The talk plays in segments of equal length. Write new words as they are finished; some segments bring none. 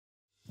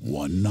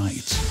one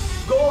night.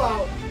 Go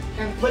out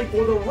and play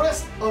for the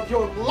rest of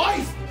your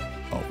life.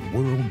 A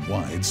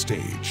worldwide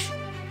stage.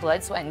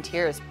 Blood, sweat, and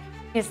tears.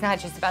 It's not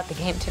just about the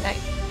game tonight.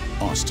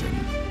 Austin.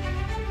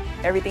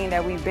 Everything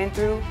that we've been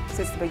through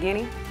since the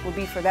beginning will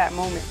be for that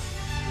moment.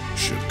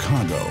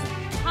 Chicago.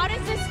 How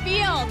does this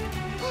feel?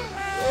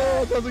 Oh,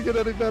 it doesn't get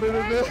any better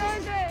than this.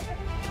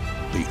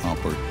 The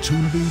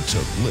opportunity to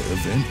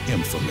live in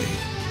infamy.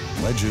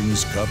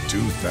 Legends Cup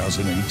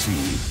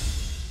 2018.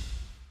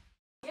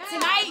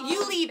 Tonight,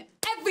 you leave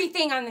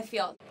everything on the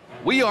field.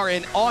 We are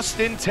in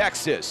Austin,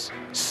 Texas,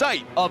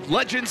 site of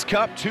Legends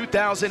Cup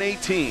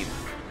 2018.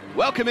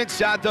 Welcome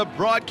inside the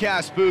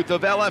broadcast booth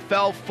of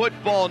LFL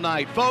Football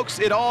Night. Folks,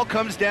 it all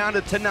comes down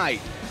to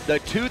tonight, the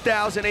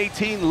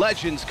 2018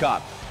 Legends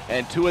Cup.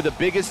 And two of the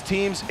biggest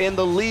teams in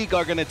the league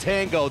are going to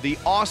tango. The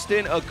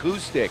Austin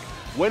Acoustic,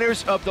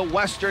 winners of the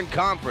Western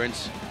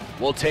Conference,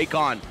 will take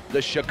on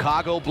the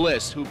Chicago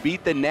BLISS, who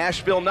beat the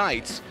Nashville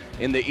Knights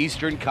in the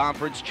Eastern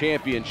Conference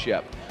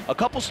Championship. A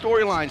couple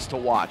storylines to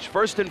watch.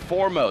 First and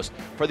foremost,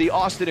 for the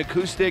Austin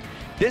Acoustic,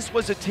 this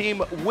was a team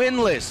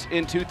winless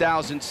in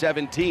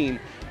 2017.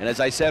 And as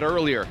I said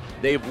earlier,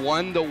 they've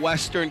won the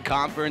Western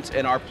Conference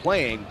and are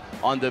playing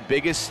on the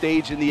biggest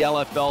stage in the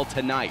LFL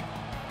tonight.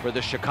 For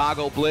the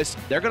Chicago BLISS,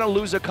 they're going to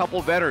lose a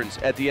couple veterans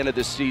at the end of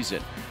the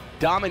season.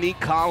 Dominique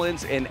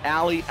Collins and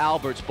Allie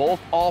Alberts, both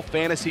all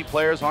fantasy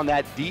players on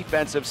that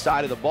defensive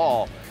side of the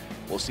ball.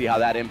 We'll see how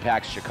that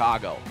impacts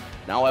Chicago.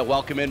 Now I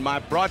welcome in my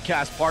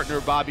broadcast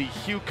partner, Bobby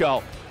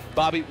Huco.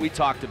 Bobby, we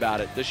talked about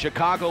it. The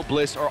Chicago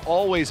BLISS are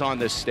always on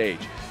this stage.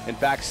 In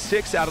fact,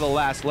 6 out of the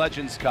last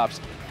Legends Cups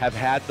have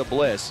had the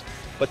BLISS.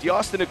 But the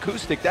Austin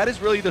Acoustic, that is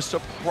really the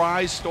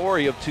surprise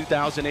story of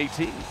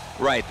 2018.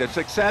 Right, the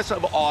success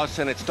of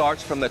Austin, it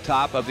starts from the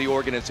top of the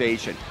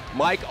organization.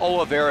 Mike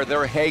Oliveira,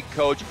 their head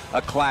coach,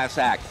 a class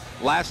act.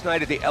 Last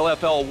night at the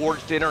LFL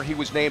Awards dinner, he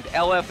was named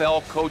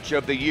LFL Coach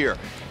of the Year.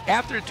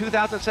 After the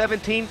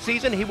 2017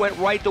 season, he went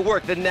right to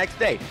work the next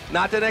day,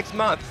 not the next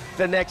month,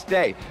 the next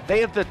day. They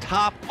have the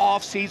top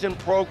off-season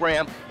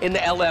program in the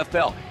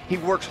LFL. He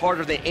works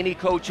harder than any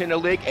coach in the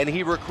league, and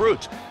he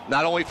recruits,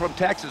 not only from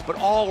Texas, but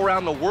all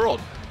around the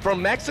world.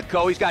 From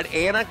Mexico, he's got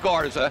Ana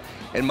Garza,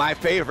 and my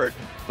favorite,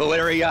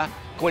 Valeria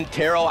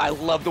Quintero. I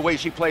love the way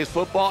she plays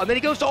football. And then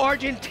he goes to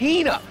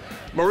Argentina.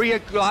 Maria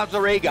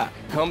Glazarega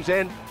comes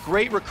in,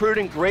 great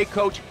recruiting, great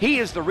coach. He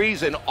is the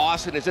reason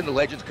Austin is in the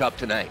Legends Cup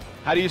tonight.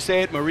 How do you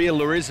say it, Maria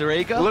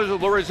Lorizarega?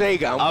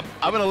 Lorizarega.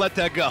 I'm going to let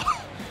that go.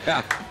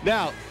 Yeah.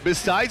 Now,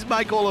 besides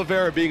Mike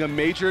Oliveira being a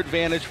major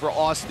advantage for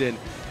Austin,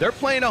 they're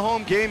playing a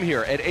home game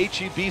here at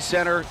HEB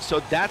Center,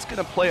 so that's going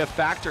to play a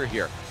factor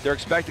here. They're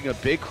expecting a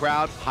big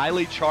crowd,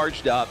 highly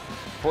charged up.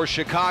 For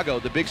Chicago,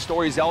 the big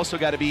story's also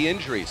got to be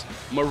injuries.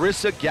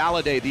 Marissa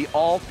Galladay, the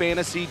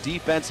all-fantasy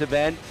defensive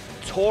end,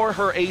 tore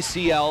her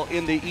ACL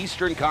in the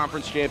Eastern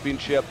Conference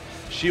Championship.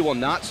 She will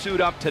not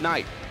suit up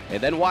tonight.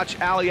 And then watch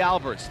Allie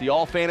Alberts, the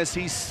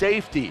all-fantasy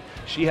safety.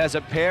 She has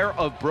a pair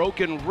of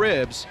broken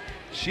ribs.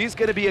 She's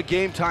going to be a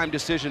game-time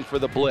decision for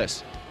the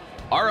BLISS.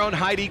 Our own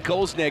Heidi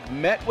Golznig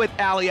met with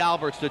Allie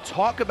Alberts to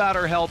talk about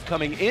her health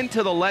coming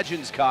into the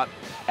Legends Cup,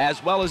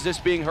 as well as this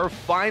being her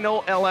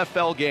final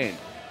LFL game.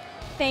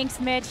 Thanks,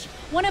 Mitch.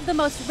 One of the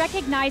most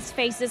recognized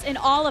faces in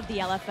all of the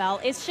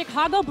LFL is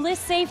Chicago BLISS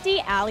safety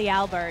Allie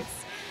Alberts.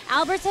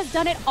 Alberts has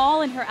done it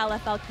all in her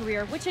LFL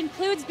career, which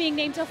includes being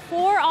named to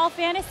 4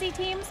 all-fantasy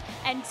teams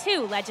and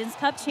 2 Legends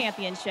Cup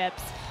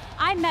championships.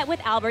 I met with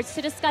Alberts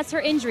to discuss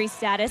her injury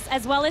status,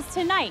 as well as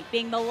tonight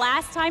being the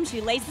last time she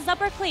laces up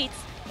her cleats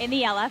in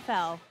the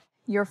LFL.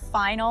 Your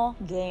final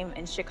game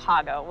in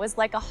Chicago was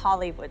like a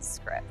Hollywood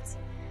script.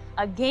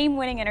 A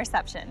game-winning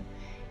interception.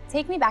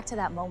 Take me back to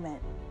that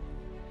moment.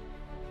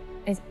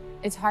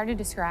 It's hard to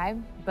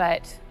describe,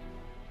 but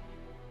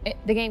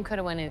the game could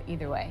have went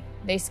either way.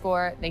 They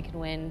score, they could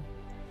win.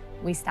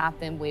 We stop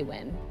them, we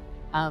win.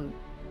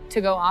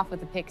 To go off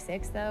with a pick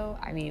 6, though,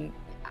 I mean,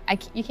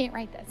 you can't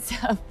write that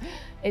stuff.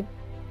 It's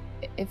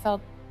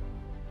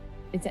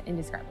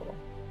indescribable.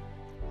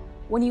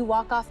 When you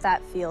walk off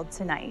that field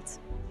tonight,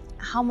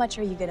 how much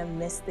are you going to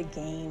miss the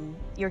game,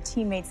 your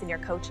teammates and your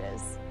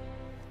coaches?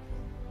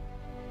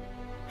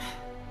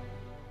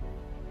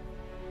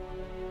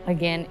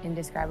 Again,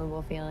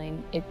 indescribable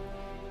feeling.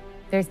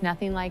 There's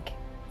nothing like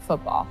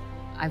football.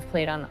 I've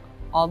played on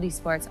all these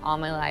sports all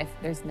my life.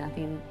 There's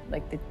nothing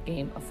like the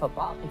game of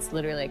football. It's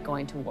literally like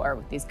going to war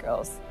with these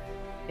girls.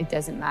 It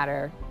doesn't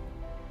matter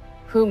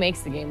who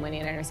makes the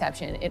game-winning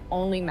interception. It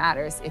only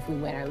matters if we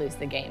win or lose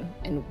the game.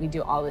 And we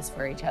do all this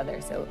for each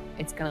other, so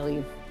it's gonna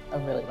leave a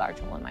really large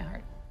hole in my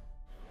heart.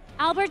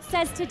 Albert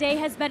says today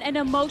has been an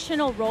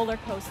emotional roller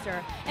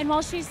coaster, and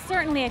while she's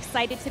certainly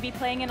excited to be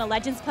playing in a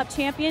Legends Cup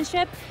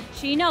championship,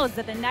 she knows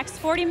that the next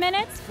 40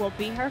 minutes will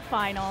be her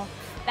final.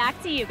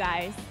 Back to you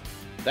guys.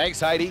 Thanks,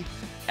 Heidi.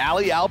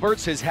 Allie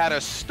Alberts has had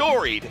a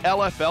storied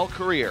LFL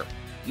career.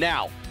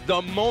 Now,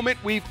 the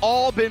moment we've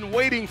all been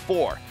waiting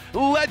for,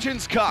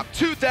 Legends Cup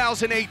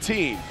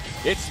 2018.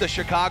 It's the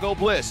Chicago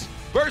BLISS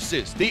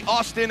versus the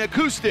Austin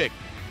Acoustic.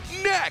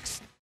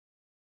 Next!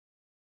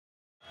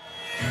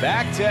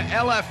 Back to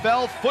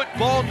LFL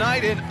football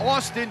night in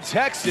Austin,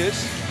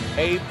 Texas.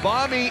 A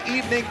balmy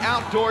evening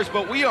outdoors,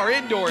 but we are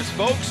indoors,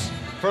 folks,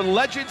 for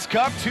Legends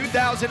Cup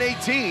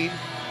 2018.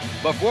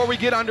 Before we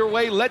get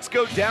underway, let's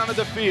go down to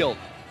the field.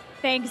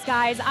 Thanks,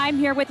 guys. I'm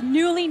here with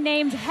newly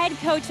named Head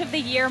Coach of the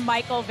Year,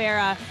 Mike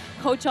Olvera.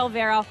 Coach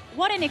Olvera,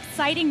 what an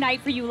exciting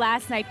night for you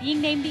last night,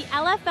 being named the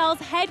LFL's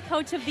Head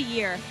Coach of the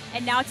Year.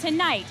 And now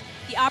tonight,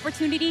 the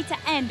opportunity to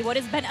end what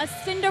has been a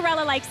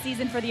Cinderella-like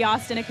season for the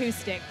Austin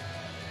Acoustic.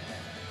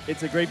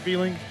 It's a great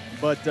feeling,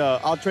 but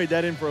I'll trade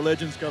that in for a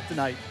Legends Cup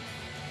tonight.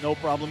 No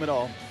problem at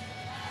all.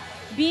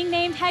 Being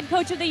named Head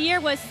Coach of the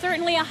Year was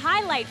certainly a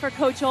highlight for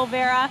Coach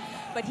Olvera,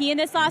 but he and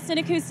this Austin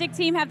Acoustic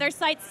team have their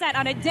sights set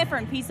on a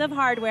different piece of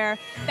hardware.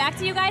 Back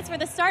to you guys for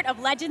the start of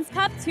Legends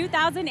Cup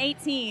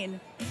 2018.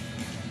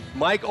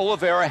 Mike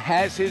Olvera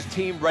has his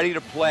team ready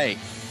to play.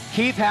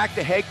 Keith Hack,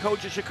 the head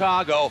coach of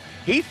Chicago,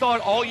 he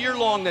thought all year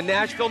long the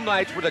Nashville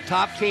Knights were the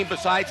top team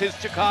besides his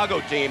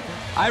Chicago team.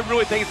 I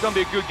really think it's going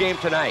to be a good game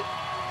tonight.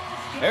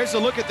 There's a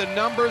look at the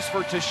numbers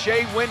for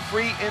Tashay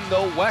Winfrey in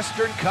the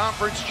Western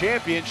Conference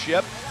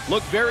Championship.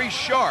 Look very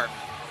sharp.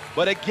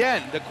 But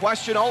again, the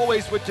question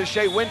always with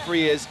Tashay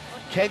Winfrey is,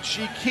 can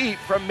she keep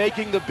from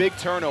making the big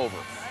turnover?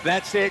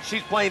 That's it.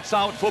 She's playing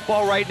solid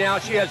football right now.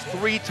 She has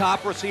 3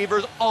 top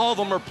receivers. All of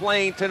them are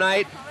playing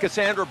tonight.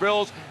 Cassandra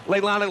Bills,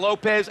 Leilani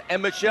Lopez,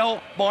 and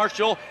Michelle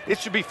Marshall. It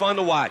should be fun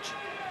to watch.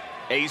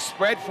 A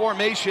spread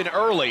formation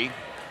early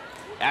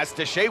as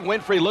Tashay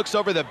Winfrey looks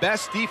over the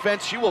best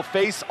defense she will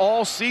face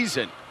all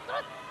season.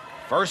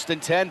 1st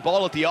and 10,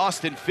 ball at the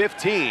Austin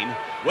 15.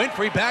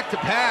 Winfrey back to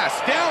pass,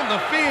 down the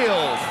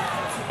field,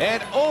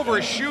 and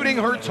overshooting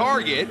her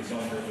target.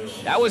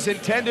 That was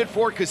intended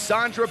for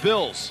Cassandra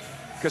Bills.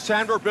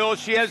 Cassandra Bills,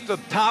 she has the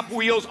top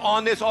wheels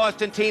on this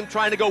Austin team,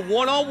 trying to go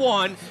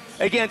one-on-one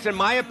against, in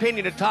my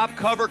opinion, the top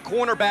cover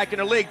cornerback in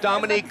the league,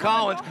 Dominique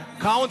Collins.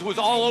 Collins was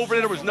all over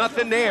it. There was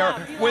nothing there.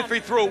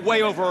 Winfrey threw it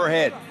way over her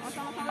head.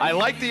 I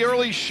like the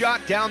early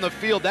shot down the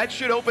field. That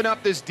should open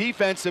up this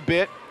defense a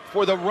bit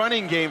for the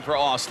running game for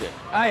Austin.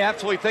 I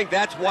absolutely think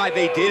that's why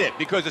they did it,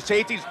 because the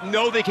safeties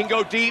know they can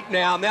go deep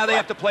now. Now they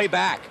have to play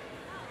back.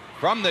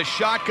 From the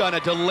shotgun, a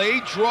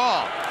delayed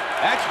draw.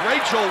 That's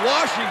Rachel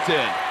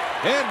Washington.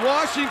 And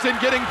Washington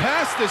getting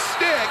past the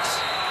sticks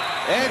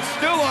and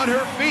still on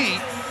her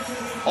feet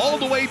all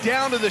the way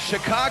down to the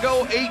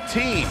Chicago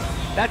 18.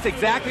 That's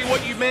exactly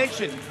what you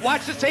mentioned.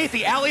 Watch the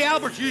safety. Allie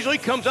Alberts usually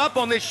comes up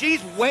on this.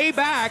 She's way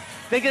back,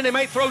 thinking they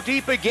might throw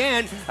deep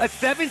again. A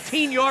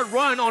 17-yard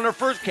run on her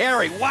first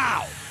carry.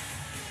 Wow.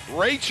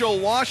 Rachel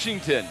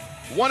Washington,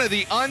 one of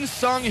the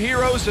unsung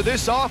heroes of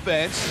this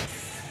offense,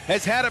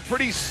 has had a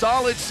pretty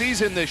solid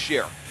season this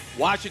year.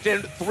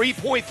 Washington,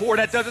 3.4,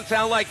 that doesn't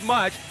sound like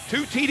much.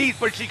 2 TDs,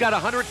 but she got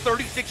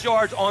 136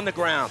 yards on the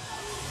ground.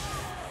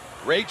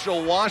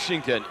 Rachel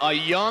Washington, a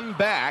young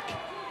back,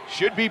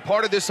 should be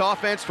part of this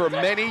offense for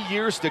many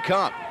years to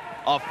come.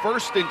 A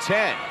 1st and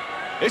 10.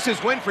 This is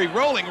Winfrey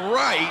rolling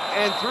right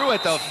and through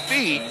at the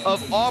feet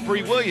of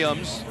Aubrey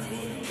Williams.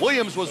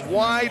 Williams was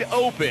wide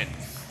open.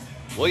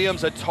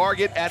 Williams a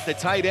target at the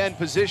tight end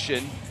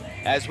position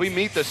as we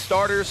meet the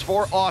starters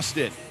for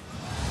Austin.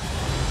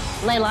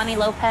 Leilani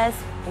Lopez,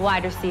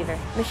 wide receiver.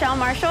 Michelle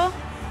Marshall,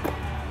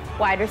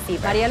 Wide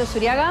receiver. Mariela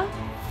Suriaga,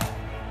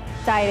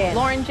 Tight end.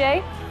 Lauren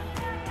J,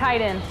 tight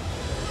end.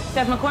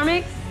 Steph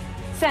McCormick,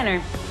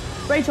 center.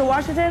 Rachel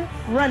Washington,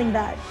 running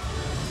back.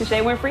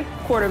 Tashay Winfrey,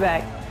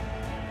 quarterback.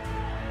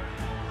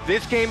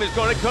 This game is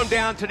going to come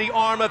down to the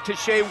arm of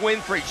Tashay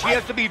Winfrey. She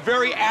has to be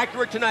very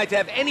accurate tonight to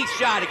have any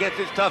shot against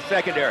this tough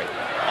secondary.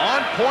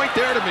 On point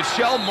there to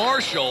Michelle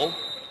Marshall.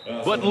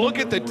 But look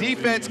at the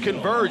defense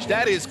converge.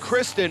 That is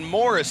Kristen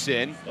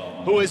Morrison,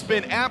 who has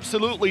been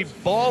absolutely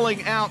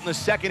balling out in the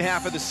second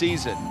half of the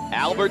season.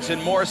 Alberts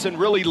and Morrison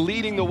really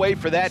leading the way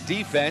for that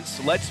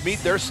defense. Let's meet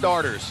their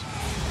starters.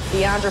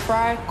 Deandra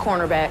Fry,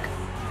 cornerback.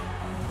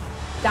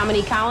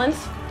 Dominique Collins,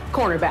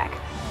 cornerback.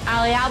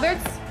 Allie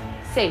Alberts,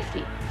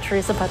 safety.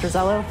 Teresa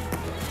Petrozello,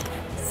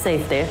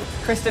 safety.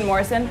 Kristen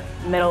Morrison,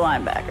 middle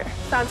linebacker.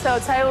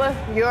 Chantel Taylor,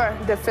 your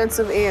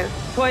defensive end.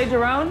 Toya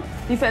Jerome,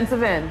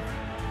 defensive end.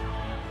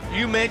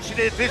 You mentioned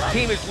it, this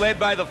team is led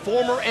by the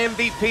former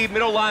MVP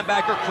middle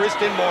linebacker,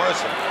 Kristen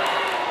Morrison.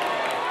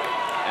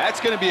 That's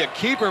going to be a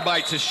keeper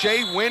by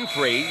Tashay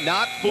Winfrey,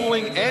 not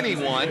fooling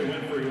anyone.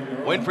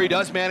 Winfrey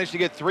does manage to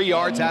get 3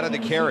 yards out of the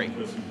carry.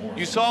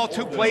 You saw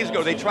 2 plays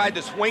ago, they tried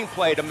to swing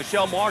play to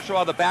Michelle Marshall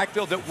out of the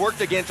backfield that worked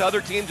against other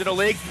teams in the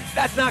league.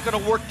 That's not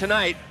going to work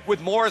tonight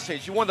with Morrison.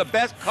 She's one of the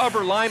best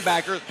cover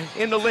linebackers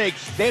in the league.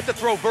 They have to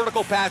throw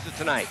vertical passes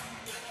tonight.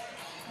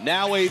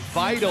 Now a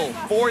vital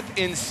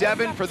 4th and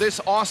 7 for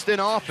this Austin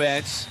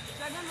offense.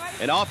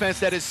 An offense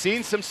that has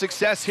seen some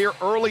success here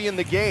early in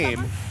the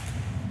game,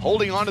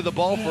 holding onto the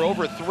ball for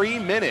over 3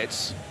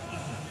 minutes.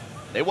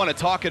 They want to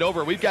talk it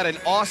over. We've got an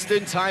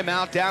Austin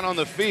timeout down on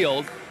the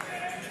field.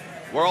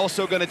 We're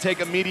also going to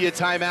take a media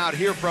timeout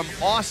here from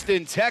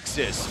Austin,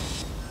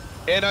 Texas.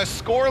 In a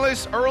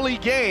scoreless early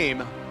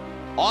game,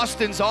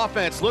 Austin's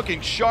offense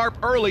looking sharp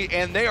early,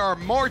 and they are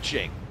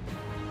marching.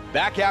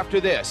 Back after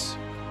this.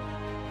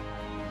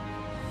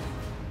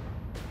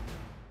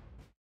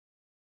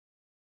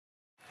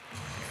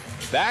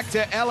 Back to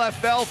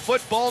LFL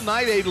football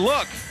night, a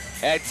look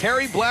at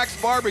Terry Black's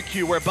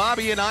barbecue, where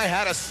Bobby and I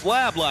had a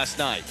slab last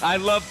night. I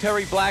love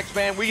Terry Black's,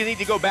 man. We need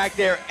to go back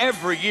there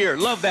every year.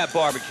 Love that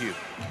barbecue.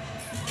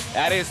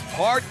 That is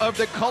part of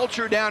the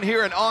culture down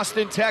here in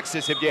Austin,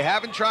 Texas. If you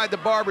haven't tried the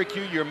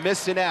barbecue, you're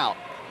missing out.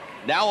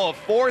 Now a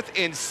 4th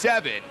and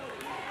 7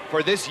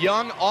 for this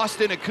young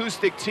Austin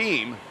Acoustic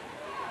team,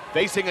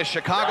 facing a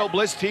Chicago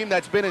BLISS team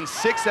that's been in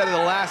 6 out of the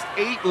last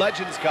 8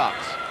 Legends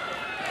Cups.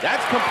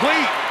 That's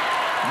complete.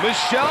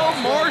 Michelle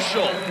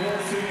Marshall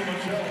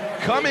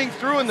coming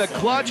through in the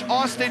clutch.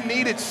 Austin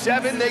needed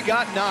 7, they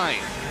got 9.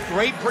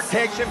 Great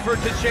protection for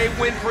Tashay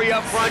Winfrey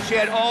up front. She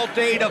had all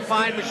day to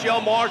find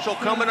Michelle Marshall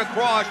coming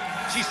across.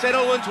 She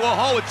settled into a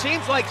hole. It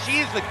seems like she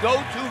is the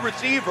go-to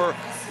receiver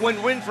when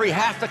Winfrey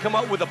has to come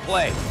up with a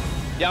play.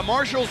 Yeah,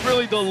 Marshall's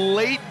really the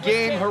late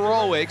game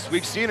heroics.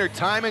 We've seen her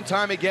time and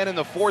time again in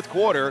the 4th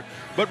quarter,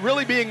 but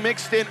really being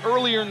mixed in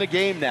earlier in the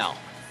game now.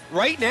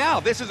 Right now,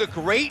 this is a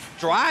great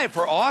drive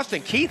for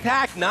Austin. Keith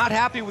Hack not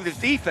happy with his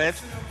defense.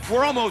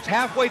 We're almost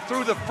halfway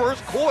through the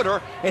 1st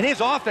quarter, and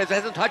his offense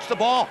hasn't touched the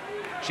ball.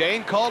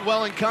 Jane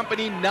Caldwell and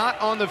company not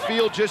on the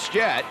field just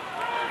yet.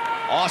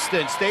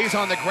 Austin stays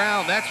on the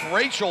ground. That's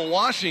Rachel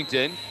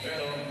Washington.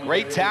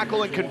 Great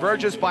tackle and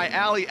convergence by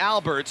Allie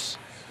Alberts.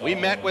 We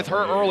met with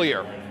her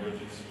earlier.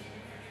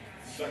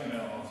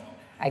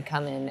 I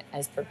come in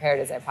as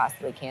prepared as I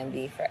possibly can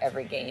be for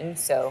every game,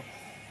 so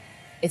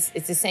it's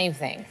the same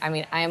thing. I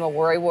mean, I am a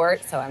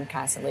worrywart, so I'm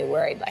constantly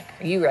worried, like,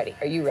 are you ready?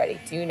 Are you ready?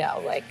 Do you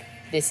know, like,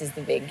 this is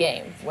the big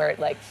game, where,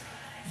 like,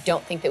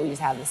 don't think that we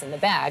just have this in the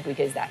bag,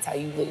 because that's how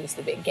you lose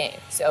the big game.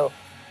 So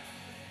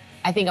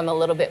I think I'm a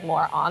little bit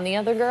more on the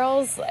other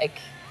girls, like,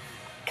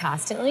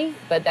 constantly,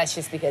 but that's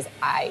just because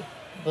I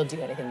will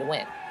do anything to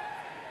win.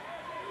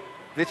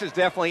 This is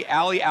definitely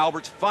Allie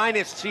Albert's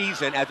finest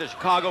season as a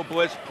Chicago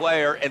BLISS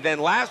player. And then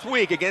last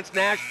week against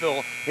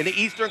Nashville in the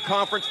Eastern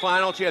Conference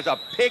Final, she has a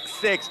pick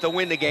 6 to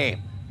win the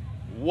game.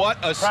 What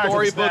a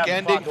storybook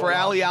ending for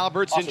Allie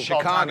Alberts in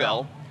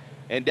Chicago.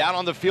 And down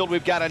on the field,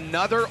 we've got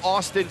another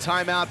Austin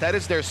timeout. That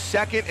is their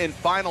 2nd and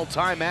final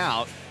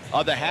timeout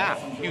of the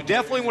half. You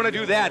definitely want to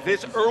do that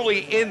this early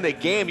in the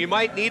game. You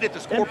might need it to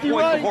score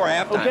points before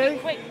halftime.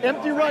 Okay,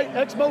 empty right,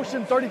 X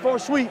motion, 34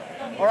 sweep.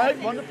 All right,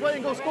 run the play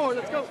and go score.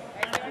 Let's go.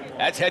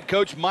 That's head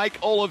coach Mike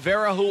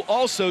Oliveira, who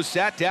also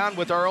sat down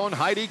with our own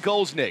Heidi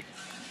Golznig.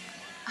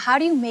 How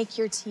do you make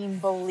your team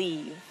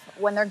believe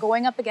when they're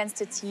going up against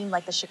a team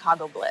like the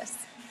Chicago BLISS?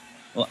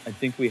 Well, I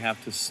think we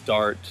have to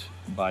start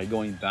by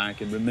going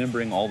back and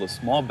remembering all the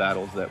small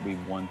battles that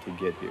we've won to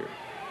get here.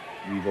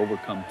 We've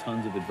overcome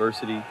tons of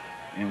adversity,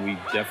 and we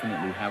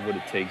definitely have what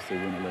it takes to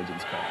win a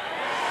Legends Cup.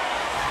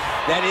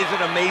 That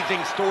is an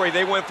amazing story.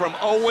 They went from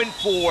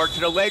 0-4 to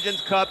the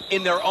Legends Cup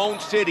in their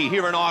own city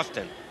here in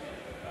Austin.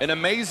 An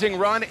amazing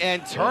run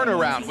and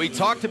turnaround. We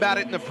talked about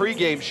it in the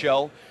pregame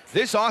show.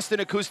 This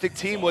Austin Acoustic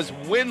team was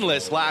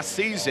winless last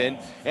season,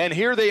 and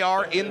here they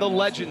are in the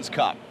Legends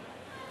Cup.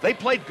 They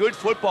played good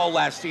football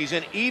last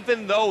season,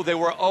 even though they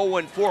were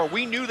 0-4.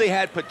 We knew they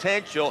had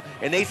potential,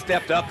 and they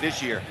stepped up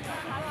this year.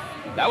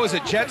 That was a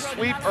jet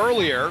sweep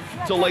earlier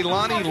to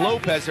Leilani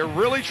Lopez. They're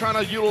really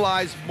trying to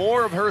utilize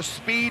more of her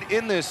speed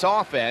in this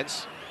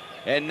offense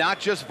and not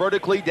just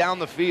vertically down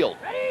the field.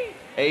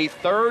 A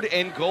 3rd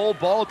and goal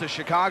ball to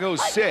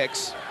Chicago's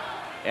 6.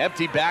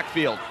 Empty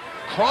backfield.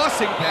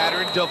 Crossing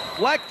pattern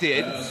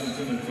deflected.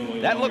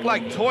 That looked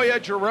like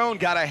Toya Jerome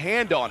got a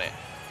hand on it.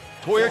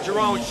 Toya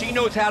Jerome, she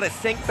knows how to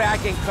sink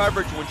back in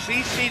coverage. When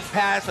she sees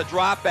past a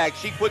drop back,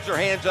 she puts her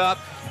hands up.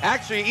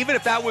 Actually, even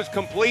if that was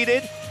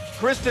completed,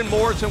 Kristen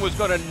Morrison was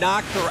going to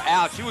knock her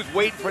out. She was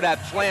waiting for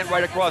that slant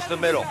right across the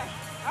middle.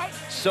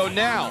 So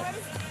now,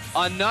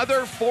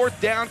 another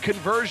 4th down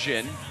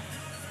conversion.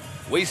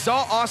 We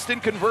saw Austin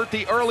convert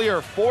the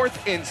earlier 4th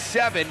and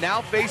 7,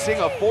 now facing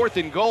a 4th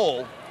and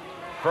goal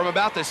from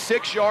about the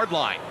 6-yard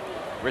line.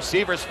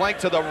 Receivers flank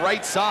to the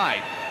right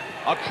side,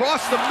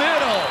 across the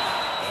middle,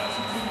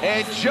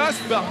 and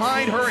just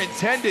behind her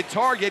intended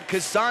target,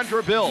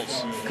 Cassandra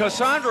Bills.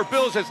 Cassandra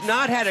Bills has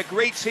not had a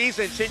great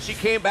season since she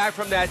came back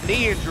from that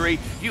knee injury.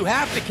 You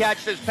have to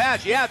catch this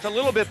pass. Yeah, it's a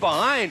little bit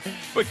behind,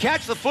 but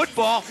catch the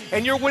football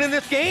and you're winning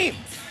this game.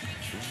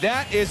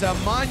 That is a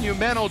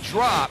monumental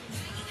drop.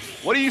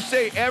 What do you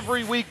say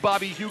every week,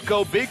 Bobby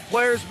Hugo? Big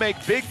players make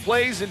big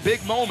plays in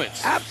big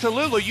moments.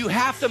 Absolutely, you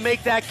have to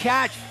make that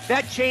catch.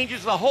 That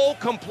changes the whole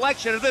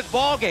complexion of this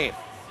ball game.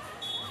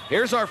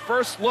 Here's our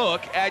first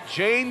look at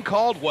Jane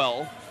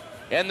Caldwell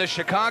and the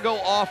Chicago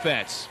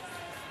offense,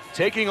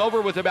 taking over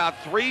with about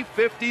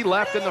 3:50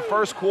 left in the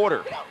 1st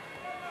quarter.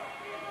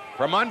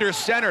 From under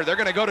center, they're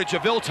going to go to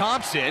Javille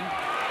Thompson,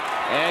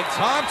 and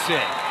Thompson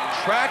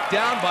tracked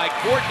down by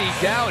Courtney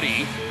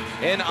Dowdy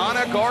and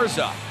Anna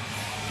Garza.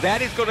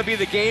 That is going to be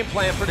the game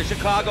plan for the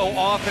Chicago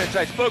offense.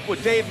 I spoke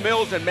with Dave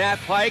Mills and Matt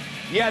Pike.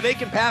 Yeah, they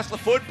can pass the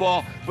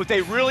football, but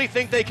they really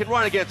think they can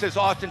run against this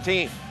Austin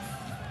team.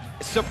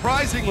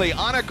 Surprisingly,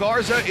 Anna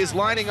Garza is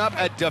lining up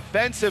at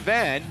defensive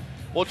end.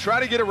 We'll try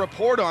to get a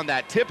report on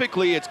that.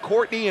 Typically, it's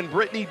Courtney and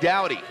Brittany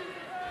Dowdy.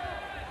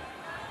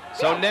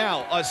 So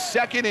now a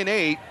 2nd and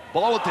 8,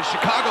 ball at the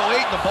Chicago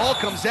 8, and the ball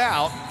comes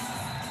out.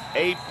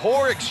 A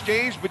poor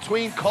exchange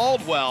between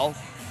Caldwell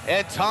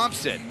and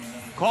Thompson.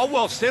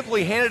 Caldwell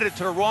simply handed it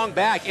to the wrong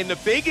back. In the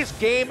biggest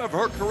game of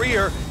her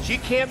career, she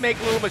can't make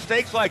little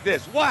mistakes like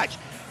this. Watch.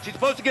 She's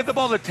supposed to give the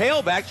ball to the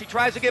tailback. She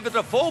tries to give it to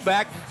the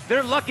fullback.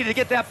 They're lucky to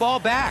get that ball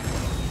back.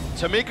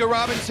 Tamika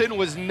Robinson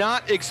was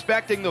not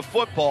expecting the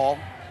football.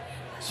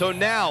 So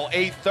now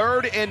a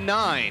 3rd and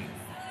 9.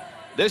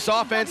 This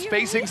offense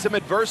facing some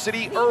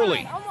adversity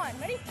early.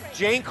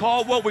 Jane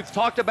Caldwell, we've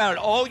talked about it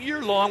all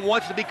year long,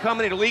 wants to become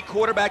an elite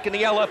quarterback in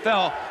the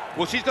LFL.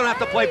 Well, she's going to have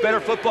to play better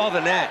football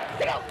than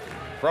that.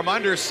 From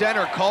under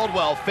center,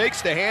 Caldwell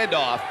fakes the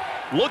handoff.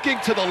 Looking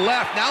to the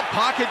left, now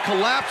pocket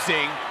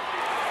collapsing.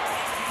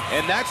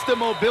 And that's the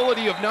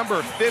mobility of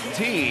number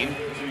 15,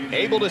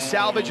 able to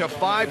salvage a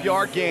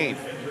 5-yard gain.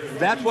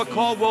 That's what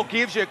Caldwell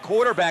gives you at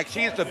quarterback.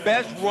 She is the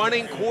best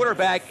running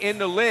quarterback in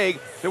the league.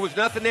 There was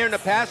nothing there in the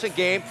passing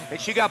game, and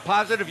she got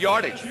positive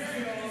yardage.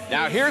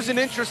 Now here's an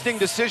interesting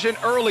decision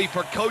early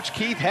for Coach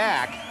Keith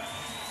Hack.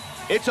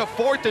 It's a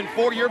 4th and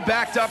 4. You're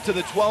backed up to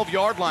the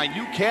 12-yard line.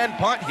 You can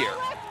punt here.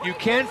 You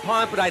can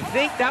punt, but I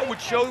think that would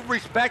show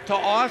respect to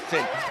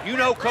Austin. You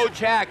know Coach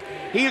Hack,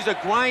 he is a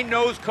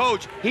grind-nosed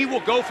coach. He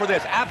will go for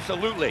this,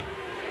 absolutely.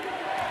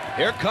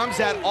 Here comes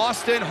that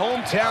Austin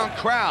hometown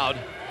crowd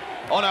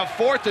on a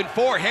 4th and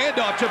 4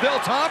 handoff to Bill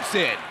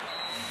Thompson.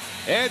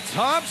 And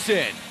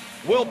Thompson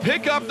will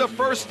pick up the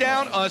first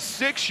down, a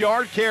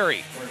 6-yard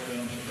carry.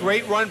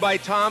 Great run by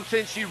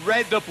Thompson. She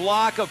read the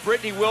block of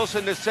Brittany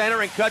Wilson, the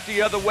center, and cut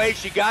the other way.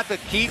 She got the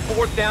key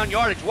 4th down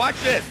yardage.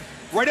 Watch this,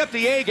 right up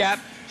the A-gap.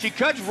 She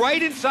cuts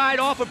right inside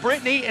off of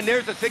Brittany, and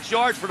there's the 6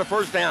 yards for the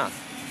first down.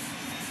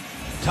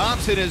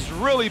 Thompson has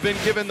really been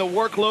given the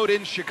workload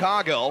in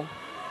Chicago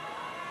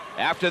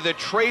after the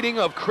trading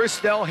of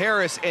Christelle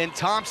Harris, and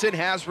Thompson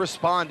has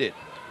responded.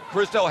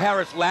 Christelle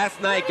Harris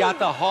last night got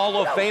the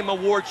Hall of Fame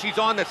award. She's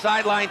on the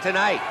sideline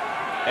tonight.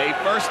 A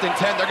 1st and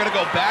 10. They're going to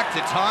go back to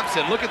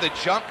Thompson. Look at the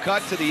jump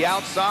cut to the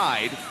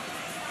outside.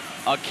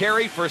 A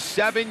carry for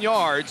 7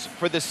 yards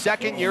for the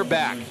 2nd year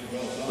back.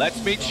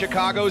 Let's meet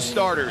Chicago's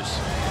starters.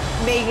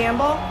 May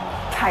Gamble,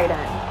 tight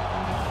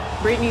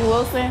end. Brittany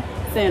Wilson,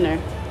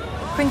 center.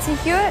 Quincy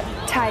Hewitt,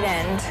 tight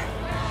end.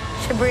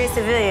 Shabria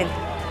Civilian,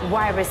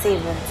 wide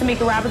receiver.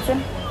 Tamika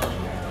Robinson,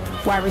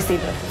 wide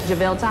receiver.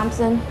 JaVale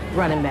Thompson,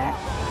 running back.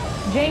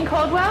 Jane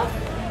Caldwell,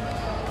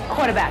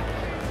 quarterback.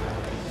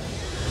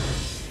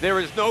 There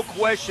is no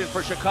question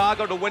for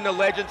Chicago to win the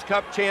Legends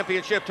Cup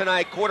championship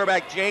tonight.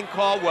 Quarterback Jane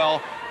Caldwell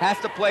has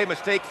to play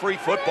mistake-free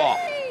football.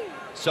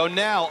 So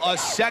now a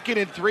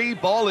 2nd and 3,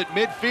 ball at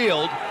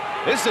midfield.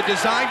 This is a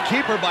design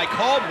keeper by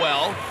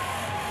Caldwell.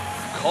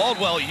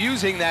 Caldwell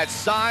using that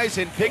size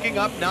and picking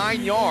up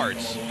 9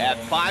 yards at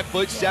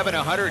 5'7",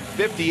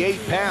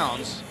 158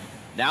 pounds.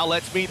 Now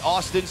let's meet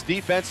Austin's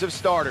defensive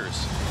starters.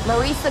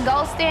 Marisa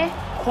Golston,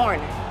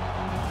 corner.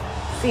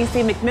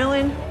 CC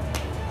McMillan,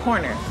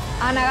 corner.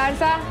 Ana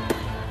Garza,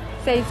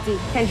 safety.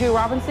 Kendra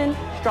Robinson,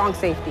 strong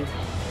safety.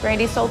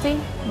 Brandy Solte,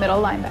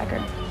 middle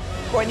linebacker.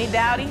 Courtney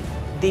Dowdy,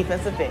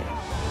 defensive end.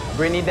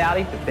 Brittany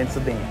Dowdy,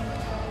 defensive end.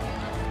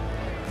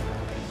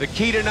 The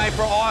key tonight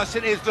for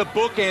Austin is the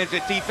bookends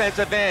at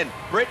defensive end.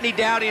 Brittany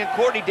Dowdy and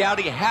Courtney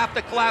Dowdy have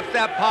to collapse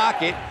that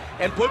pocket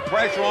and put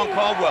pressure on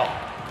Caldwell.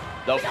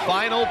 The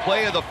final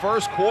play of the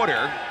first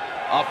quarter,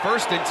 a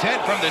 1st and 10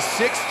 from the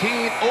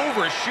 16,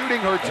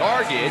 overshooting her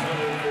target,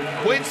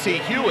 Quincy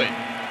Hewitt.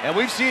 And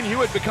we've seen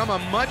Hewitt become a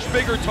much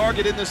bigger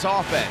target in this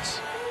offense.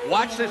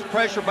 Watch this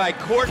pressure by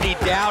Courtney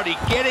Dowdy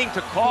getting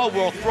to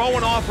Caldwell,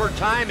 throwing off her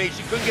timing.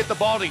 She couldn't get the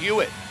ball to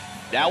Hewitt.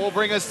 That will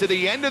bring us to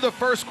the end of the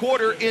first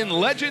quarter in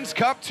Legends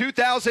Cup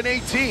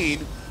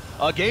 2018,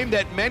 a game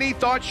that many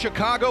thought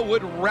Chicago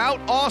would rout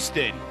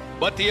Austin,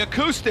 but the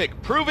Acoustic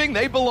proving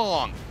they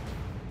belong.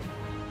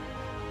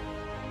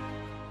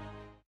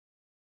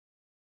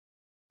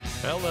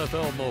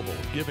 LFL Mobile,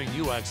 giving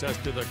you access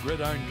to the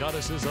gridiron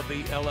goddesses of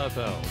the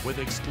LFL with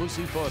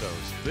exclusive photos,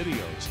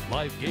 videos,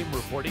 live game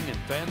reporting, and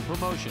fan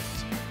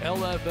promotions.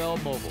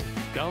 LFL Mobile.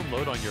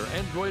 Download on your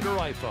Android or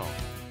iPhone.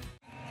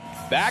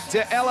 Back to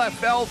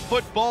LFL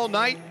football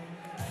night,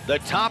 the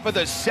top of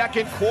the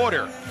 2nd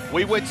quarter.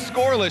 We went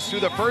scoreless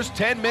through the first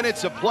 10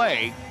 minutes of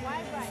play.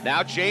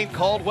 Now Jane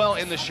Caldwell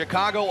in the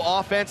Chicago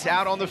offense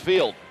out on the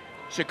field.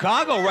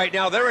 Chicago right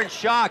now, they're in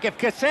shock. If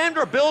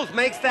Cassandra Bills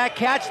makes that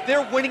catch,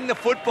 they're winning the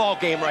football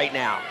game right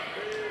now.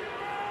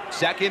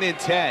 2nd and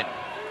 10.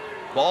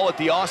 Ball at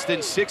the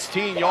Austin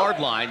 16-yard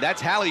line.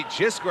 That's Hallie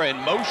Jiskra in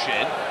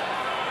motion.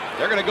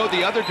 They're going to go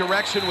the other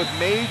direction with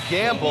May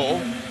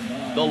Gamble,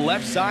 the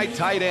left side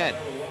tight end.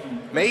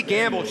 May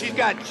Gamble, she's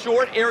got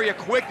short area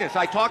quickness.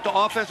 I talked to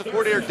offensive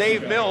coordinator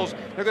Dave Mills.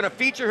 They're going to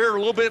feature her a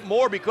little bit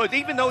more because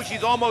even though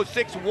she's almost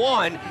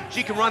 6'1",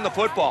 she can run the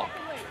football.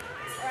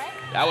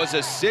 That was a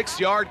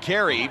 6-yard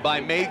carry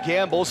by May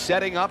Gamble,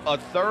 setting up a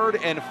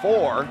 3rd and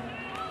 4.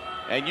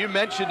 And you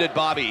mentioned it,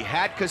 Bobby.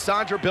 Had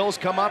Cassandra Bills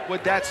come up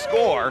with that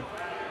score,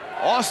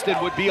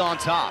 Austin would be on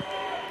top.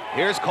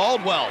 Here's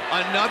Caldwell,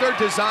 another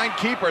design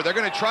keeper. They're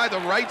going to try the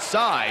right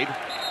side.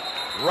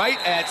 right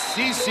at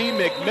CeCe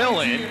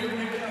McMillan.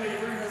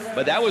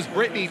 But that was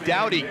Brittany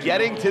Dowdy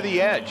getting to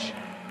the edge.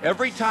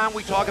 Every time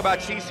we talk about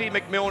CeCe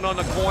McMillan on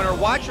the corner,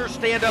 watch her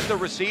stand up the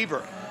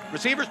receiver.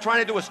 Receiver's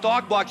trying to do a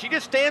stalk block. She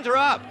just stands her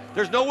up.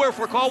 There's nowhere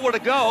for Caldwell to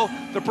go.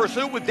 The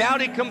pursuit with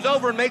Dowdy comes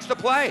over and makes the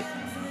play.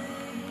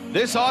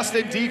 This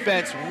Austin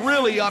defense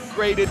really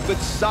upgraded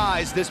with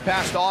size this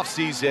past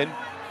offseason.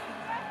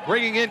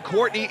 Bringing in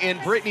Courtney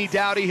and Brittany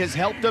Dowdy has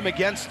helped them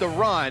against the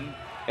run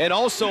and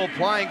also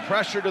applying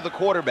pressure to the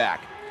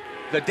quarterback.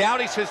 The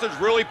Dowdy sisters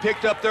really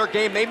picked up their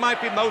game. They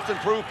might be most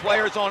improved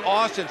players on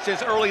Austin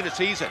since early in the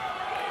season.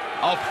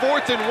 A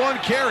 4th and 1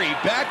 carry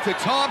back to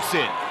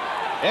Thompson.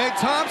 And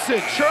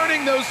Thompson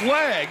churning those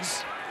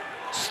legs,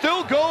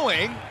 still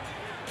going.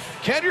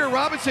 Kendra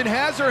Robinson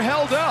has her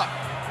held up.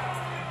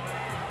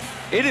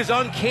 It is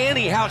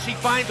uncanny how she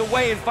finds a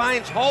way and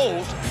finds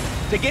holes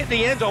to get in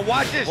the end zone.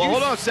 Watch this. Well,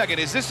 hold on a second.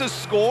 Is this a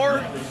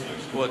score?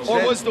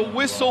 Or was the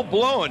whistle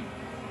blown?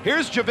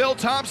 Here's JaVale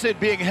Thompson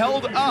being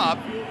held up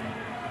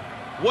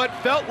what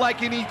felt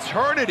like an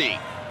eternity.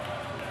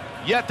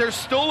 Yet they're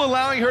still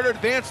allowing her to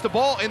advance the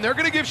ball, and they're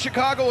going to give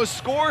Chicago a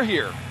score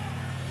here.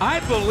 I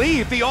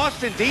believe the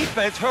Austin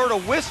defense heard a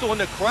whistle in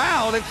the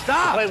crowd and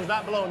stopped. The play was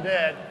not blown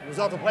dead. The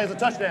result of the play is a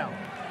touchdown.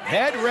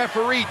 Head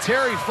referee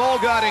Terry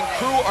Folgott and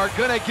crew are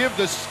going to give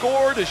the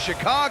score to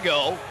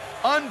Chicago.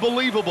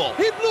 Unbelievable.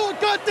 He blew a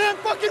goddamn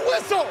fucking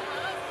whistle.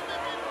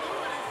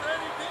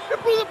 He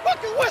blew the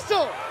fucking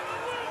whistle.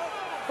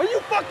 Are you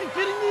fucking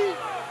kidding me?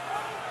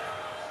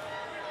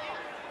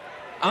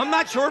 I'm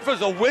not sure if it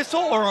was a whistle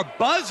or a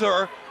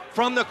buzzer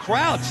from the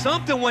crowd.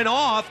 Something went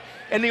off,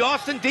 and the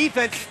Austin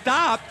defense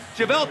stopped.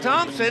 JaVale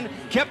Thompson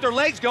kept her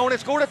legs going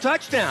and scored a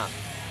touchdown.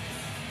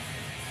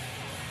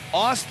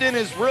 Austin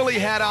has really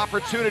had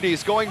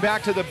opportunities going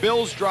back to the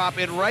Bills drop,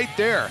 and right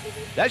there,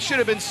 that should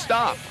have been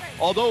stopped,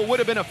 although it would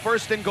have been a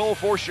 1st and goal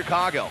for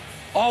Chicago.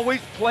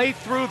 Always play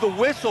through the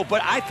whistle,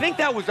 but I think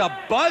that was a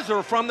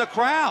buzzer from the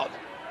crowd.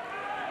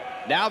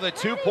 Now the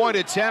 2-point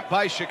attempt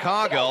by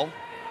Chicago.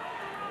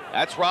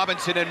 That's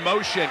Robinson in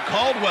motion.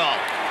 Caldwell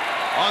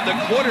on the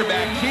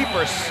quarterback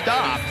keeper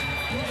stopped.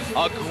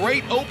 A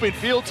great open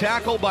field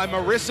tackle by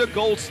Marissa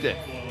Goldston.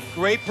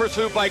 Great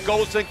pursuit by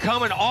Goldston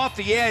coming off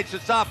the edge to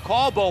stop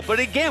Caldwell. But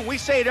again, we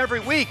say it every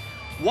week.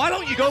 Why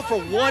don't you go for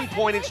 1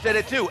 point instead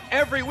of 2?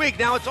 Every week.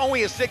 Now it's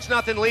only a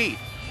 6-0 lead.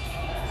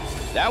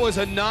 That was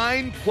a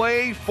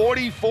 9-play,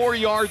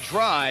 44-yard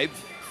drive,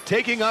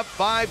 taking up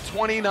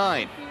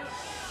 5:29.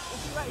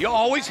 You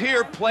always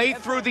hear play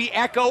through the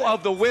echo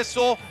of the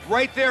whistle.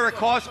 Right there, it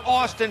cost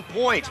Austin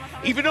points.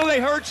 Even though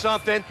they heard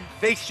something,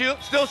 they still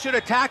should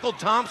have tackled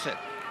Thompson.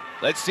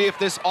 Let's see if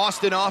this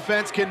Austin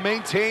offense can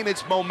maintain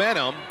its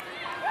momentum.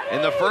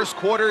 In the first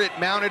quarter, it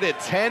mounted a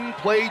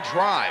 10-play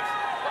drive.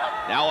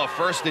 Now a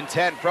 1st and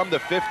 10 from the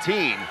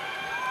 15.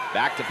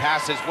 Back to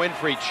passes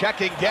Winfrey,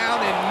 checking down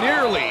and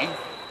nearly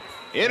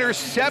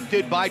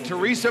intercepted by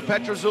Teresa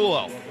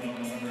Petrozzullo.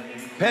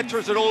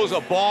 Petrozzullo is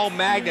a ball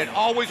magnet,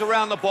 always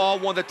around the ball,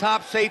 one of the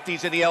top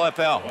safeties in the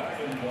LFL.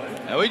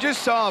 Now we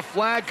just saw a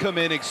flag come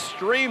in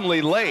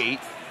extremely late.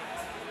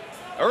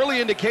 Early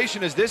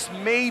indication is this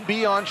may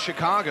be on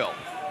Chicago.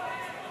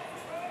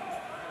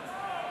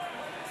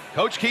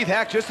 Coach Keith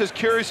Hack just as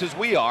curious as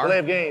we are. Delay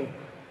of game,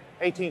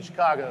 18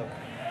 Chicago.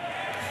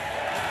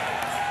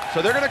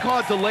 So they're going to call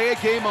it delay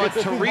of game on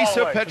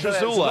Teresa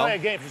Petrozzullo. Delay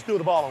of game, just threw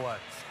the ball away.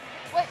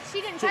 What?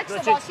 She didn't touch the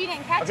ball. She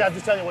didn't catch it. Okay, I'm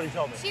just telling you what he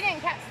told me. She didn't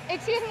catch.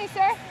 Excuse me,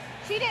 sir.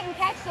 She didn't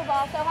catch the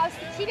ball, so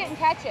she didn't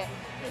catch it.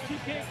 She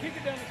can't kick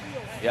it down the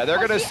field. Yeah, they're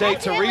going to say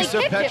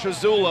Teresa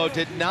Petrozzullo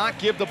did not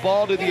give the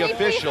ball to the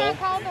official,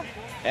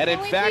 and in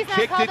fact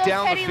kicked it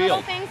down the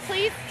field. Things,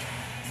 please?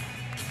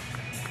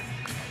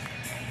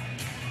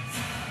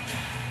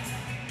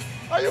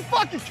 Are you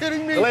fucking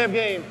kidding me? Delay of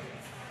game,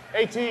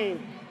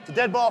 18. It's a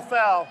dead ball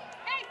foul.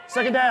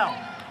 2nd down.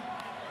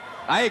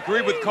 I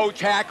agree with Coach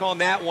Hack on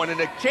that one.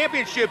 In a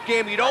championship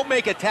game, you don't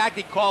make a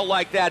tactic call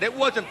like that. It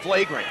wasn't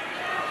flagrant.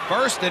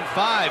 1st and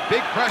 5,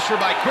 big pressure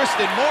by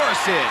Kristen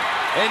Morrison.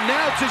 And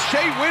now to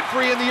Shea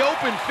Winfrey in the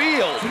open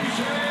field.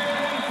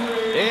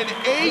 An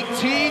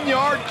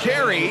 18-yard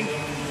carry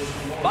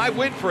by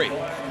Winfrey.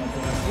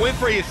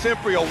 Winfrey is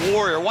simply a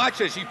warrior. Watch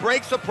this, she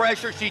breaks the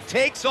pressure, she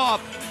takes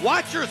off.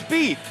 Watch her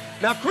speed.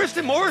 Now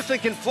Kristen Morrison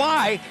can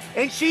fly,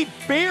 and she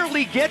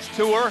barely gets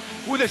to her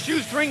with a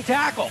shoestring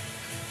tackle.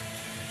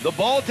 The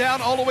ball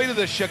down all the way to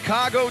the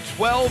Chicago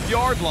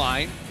 12-yard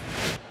line.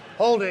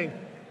 Holding,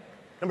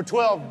 number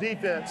 12,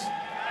 defense.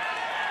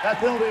 That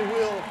penalty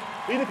will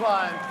be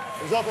declined.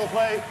 Result of the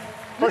play,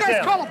 first down.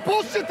 You guys call a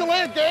bullshit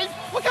delay of game?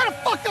 What kind of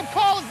fucked up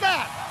call is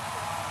that?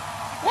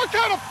 What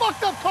kind of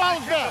fucked up call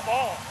is that?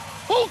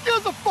 Who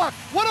gives a fuck?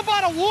 What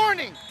about a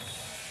warning?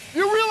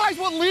 You realize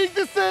what league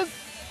this is?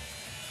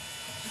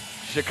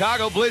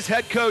 Chicago Bliss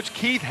head coach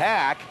Keith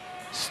Hack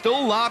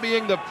still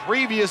lobbying the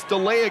previous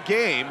delay of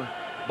game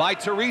by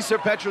Teresa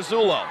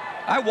Petrozzullo.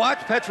 I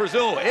watched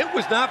Petrozzullo. It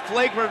was not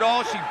flagrant at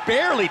all. She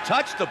barely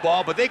touched the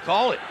ball, but they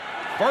call it.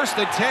 1st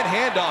and 10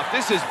 handoff.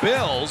 This is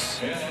Bills.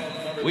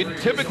 We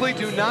typically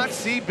do not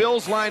see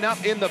Bills line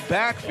up in the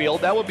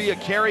backfield. That would be a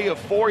carry of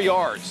 4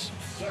 yards.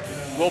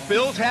 Well,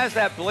 Bills has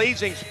that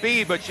blazing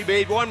speed, but she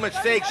made one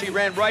mistake. She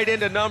ran right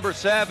into number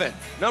 7.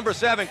 Number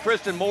 7,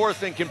 Kristen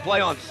Morrison, can play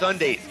on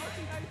Sundays.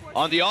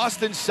 On the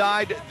Austin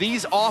side,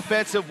 these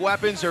offensive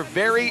weapons are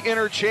very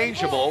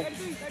interchangeable.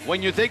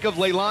 When you think of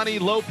Leilani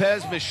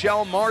Lopez,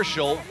 Michelle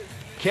Marshall,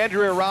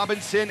 Kendria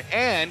Robinson,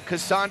 and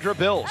Cassandra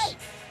Bills.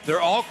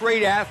 They're all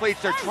great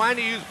athletes. They're trying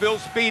to use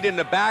Bill's speed in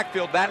the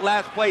backfield. That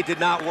last play did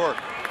not work.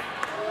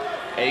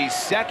 A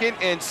 2nd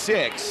and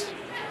 6.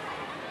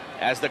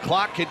 As the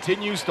clock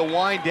continues to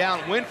wind down,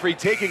 Winfrey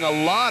taking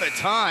a lot of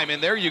time,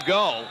 and there you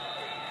go.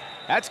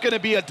 That's going to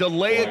be a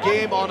delay of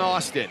game on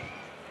Austin.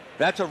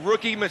 That's a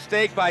rookie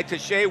mistake by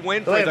Tashay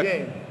Winfrey. Delay of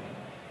game.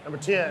 Number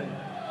 10,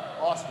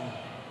 Austin.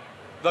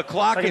 The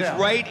clock is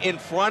right in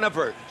front of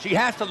her. She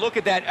has to look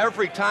at that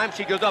every time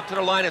she goes up to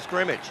the line of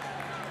scrimmage.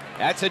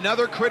 That's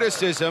another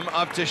criticism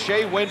of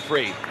Tashay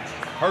Winfrey.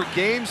 Her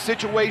game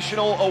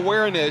situational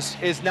awareness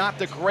is not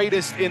the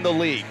greatest in the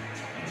league.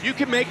 You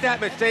can make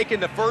that mistake in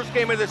the first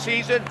game of the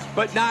season,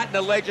 but not in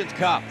the Legends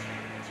Cup.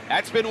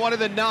 That's been one of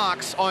the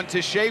knocks on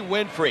Tashay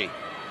Winfrey.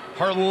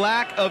 Her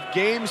lack of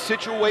game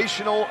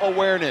situational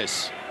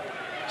awareness.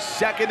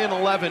 2nd and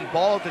 11,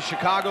 ball at the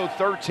Chicago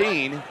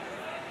 13.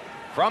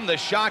 From the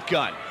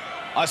shotgun,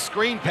 a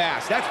screen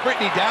pass. That's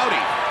Brittany Dowdy.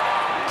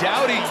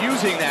 Dowdy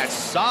using that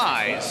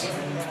size.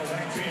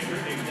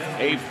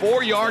 A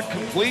 4-yard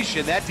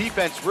completion. That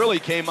defense really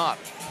came up.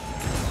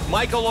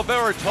 Michael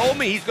Oliveira told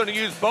me he's going to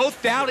use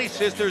both Dowdy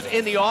sisters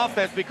in the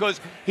offense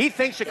because he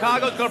thinks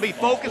Chicago's going to be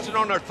focusing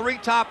on their 3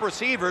 top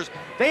receivers.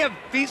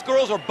 These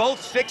girls are both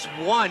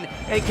 6'1"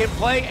 and can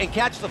play and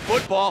catch the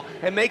football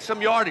and make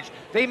some yardage.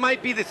 They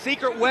might be the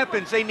secret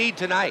weapons they need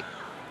tonight.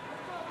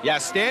 Yeah,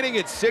 standing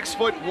at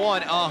 6'1",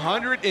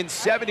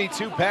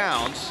 172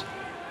 pounds,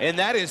 and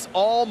that is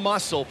all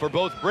muscle for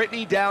both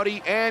Brittany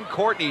Dowdy and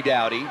Courtney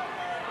Dowdy.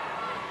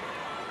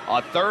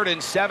 On 3rd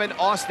and 7,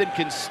 Austin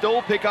can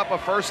still pick up a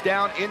first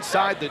down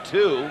inside the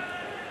 2.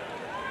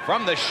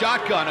 From the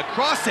shotgun, a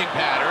crossing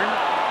pattern.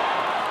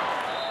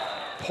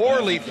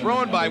 Poorly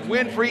thrown by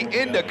Winfrey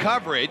into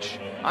coverage.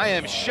 I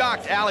am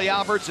shocked Allie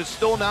Alberts is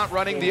still not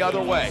running the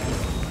other way.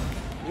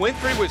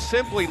 Winfrey was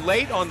simply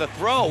late on the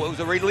throw. It was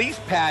a release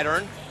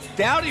pattern.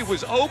 Dowdy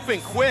was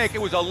open quick.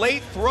 It was a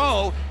late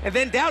throw, and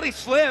then Dowdy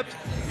slipped.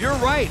 You're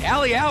right.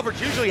 Allie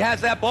Alberts usually has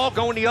that ball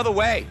going the other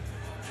way.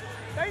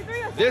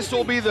 This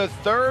will be the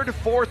 3rd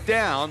 4th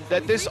down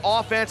that this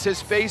offense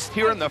has faced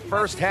here in the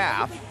first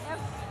half.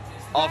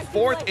 A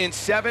 4th and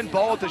 7,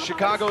 ball at the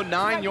Chicago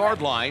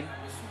 9-yard line.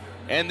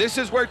 And this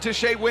is where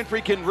Tashay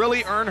Winfrey can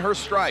really earn her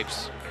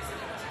stripes.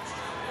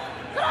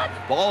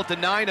 Ball at the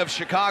 9 of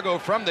Chicago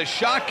from the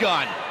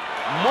shotgun.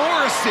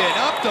 Morrison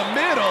up the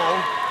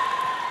middle.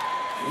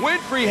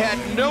 Winfrey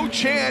had no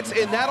chance,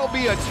 and that'll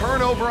be a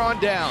turnover on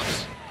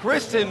downs.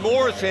 Kristen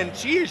Morrison,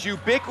 she is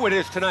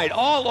ubiquitous tonight,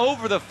 all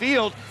over the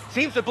field.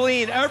 Seems to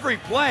be in every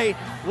play.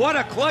 What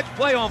a clutch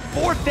play on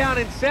 4th down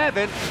and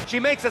 7. She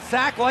makes a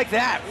sack like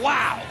that.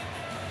 Wow.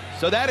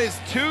 So that is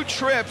 2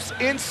 trips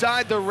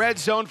inside the red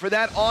zone for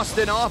that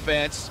Austin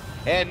offense,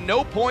 and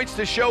no points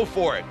to show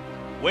for it.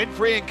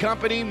 Winfrey and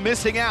company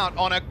missing out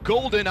on a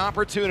golden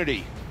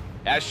opportunity.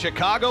 As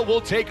Chicago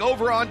will take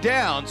over on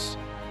downs,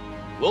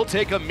 we'll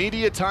take a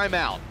media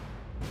timeout.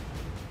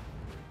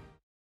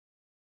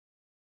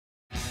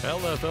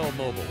 LFL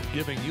Mobile,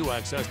 giving you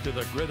access to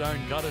the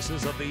gridiron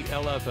goddesses of the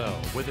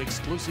LFL with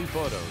exclusive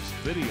photos,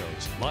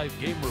 videos, live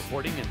game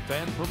reporting, and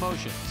fan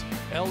promotions.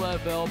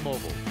 LFL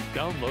Mobile.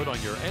 Download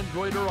on your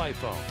Android or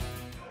iPhone.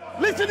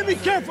 Listen to me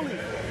carefully.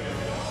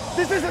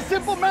 This is a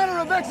simple matter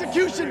of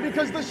execution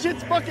because the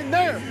shit's fucking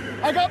there.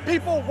 I got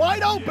people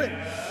wide open.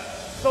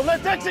 So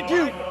let's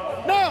execute.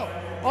 Now,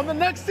 on the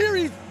next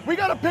series, we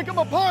got to pick them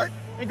apart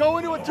and go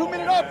into a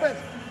 2-minute offense.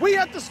 We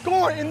have to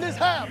score in this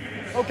half,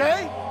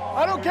 okay?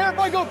 I don't care if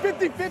I go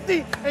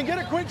 50-50 and get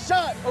a quick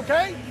shot,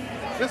 okay?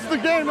 This is the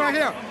game right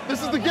here.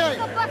 This is the game.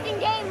 This is a fucking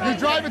game right You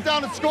drive it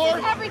down and score. This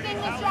is everything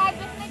this drive.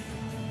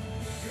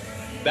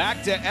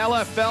 Back to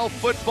LFL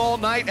football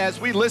night as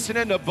we listen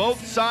into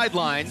both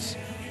sidelines.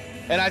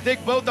 And I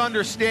think both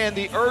understand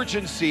the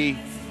urgency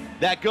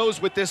that goes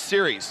with this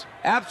series.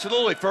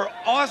 Absolutely. For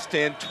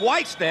Austin,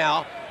 twice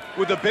now,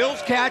 with the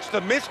Bills catch,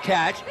 the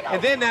miscatch,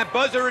 and then that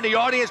buzzer in the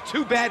audience,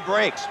 2 bad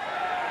breaks.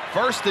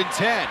 1st and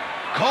 10.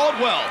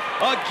 Caldwell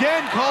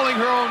again calling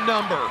her own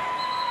number.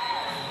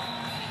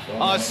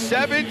 A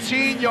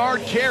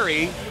 17-yard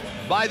carry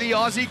by the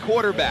Aussie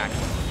quarterback.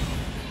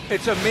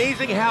 It's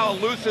amazing how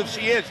elusive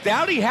she is.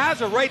 Dowdy has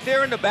her right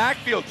there in the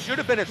backfield. Should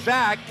have been a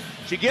sack.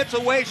 She gets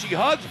away, she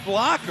hugs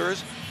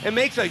blockers, and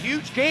makes a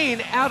huge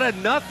gain out of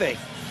nothing.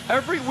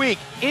 Every week,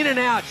 in and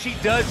out, she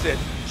does it.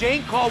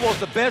 Jane Caldwell's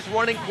the best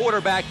running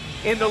quarterback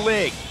in the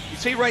league. You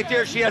see right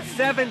there, she has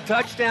 7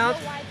 touchdowns,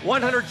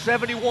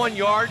 171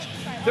 yards.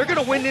 They're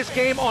going to win this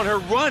game on her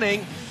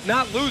running,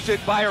 not lose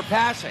it by her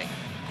passing.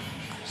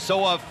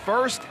 So a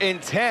 1st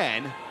and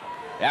 10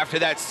 after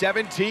that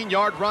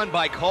 17-yard run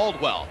by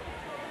Caldwell.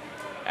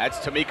 That's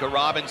Tamika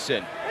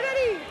Robinson.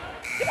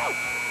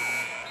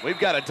 We've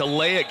got to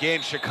delay a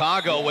game,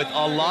 Chicago, with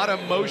a lot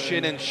of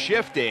motion and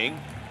shifting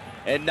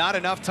and not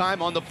enough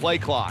time on the play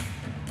clock.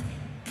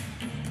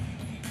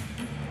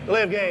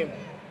 Delay of game,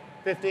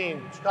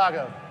 15,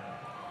 Chicago.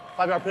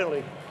 5-yard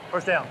penalty,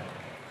 first down.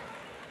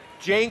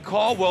 Jane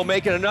Caldwell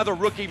making another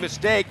rookie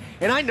mistake.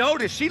 And I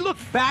noticed she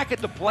looked back at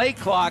the play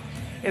clock,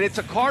 and it's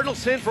a cardinal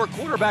sin for a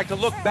quarterback to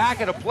look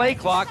back at a play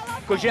clock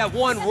because you have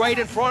one right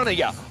in front of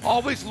you.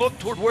 Always look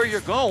toward where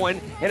you're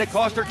going, and it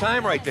cost her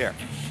time right there.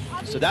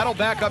 So that'll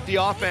back up the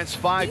offense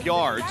 5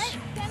 yards,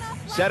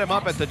 set him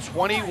up at the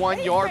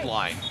 21-yard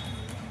line.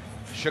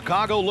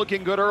 Chicago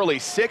looking good early,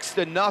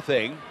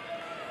 6-0,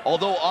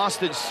 although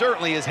Austin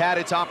certainly has had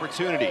its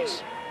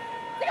opportunities.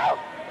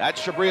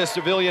 That's Shabria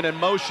Civilian in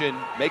motion,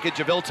 making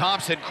JaVale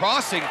Thompson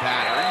crossing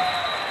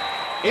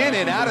pattern in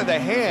and out of the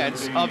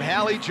hands of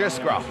Hallie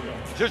Jiskra.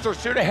 Jiskra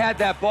should have had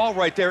that ball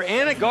right there.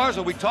 Anna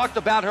Garza, we talked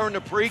about her in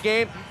the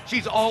pregame.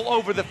 She's all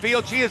over the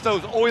field. She has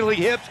those oily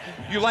hips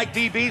you like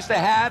DBs to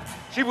have.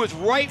 She was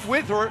right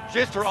with her,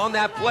 Jiskra, on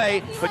that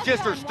play, but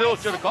Jiskra still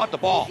should have caught the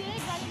ball.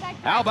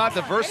 How about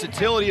the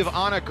versatility of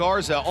Anna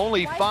Garza?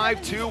 Only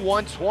 5'2",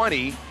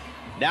 120,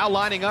 now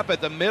lining up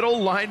at the middle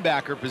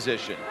linebacker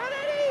position.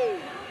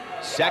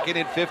 2nd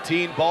and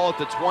 15, ball at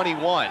the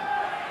 21.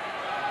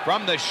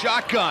 From the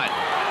shotgun,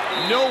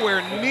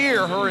 nowhere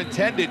near her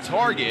intended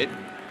target.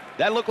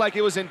 That looked like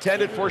it was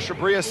intended for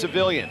Shabria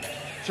Civilian.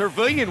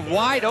 Civilian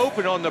wide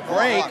open on the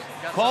break.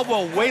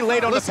 Caldwell way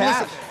late on the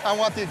pass. Listen, I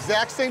want the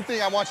exact same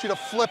thing. I want you to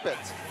flip it.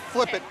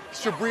 Flip it.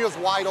 Shabria's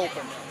wide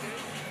open.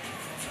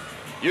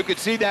 You could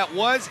see that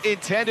was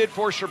intended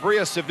for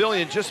Shabria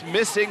Civilian, just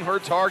missing her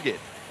target.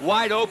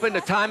 Wide open,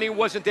 the timing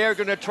wasn't there.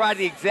 Going to try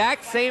the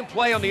exact same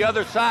play on the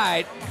other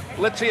side.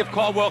 Let's see if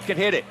Caldwell can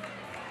hit it.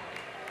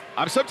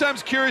 I'm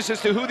sometimes curious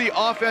as to who the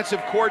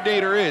offensive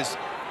coordinator is.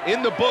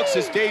 In the books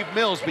is Dave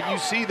Mills, but you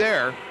see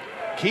there,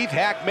 Keith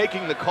Hack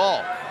making the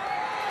call.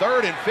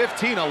 3rd and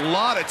 15, a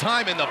lot of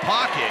time in the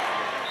pocket,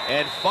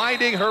 and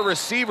finding her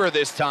receiver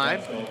this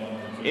time.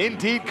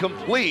 Indeed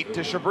complete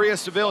to Shabria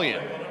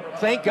Civilian.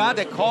 Thank God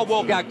that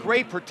Caldwell got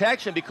great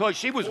protection because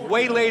she was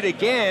way late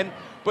again,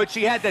 but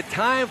she had the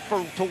time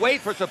to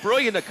wait for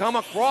Civilian to come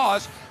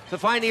across to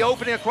find the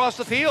opening across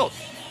the field.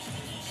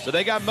 So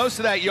they got most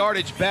of that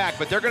yardage back,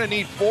 but they're going to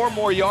need 4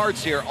 more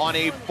yards here on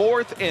a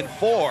 4th and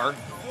 4.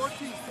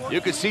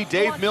 You can see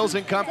Dave Mills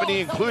and company,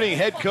 including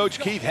head coach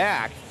Keith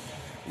Hack,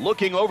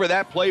 looking over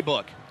that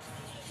playbook.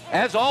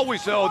 As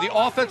always, though, the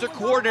offensive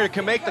coordinator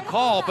can make the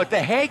call, but the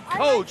head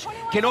coach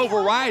can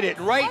override it.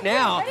 Right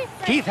now,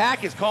 Keith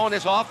Hack is calling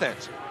this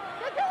offense.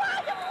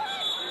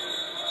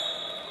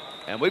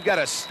 And we've got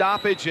a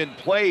stoppage in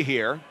play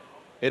here.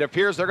 It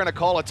appears they're going to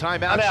call a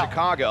timeout,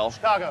 Chicago.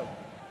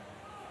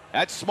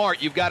 That's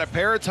smart. You've got a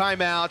pair of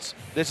timeouts.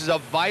 This is a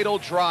vital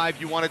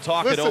drive. You want to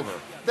talk it over.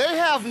 They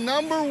have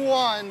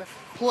 #1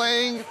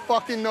 playing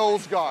fucking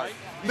nose guard.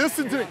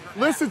 Listen to me.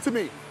 Listen to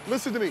me.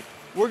 Listen to me.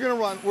 We're gonna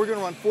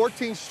run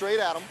 14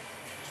 straight at them.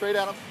 Straight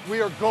at them. We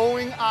are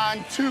going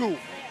on 2.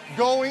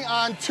 Going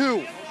on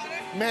 2.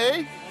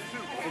 May?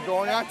 We're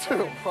going on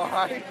 2. All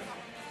right.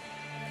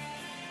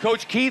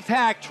 Coach Keith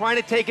Hack trying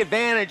to take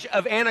advantage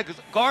of Anna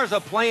Garza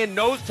playing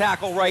nose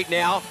tackle right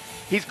now.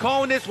 He's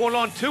calling this one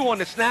on 2 on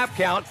the snap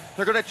count.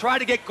 They're going to try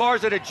to get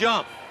Garza to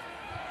jump.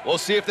 We'll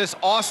see if this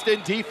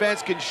Austin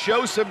defense can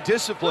show some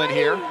discipline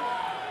here.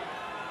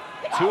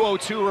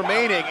 2:02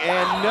 remaining,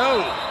 and no,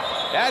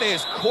 that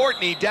is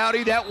Courtney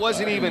Dowdy. That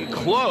wasn't even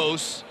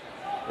close.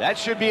 That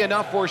should be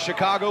enough for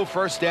Chicago,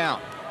 first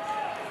down.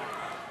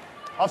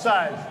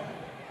 Offsides.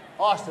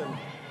 Austin.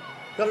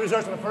 Penalty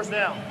reserves on the first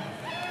down.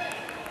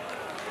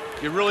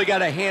 You really got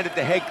to hand it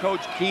to head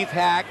coach Keith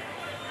Hack.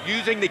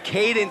 Using the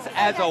cadence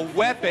as a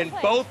weapon,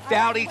 both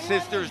Dowdy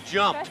sisters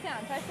jumped.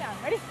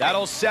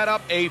 That'll set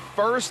up a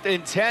 1st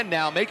and 10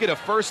 now, make it a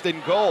 1st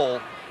and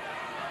goal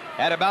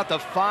at about the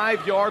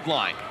 5-yard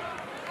line.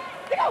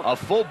 A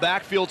full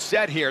backfield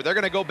set here. They're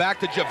going to go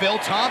back to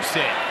JaVale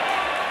Thompson.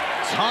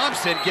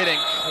 Thompson getting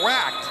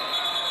cracked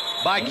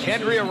by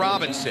Kendria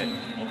Robinson.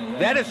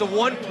 That is the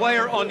one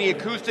player on the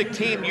acoustic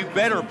team you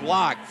better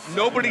block.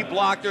 Nobody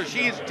blocked her.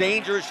 She is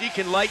dangerous. She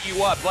can light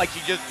you up like she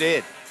just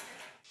did.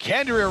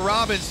 Kendria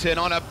Robinson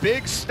on a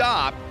big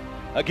stop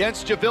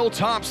against JaVale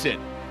Thompson.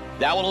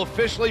 That will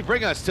officially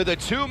bring us to the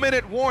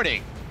 2-minute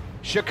warning.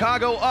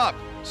 Chicago up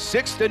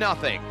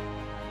 6-0.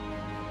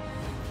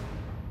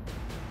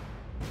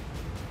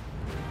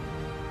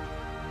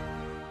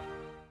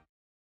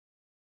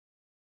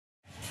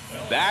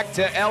 Back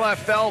to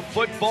LFL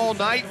football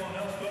night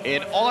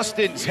in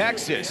Austin,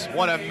 Texas.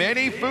 One of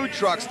many food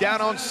trucks down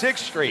on 6th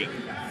Street.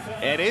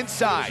 And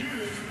inside,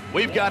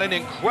 we've got an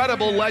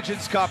incredible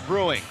Legends Cup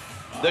brewing.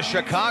 The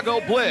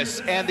Chicago Bliss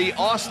and the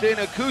Austin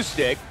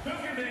Acoustic.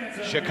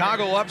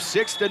 Chicago up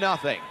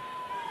 6-0.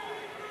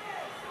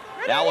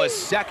 Now a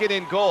 2nd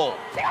and goal.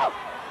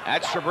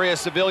 That's Shabria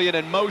Civilian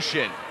in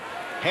motion.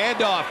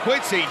 Handoff,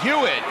 Quincy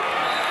Hewitt.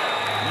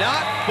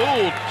 Not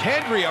fooled.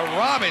 Kendria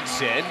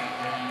Robinson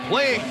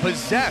playing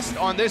possessed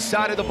on this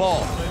side of the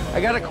ball. I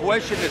got to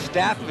question the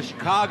staff of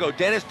Chicago.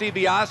 Dennis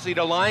DiBiase,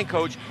 the line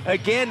coach,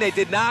 again, they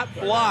did not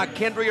block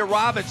Kendria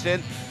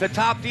Robinson, the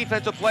top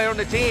defensive player on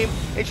the team,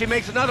 and she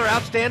makes another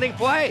outstanding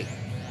play.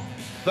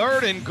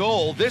 3rd and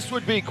goal. This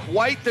would be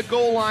quite the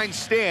goal line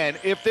stand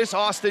if this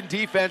Austin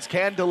defense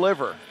can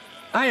deliver.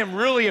 I am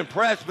really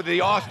impressed with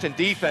the Austin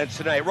defense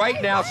tonight.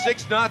 Right now,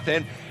 6-0,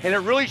 and it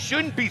really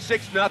shouldn't be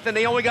 6-0.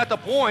 They only got the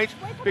points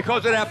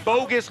because of that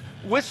bogus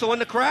whistle in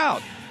the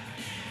crowd.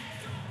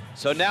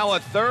 So now a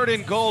 3rd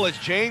and goal as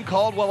Jane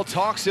Caldwell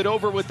talks it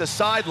over with the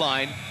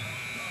sideline,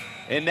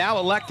 and now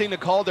electing to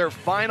call their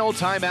final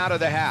timeout of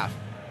the half.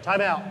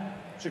 Timeout,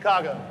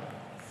 Chicago.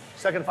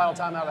 2nd final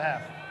timeout of the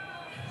half.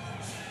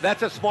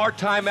 That's a smart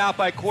timeout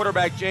by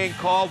quarterback Jane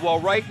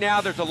Caldwell. Right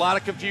now, there's a lot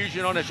of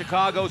confusion on the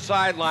Chicago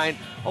sideline.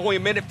 Only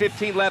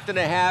 1:15 left in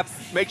the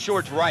half. Make sure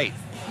it's right.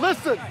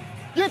 Listen,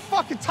 get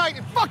fucking tight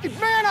and fucking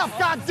man up,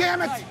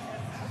 goddammit!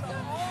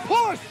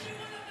 Push!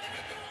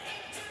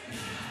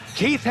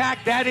 Keith Hack,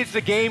 that is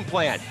the game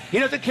plan. He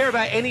doesn't care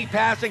about any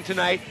passing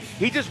tonight.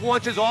 He just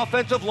wants his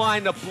offensive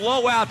line to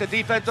blow out the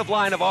defensive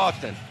line of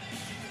Austin.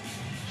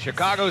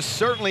 Chicago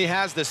certainly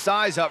has the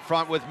size up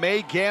front with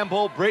May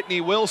Gamble,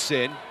 Brittany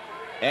Wilson,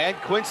 and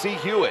Quincy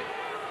Hewitt.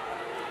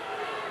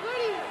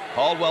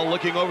 Caldwell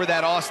looking over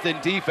that Austin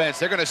defense.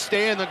 They're going to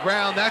stay in the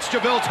ground. That's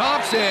JaVale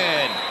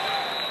Thompson.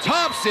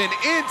 Thompson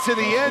into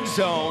the end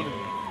zone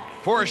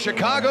for a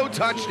Chicago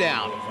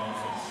touchdown.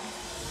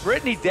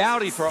 Brittany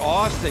Dowdy for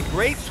Austin.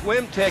 Great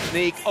swim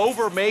technique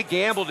over May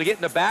Gamble to get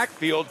in the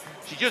backfield.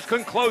 She just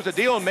couldn't close the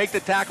deal and make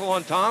the tackle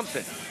on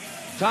Thompson.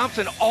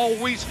 Thompson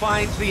always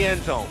finds the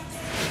end zone.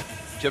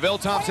 JaVale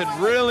Thompson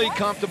really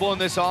comfortable in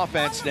this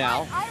offense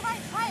now.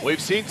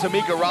 We've seen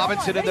Tamika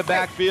Robinson in the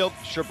backfield.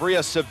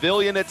 Shabria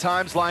Civilian at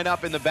times line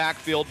up in the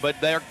backfield, but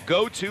their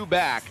go-to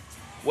back,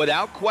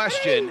 without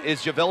question,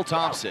 is JaVale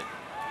Thompson.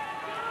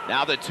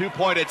 Now the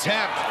 2-point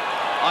attempt.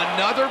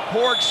 Another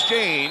poor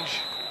exchange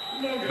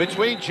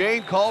between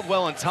Jane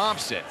Caldwell and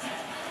Thompson.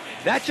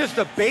 That's just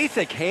a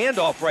basic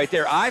handoff right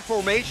there. I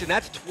formation,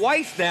 that's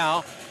twice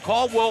now.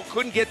 Caldwell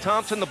couldn't get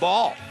Thompson the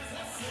ball.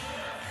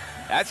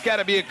 That's got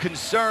to be a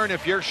concern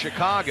if you're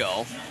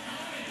Chicago.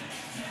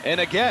 And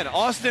again,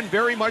 Austin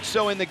very much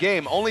so in the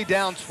game, only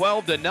down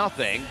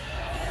 12-0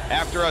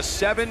 after a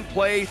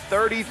 7-play,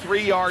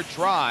 33-yard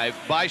drive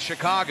by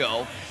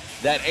Chicago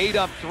that ate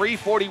up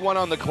 3:41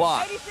 on the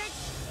clock.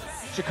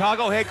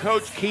 Chicago head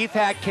coach Keith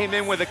Hack came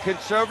in with a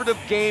conservative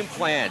game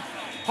plan.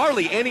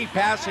 Hardly any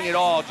passing at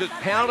all, just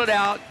pound it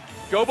out,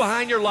 go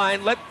behind your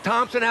line, let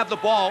Thompson have the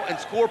ball and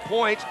score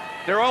points.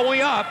 They're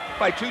only up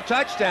by 2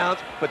 touchdowns,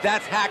 but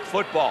that's Hack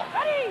football.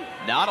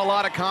 Not a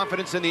lot of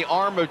confidence in the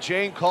arm of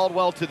Jane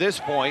Caldwell to this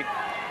point.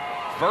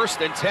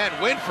 1st and 10,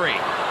 Winfrey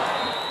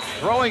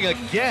throwing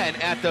again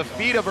at the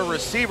feet of a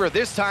receiver,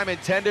 this time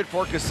intended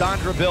for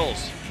Cassandra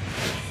Bills.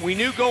 We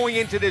knew going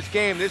into this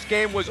game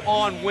was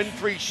on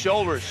Winfrey's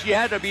shoulders. She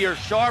had to be her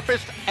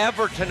sharpest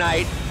ever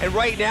tonight, and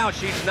right now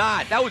she's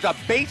not. That was a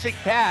basic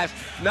pass,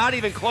 not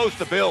even close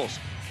to Bills.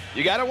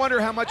 You got to wonder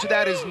how much of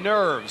that is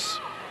nerves.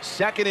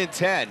 2nd and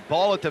 10,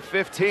 ball at the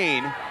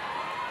 15.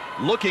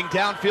 Looking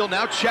downfield,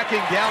 now checking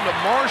down to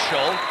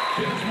Marshall.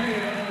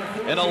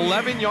 An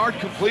 11-yard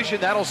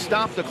completion, that'll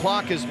stop the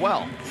clock as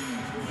well.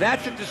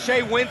 That's it to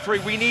Shea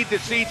Winfrey we need to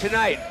see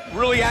tonight.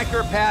 Really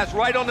accurate pass,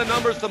 right on the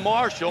numbers to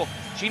Marshall.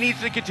 She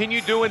needs to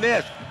continue doing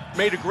this.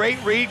 Made a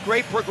great read,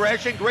 great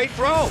progression, great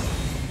throw.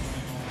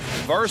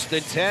 1st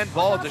and 10,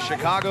 ball at the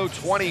Chicago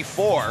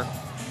 24.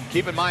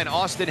 Keep in mind,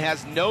 Austin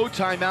has no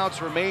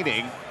timeouts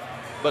remaining,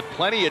 but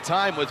plenty of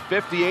time with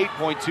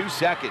 58.2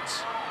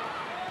 seconds.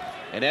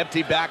 An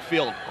empty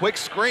backfield, quick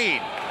screen,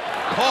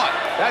 caught,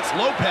 that's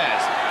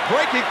Lopez,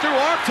 breaking through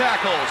arm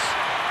tackles,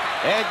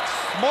 and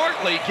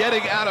smartly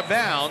getting out of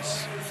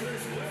bounds.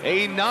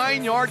 A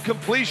 9-yard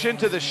completion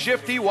to the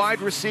shifty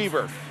wide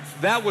receiver.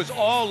 That was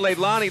all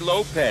Leilani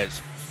Lopez.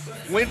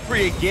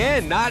 Winfrey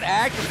again, not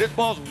accurate. This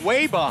ball's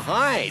way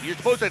behind. You're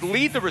supposed to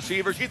lead the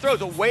receiver. She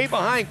throws it way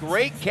behind.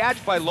 Great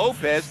catch by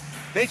Lopez.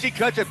 Then she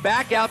cuts it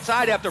back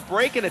outside after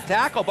breaking a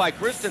tackle by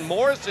Kristen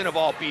Morrison, of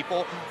all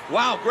people.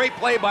 Wow, great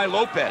play by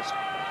Lopez.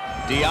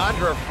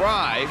 Deandra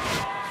Fry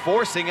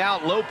forcing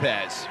out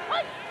Lopez.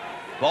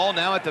 Ball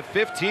now at the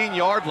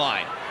 15-yard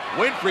line.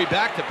 Winfrey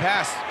back to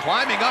pass,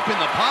 climbing up in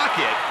the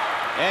pocket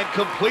and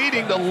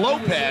completing to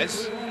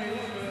Lopez.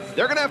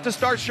 They're going to have to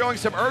start showing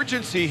some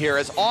urgency here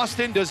as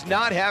Austin does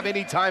not have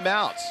any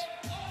timeouts.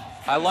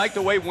 I like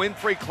the way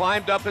Winfrey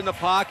climbed up in the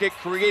pocket,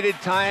 created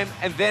time,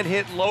 and then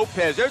hit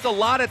Lopez. There's a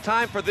lot of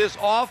time for this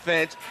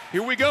offense.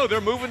 Here we go.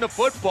 They're moving the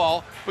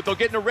football, but they'll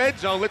get in the red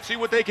zone. Let's see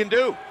what they can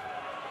do.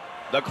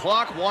 The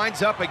clock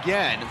winds up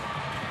again.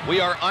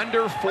 We are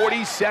under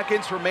 40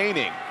 seconds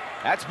remaining.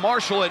 That's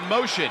Marshall in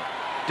motion.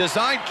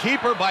 Designed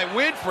keeper by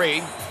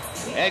Winfrey,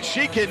 and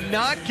she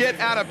cannot get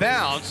out of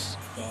bounds.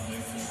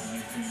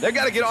 They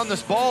got to get on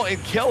this ball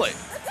and kill it.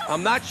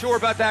 I'm not sure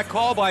about that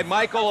call by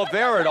Mike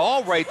Oliveira at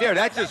all right there.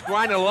 That's just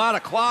grinding a lot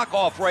of clock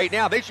off right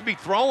now. They should be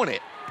throwing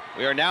it.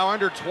 We are now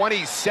under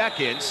 20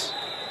 seconds,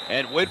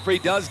 and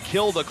Winfrey does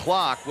kill the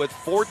clock with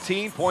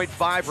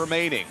 14.5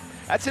 remaining.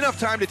 That's enough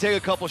time to take a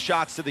couple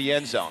shots to the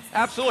end zone.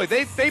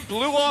 Absolutely. They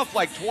blew off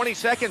like 20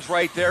 seconds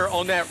right there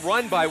on that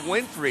run by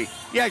Winfrey.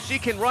 Yeah, she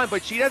can run,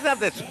 but she doesn't have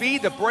the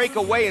speed to break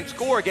away and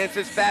score against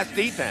this fast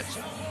defense.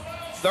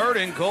 3rd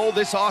and goal.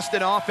 This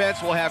Austin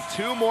offense will have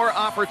 2 more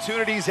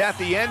opportunities at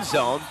the end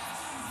zone.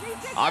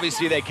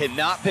 Obviously, they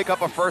cannot pick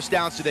up a first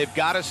down, so they've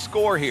got to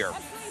score here.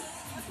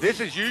 This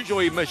is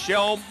usually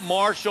Michelle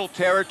Marshall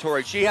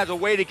territory. She has a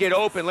way to get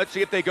open. Let's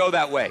see if they go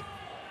that way.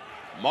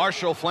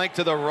 Marshall flanked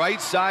to the right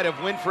side of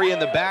Winfrey in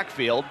the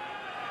backfield.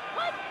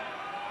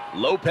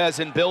 Lopez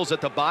and Bills at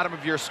the bottom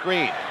of your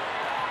screen.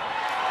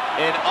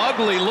 An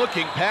ugly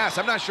looking pass.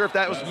 I'm not sure if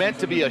that was meant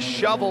to be a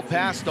shovel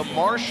pass to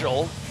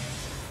Marshall.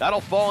 That'll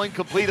fall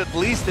incomplete. At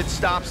least it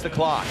stops the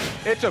clock.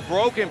 It's a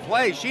broken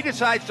play. She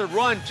decides to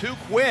run too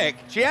quick.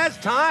 She has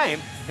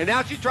time, and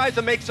now she tries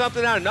to make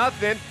something out of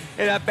nothing,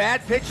 and a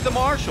bad pitch to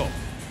Marshall.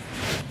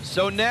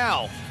 So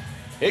now,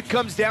 it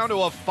comes down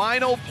to a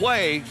final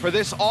play for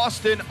this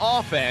Austin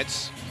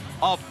offense.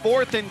 A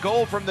 4th and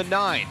goal from the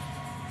 9.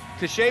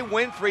 Tashay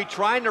Winfrey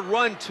trying to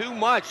run too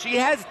much. She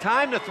has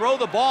time to throw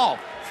the ball.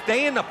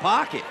 Stay in the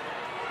pocket.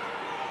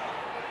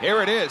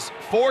 Here it is,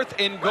 4th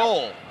and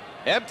goal.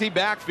 Empty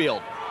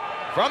backfield.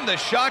 From the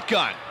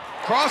shotgun.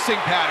 Crossing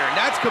pattern,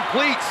 that's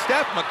complete.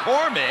 Steph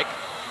McCormick.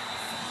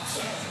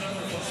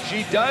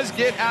 She does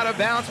get out of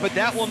bounds, but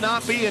that will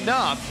not be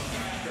enough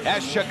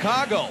as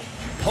Chicago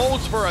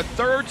holds for a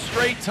 3rd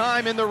straight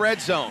time in the red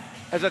zone.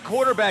 As a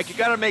quarterback, you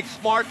got to make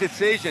smart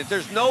decisions.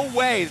 There's no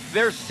way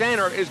their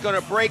center is going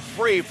to break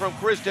free from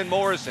Kristen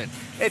Morrison.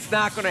 It's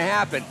not going to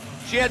happen.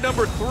 She had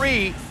number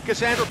 3,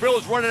 Cassandra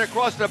Bills, running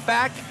across the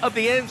back of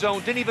the end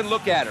zone, didn't even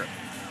look at her.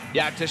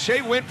 Yeah,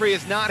 Tashay Winfrey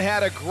has not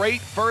had a great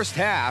first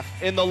half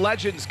in the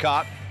Legends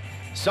Cup.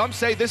 Some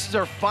say this is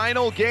her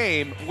final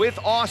game with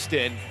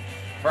Austin.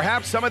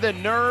 Perhaps some of the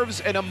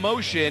nerves and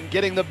emotion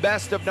getting the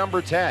best of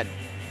number 10.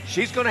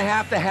 She's going to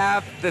have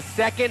the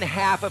second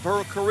half of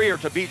her career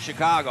to beat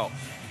Chicago.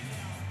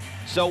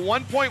 So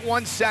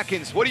 1.1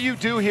 seconds. What do you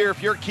do here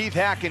if you're Keith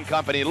Hack and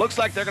company? It looks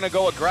like they're going to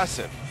go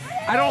aggressive.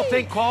 I don't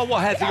think Caldwell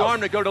has the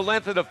arm to go to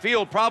length of the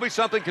field. Probably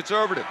something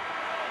conservative.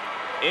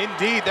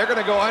 Indeed, they're going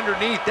to go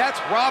underneath. That's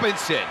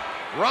Robinson.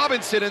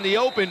 Robinson in the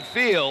open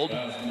field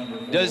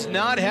does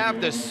not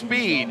have the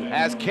speed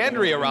as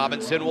Kendria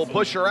Robinson will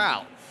push her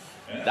out.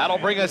 That'll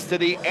bring us to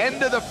the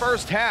end of the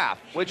first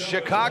half with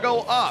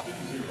Chicago up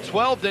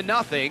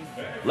 12-0.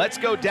 Let's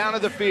go down to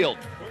the field.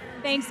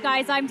 Thanks,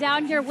 guys. I'm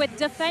down here with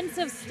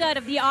defensive stud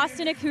of the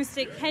Austin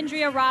Acoustic,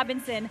 Kendria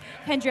Robinson.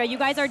 Kendria, you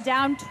guys are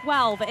down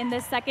 12 in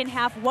the second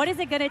half. What is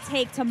it going to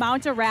take to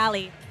mount a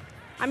rally?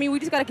 I mean, we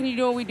just got to continue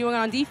doing what we're doing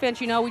on defense,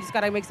 you know. We just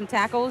got to make some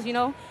tackles, you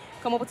know,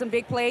 come up with some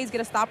big plays,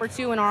 get a stop or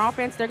 2 in our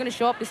offense. They're going to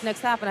show up this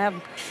next half, and I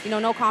have, you know,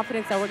 no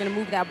confidence that we're going to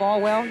move that ball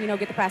well, you know,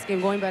 get the pass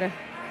game going better.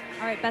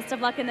 All right, best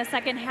of luck in the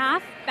second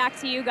half. Back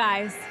to you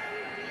guys.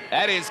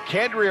 That is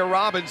Kendria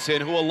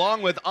Robinson, who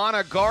along with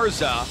Ana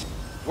Garza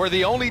were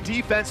the only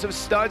defensive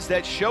studs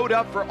that showed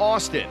up for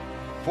Austin.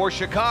 For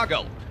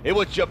Chicago, it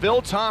was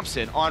Javille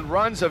Thompson on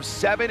runs of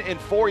 7 and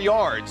 4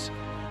 yards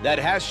that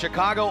has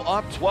Chicago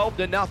up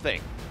 12-0.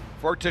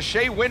 For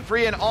Tashay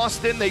Winfrey and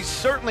Austin, they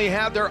certainly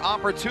had their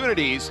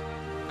opportunities.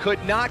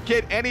 Could not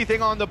get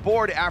anything on the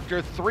board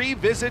after 3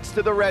 visits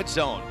to the red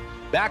zone.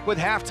 Back with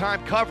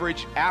halftime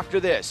coverage after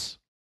this.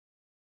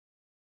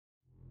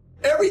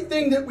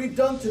 Everything that we've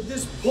done to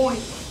this point,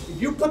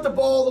 if you put the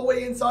ball all the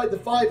way inside the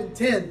 5 and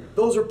 10,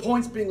 those are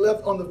points being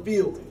left on the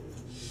field.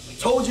 I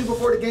told you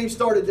before the game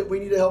started that we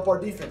need to help our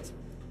defense.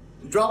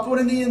 We dropped one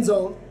in the end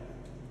zone.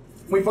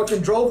 We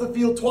fucking drove the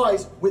field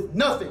twice with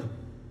nothing.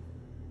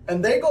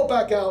 And they go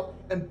back out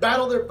and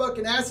battle their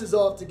fucking asses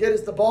off to get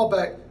us the ball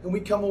back, and we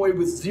come away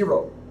with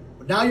 0.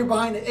 But now you're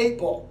behind the 8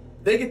 ball.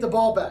 They get the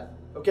ball back,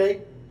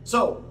 okay?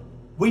 So,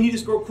 we need to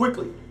score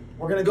quickly.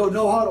 We're gonna go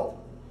no huddle.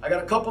 I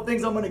got a couple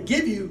things I'm gonna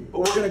give you, but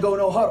we're gonna go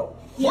no huddle.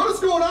 What is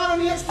going on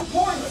the extra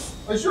points?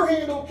 Is your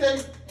hand okay?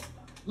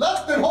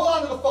 Left, then hold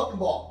on to the fucking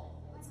ball.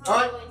 All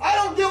right? I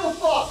don't give a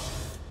fuck.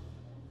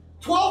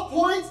 12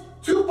 points,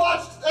 2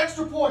 botched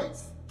extra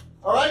points.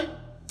 All right?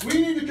 We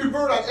need to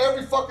convert on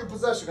every fucking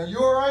possession. Are you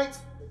all right?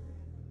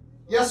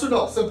 Yes or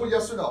no? Simple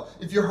yes or no.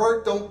 If you're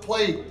hurt, don't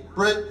play,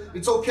 Britt.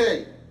 It's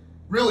okay.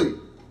 Really.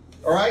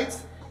 All right?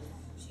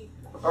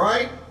 All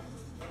right?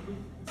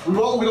 We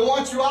don't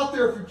want you out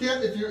there if you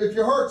can't, if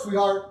you're hurt,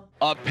 sweetheart.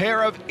 A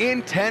pair of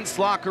intense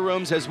locker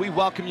rooms as we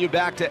welcome you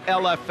back to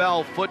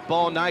LFL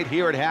football night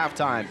here at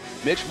halftime.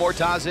 Mitch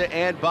Mortaza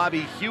and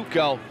Bobby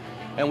Huco.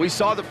 And we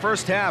saw the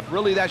first half,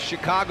 really that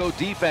Chicago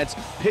defense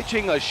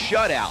pitching a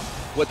shutout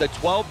with a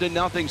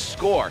 12-0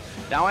 score.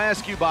 Now I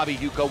ask you, Bobby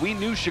Huco, we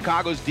knew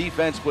Chicago's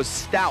defense was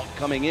stout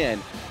coming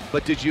in,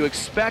 but did you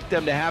expect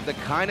them to have the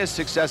kind of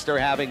success they're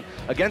having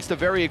against a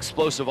very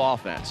explosive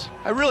offense?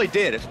 I really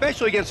did,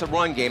 especially against the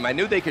run game. I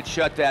knew they could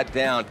shut that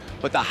down,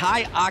 but the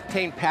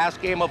high-octane pass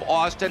game of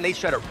Austin, they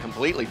shut it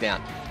completely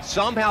down.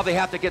 Somehow they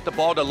have to get the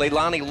ball to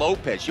Leilani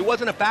Lopez. She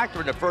wasn't a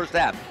factor in the first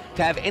half.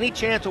 To have any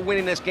chance of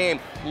winning this game,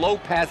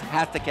 Lopez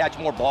has to catch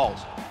more balls.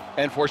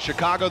 And for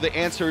Chicago, the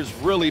answer's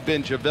really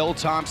been Javille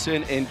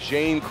Thompson and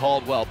Jane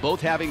Caldwell, both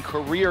having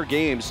career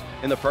games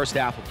in the first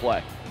half of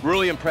play.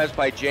 Really impressed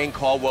by Jane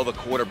Caldwell, the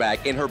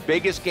quarterback. In her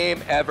biggest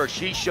game ever,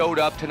 she showed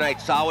up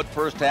tonight, solid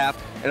first half.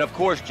 And of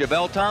course,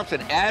 Javille Thompson,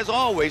 as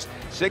always,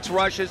 6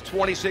 rushes,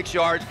 26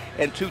 yards,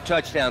 and 2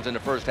 touchdowns in the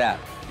first half.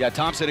 Yeah,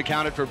 Thompson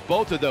accounted for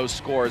both of those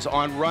scores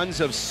on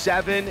runs of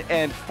 7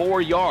 and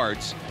 4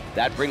 yards.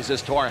 That brings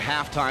us to our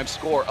halftime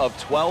score of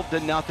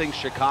 12-0,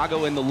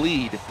 Chicago in the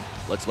lead.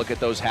 Let's look at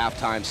those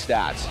halftime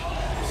stats.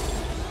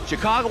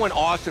 Chicago and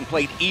Austin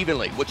played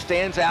evenly. What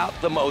stands out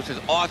the most is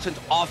Austin's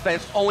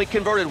offense only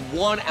converted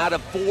 1 out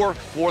of 4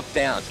 fourth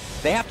downs.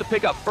 They have to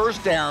pick up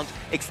first downs,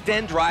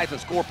 extend drives,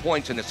 and score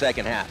points in the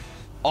second half.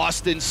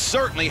 Austin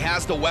certainly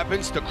has the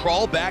weapons to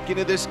crawl back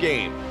into this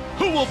game.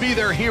 Who will be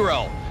their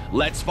hero?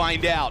 Let's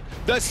find out.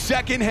 The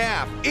second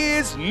half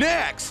is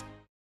next.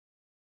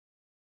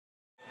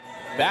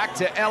 Back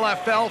to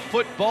LFL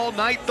football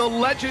night, the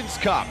Legends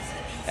Cup,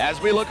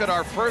 as we look at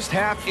our first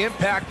half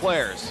impact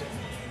players.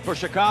 For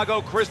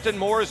Chicago, Kristen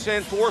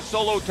Morrison, 4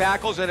 solo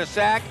tackles and a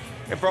sack.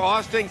 And for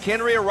Austin,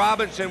 Kenria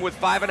Robinson with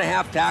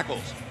 5.5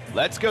 tackles.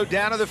 Let's go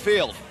down to the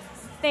field.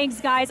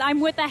 Thanks, guys. I'm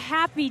with the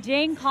happy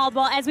Jane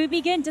Caldwell as we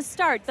begin to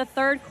start the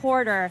third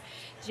quarter.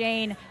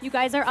 Jane, you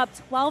guys are up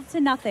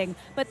 12-0,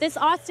 but this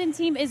Austin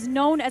team is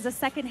known as a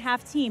second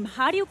half team.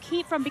 How do you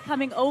keep from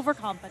becoming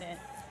overconfident?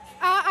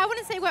 I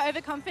wouldn't say we're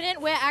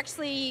overconfident.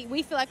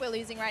 We feel like we're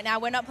losing right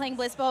now. We're not playing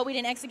bliss ball. We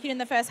didn't execute in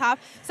the first half.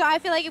 So I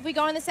feel like if we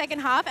go in the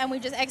second half and we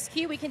just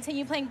execute, we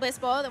continue playing bliss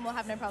ball, then we'll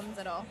have no problems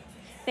at all.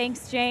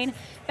 Thanks, Jane.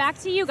 Back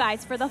to you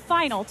guys for the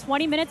final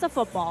 20 minutes of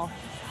football.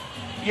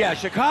 Yeah,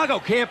 Chicago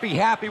can't be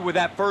happy with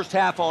that first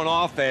half on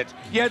offense.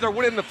 Yeah, they're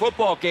winning the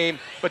football game,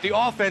 but the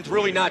offense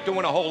really not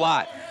doing a whole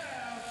lot.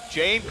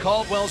 Jane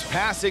Caldwell's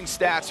passing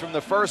stats from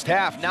the first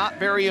half, not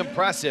very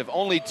impressive.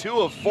 Only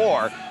 2 of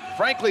 4.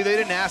 Frankly, they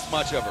didn't ask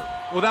much of her.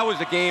 Well, that was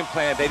the game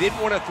plan. They didn't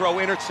want to throw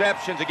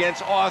interceptions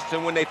against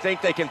Austin when they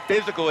think they can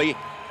physically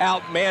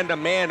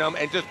out-man-to-man them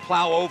and just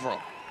plow over them.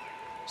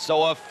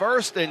 So a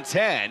 1st and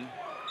 10.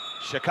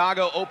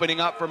 Chicago opening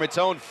up from its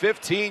own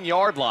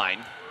 15-yard line.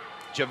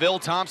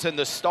 Javille Thompson,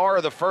 the star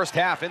of the first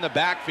half in the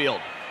backfield,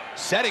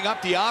 setting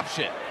up the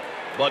option.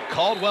 But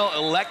Caldwell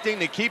electing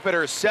to keep it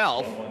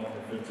herself.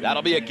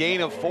 That'll be a gain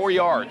of 4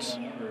 yards.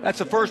 That's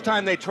the first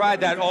time they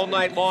tried that all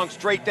night long,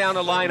 straight down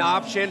the line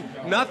option.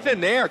 Nothing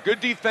there.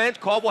 Good defense.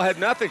 Caldwell had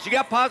nothing. She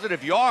got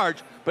positive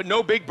yards, but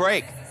no big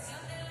break.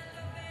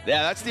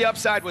 Yeah, that's the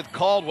upside with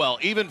Caldwell.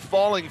 Even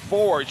falling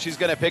forward, she's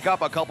going to pick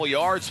up a couple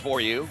yards for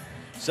you.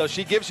 So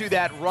she gives you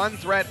that run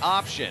threat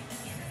option.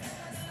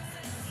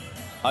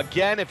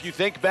 Again, if you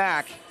think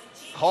back,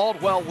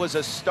 Caldwell was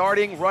a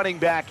starting running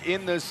back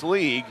in this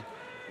league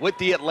with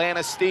the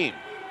Atlanta Steam.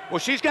 Well,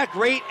 she's got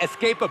great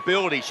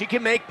escapability. She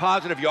can make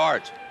positive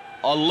yards.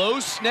 A low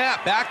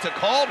snap back to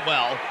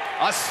Caldwell.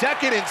 A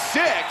 2nd and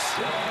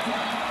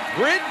 6.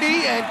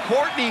 Brittany and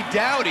Courtney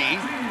Dowdy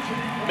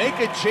make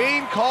a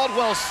Jane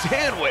Caldwell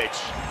sandwich.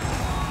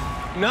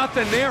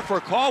 Nothing there for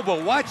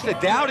Caldwell. Watch the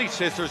Dowdy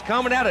sisters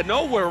coming out of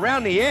nowhere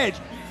around the edge.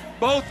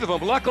 Both of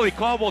them. Luckily,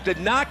 Caldwell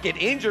did not get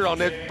injured on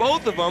this.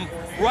 Both of them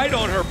right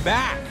on her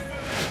back.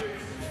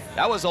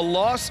 That was a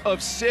loss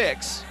of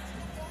 6,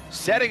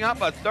 setting up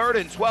a 3rd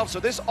and 12. So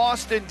this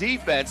Austin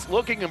defense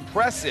looking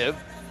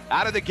impressive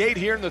out of the gate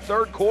here in the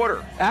third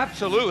quarter.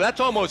 Absolutely. That's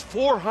almost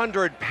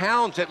 400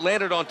 pounds that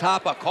landed on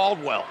top of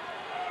Caldwell.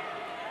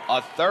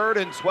 A 3rd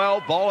and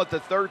 12, ball at the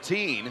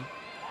 13.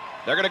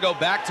 They're going to go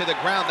back to the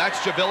ground. That's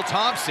Javille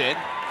Thompson.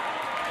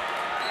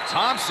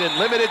 Thompson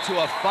limited to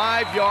a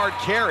 5-yard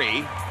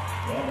carry.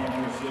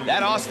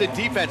 That Austin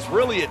defense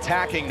really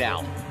attacking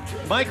now.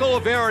 Mike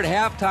Oliveira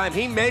at halftime,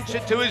 he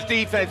mentioned to his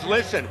defense,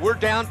 listen, we're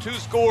down 2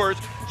 scores.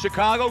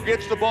 Chicago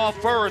gets the ball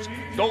first.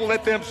 Don't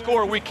let them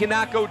score. We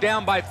cannot go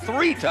down by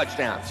 3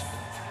 touchdowns.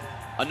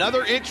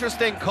 Another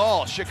interesting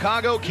call.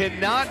 Chicago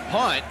cannot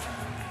punt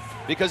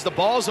because the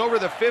ball's over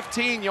the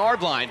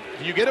 15-yard line.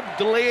 Do you get a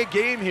delay a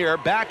game here,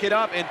 back it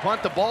up, and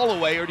punt the ball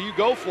away, or do you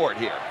go for it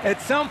here?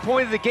 At some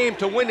point of the game,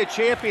 to win the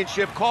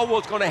championship,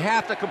 Caldwell's going to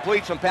have to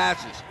complete some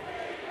passes.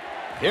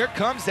 Here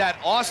comes that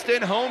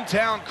Austin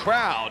hometown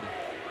crowd.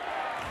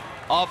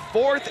 A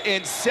 4th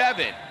and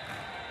 7.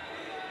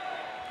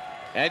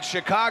 And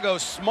Chicago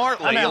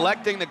smartly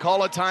electing to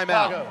call a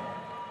timeout. Chicago.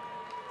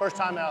 First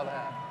timeout of the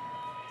half.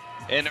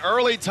 An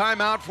early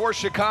timeout for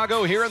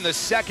Chicago here in the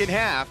second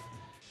half.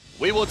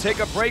 We will take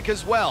a break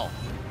as well.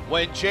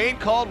 When Jane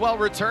Caldwell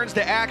returns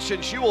to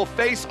action, she will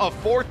face a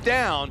 4th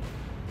down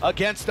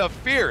against a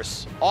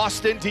fierce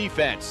Austin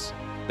defense.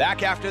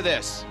 Back after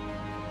this.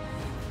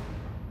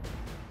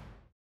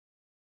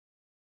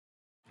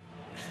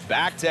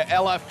 Back to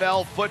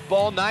LFL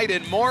football night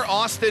and more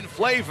Austin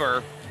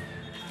flavor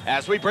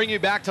as we bring you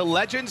back to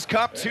Legends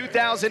Cup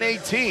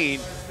 2018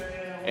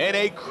 and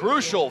a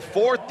crucial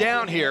 4th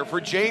down here for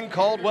Jane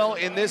Caldwell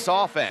in this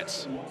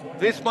offense.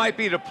 This might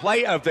be the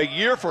play of the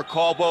year for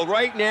Caldwell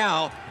right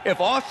now. If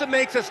Austin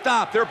makes a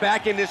stop, they're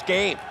back in this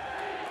game.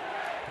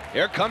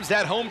 Here comes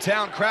that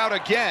hometown crowd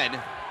again.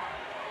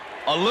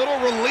 A little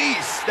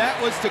release. That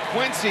was to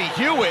Quincy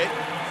Hewitt.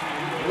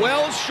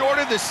 Well short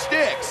of the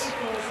sticks.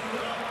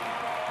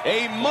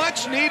 A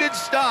much-needed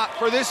stop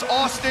for this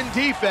Austin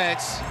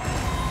defense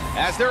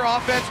as their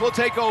offense will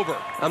take over.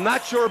 I'm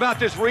not sure about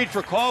this read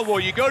for Caldwell.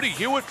 You go to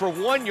Hewitt for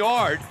 1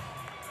 yard,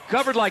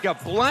 covered like a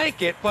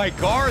blanket by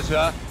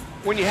Garza,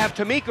 when you have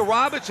Tamika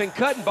Robinson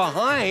cutting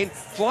behind,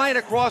 flying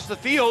across the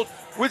field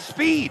with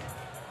speed.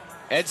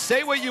 And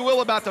say what you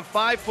will about the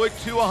 5'2",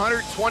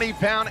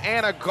 120-pound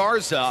Anna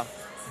Garza,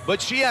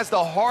 but she has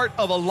the heart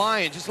of a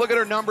lion. Just look at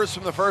her numbers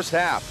from the first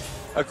half.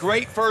 A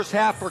great first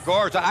half for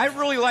Garza. I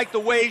really like the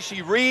way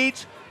she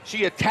reads,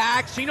 she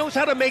attacks, she knows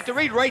how to make the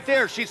read right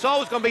there. She saw it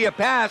was going to be a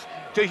pass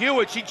to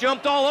Hewitt. She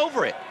jumped all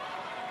over it.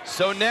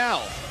 So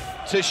now,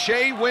 to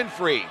Shea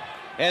Winfrey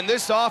and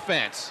this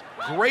offense.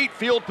 Great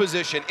field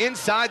position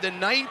inside the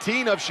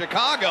 19 of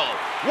Chicago.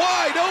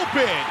 Wide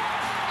open,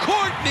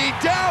 Courtney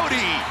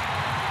Dowdy.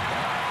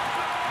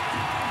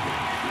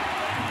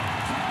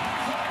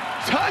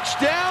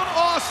 Touchdown,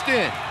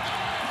 Austin.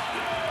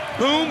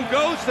 Boom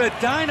goes the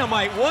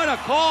dynamite. What a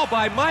call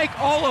by Mike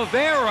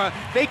Oliveira.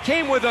 They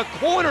came with a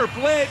corner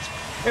blitz,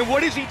 and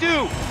what does he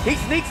do? He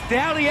sneaks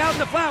Dowdy out in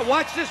the flat.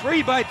 Watch this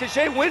read by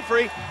Shea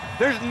Winfrey.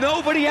 There's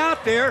nobody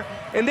out there,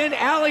 and then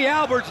Allie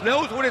Alberts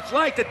knows what it's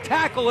like to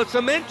tackle a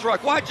cement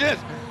truck. Watch this.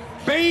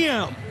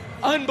 Bam!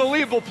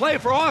 Unbelievable play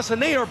for Austin.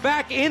 They are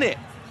back in it.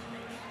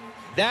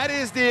 That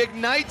is the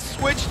ignite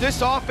switch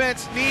this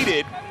offense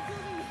needed.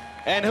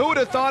 And who would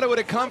have thought it would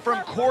have come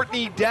from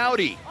Courtney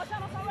Dowdy?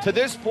 To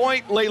this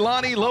point,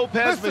 Leilani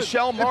Lopez, Listen,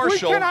 Michelle Marshall.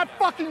 If we cannot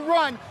fucking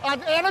run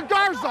on Anna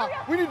Garza,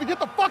 we need to get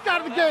the fuck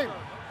out of the game.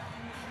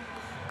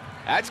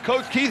 That's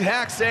Coach Keith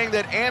Hack saying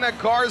that Anna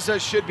Garza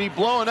should be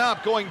blown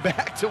up, going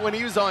back to when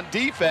he was on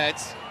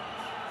defense.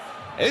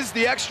 Is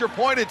the extra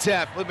point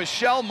attempt with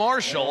Michelle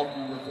Marshall.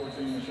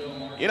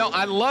 You know,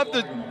 I love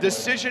the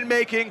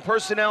decision-making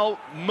personnel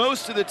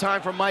most of the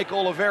time from Mike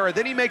Oliveira.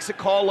 Then he makes a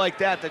call like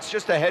that that's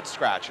just a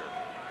head-scratcher.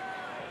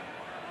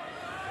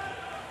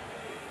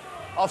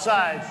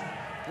 Offsides,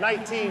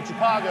 19,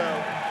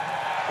 Chicago.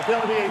 The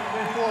penalty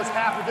enforced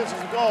half of this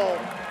is a goal.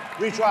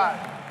 Retry.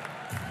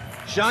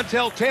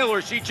 Chantel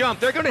Taylor, she jumped.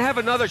 They're going to have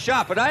another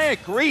shot, but I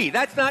agree.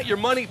 That's not your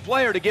money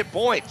player to get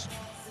points.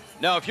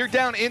 No, if you're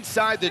down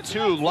inside the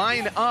 2,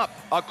 line up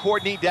a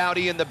Courtney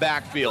Dowdy in the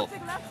backfield,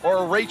 or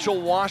a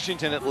Rachel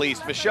Washington at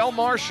least. Michelle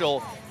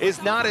Marshall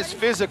is not as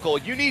physical.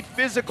 You need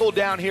physical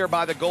down here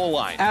by the goal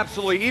line.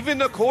 Absolutely. Even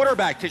the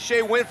quarterback,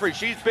 Shea Winfrey,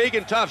 she's big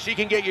and tough. She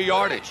can get you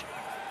yardage.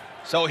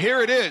 So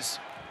here it is.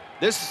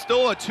 This is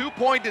still a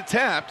 2-point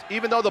attempt,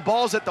 even though the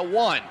ball's at the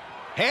 1.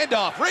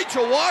 Handoff,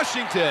 Rachel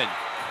Washington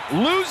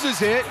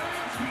loses it,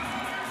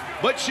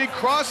 but she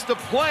crossed the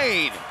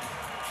plane.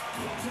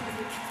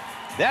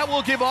 That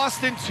will give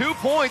Austin 2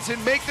 points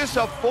and make this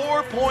a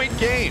 4-point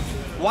game.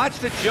 Watch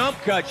the jump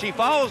cut. She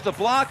follows the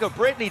block of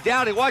Brittany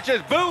Dowdy. Watch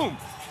this, boom!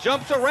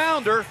 Jumps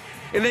around her,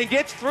 and then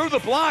gets through the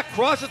block,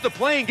 crosses the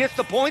plane, gets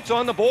the points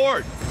on the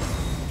board.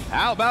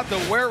 How about the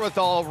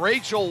wherewithal of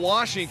Rachel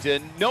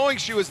Washington, knowing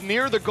she was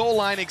near the goal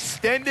line,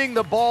 extending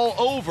the ball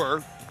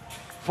over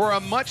for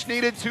a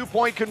much-needed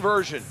 2-point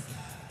conversion.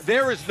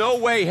 There is no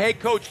way head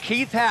coach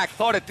Keith Hack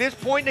thought at this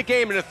point in the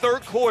game in the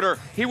third quarter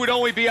he would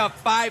only be up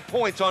 5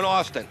 points on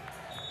Austin.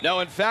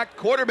 No, in fact,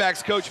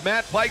 quarterbacks coach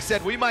Matt Pike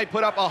said we might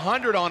put up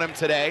 100 on him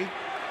today.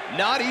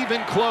 Not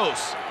even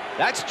close.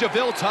 That's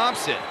JaVale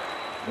Thompson.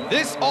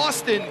 This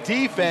Austin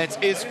defense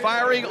is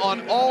firing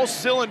on all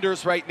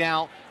cylinders right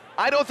now.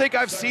 I don't think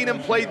I've seen him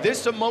play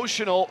this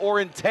emotional or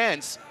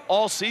intense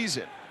all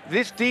season.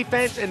 This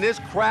defense and this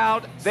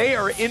crowd, they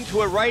are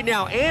into it right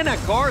now. Anna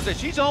Garza,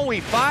 she's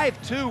only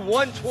 5'2",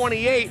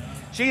 128.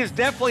 She is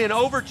definitely an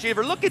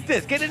overachiever. Look at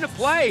this, get into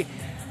play.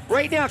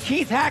 Right now,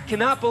 Keith Hack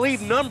cannot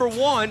believe number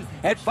 1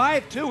 at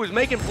 5'2" is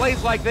making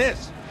plays like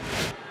this.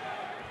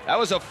 That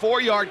was a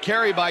 4-yard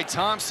carry by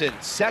Thompson,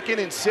 2nd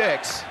and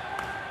 6.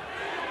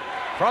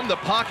 From the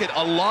pocket,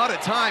 a lot of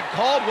time.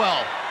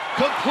 Caldwell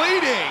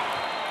completing.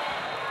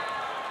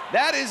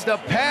 That is the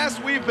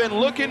pass we've been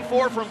looking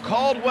for from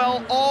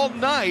Caldwell all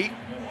night.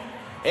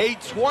 A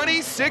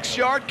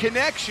 26-yard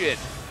connection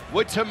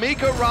with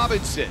Tamika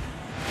Robinson.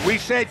 We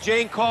said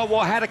Jane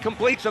Caldwell had to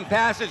complete some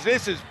passes.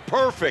 This is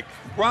perfect.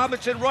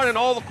 Robinson running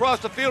all across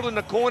the field in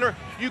the corner.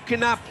 You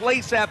cannot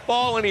place that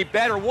ball any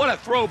better. What a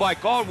throw by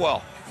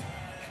Caldwell.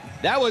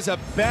 That was a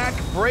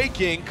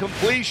back-breaking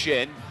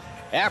completion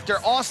after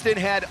Austin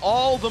had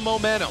all the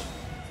momentum.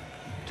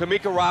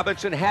 Tamika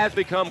Robinson has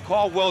become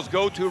Caldwell's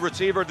go-to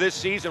receiver this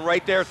season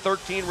right there,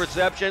 13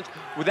 receptions.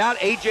 Without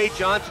A.J.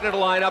 Johnson in the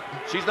lineup,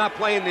 she's not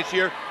playing this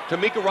year.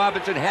 Tamika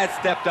Robinson has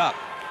stepped up.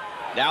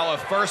 Now a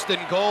 1st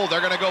and goal.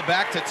 They're going to go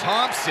back to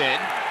Thompson.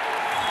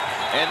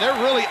 And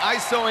they're really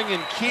isoing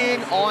and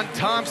keying on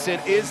Thompson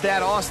is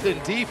that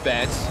Austin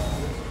defense.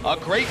 A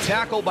great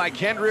tackle by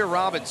Kendria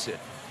Robinson.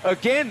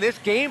 Again, this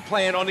game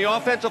plan on the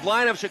offensive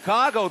line of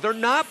Chicago, they're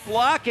not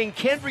blocking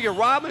Kendria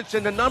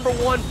Robinson, the number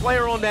 1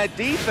 player on that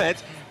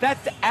defense.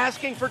 That's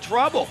asking for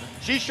trouble.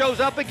 She shows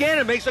up again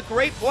and makes a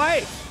great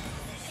play.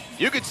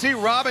 You could see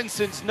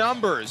Robinson's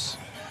numbers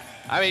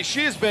I mean,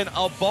 she has been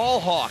a ball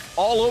hawk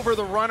all over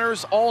the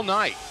runners all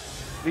night.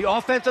 The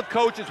offensive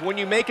coaches, when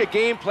you make a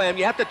game plan,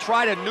 you have to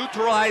try to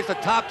neutralize the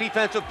top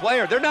defensive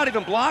player. They're not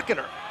even blocking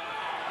her.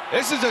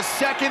 This is a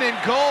 2nd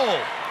and goal.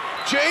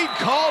 Jade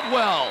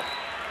Caldwell.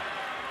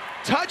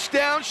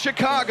 Touchdown,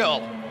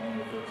 Chicago.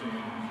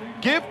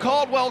 Give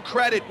Caldwell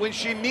credit. When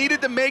she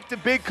needed to make the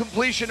big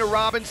completion to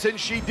Robinson,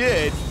 she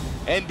did.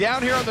 And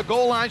down here on the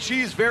goal line,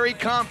 she is very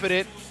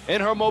confident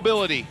in her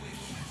mobility.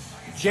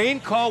 Jane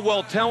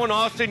Caldwell telling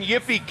Austin,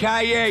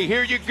 yippee-ki-yay,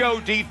 here you go,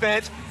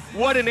 defense.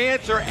 What an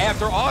answer.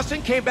 After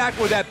Austin came back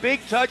with that big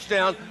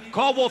touchdown,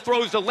 Caldwell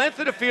throws the length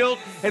of the field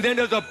and then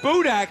does a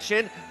boot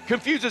action,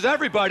 confuses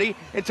everybody,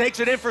 and takes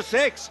it in for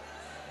 6.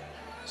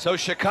 So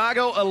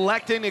Chicago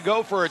electing to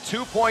go for a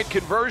 2-point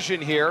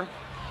conversion here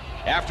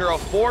after a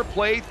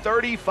 4-play,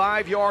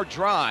 35-yard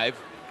drive.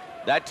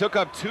 That took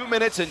up 2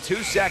 minutes and 2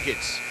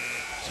 seconds.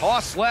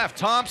 Toss left,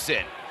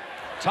 Thompson.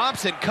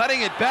 Thompson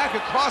cutting it back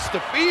across the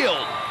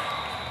field.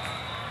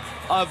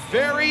 A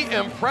very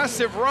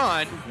impressive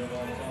run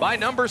by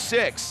number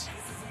 6.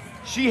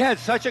 She had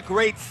such a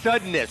great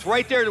suddenness.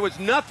 Right there was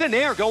nothing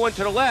there going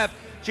to the left.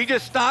 She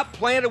just stopped,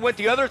 planted, went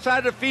the other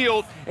side of the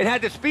field, and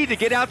had the speed to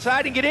get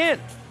outside and get in.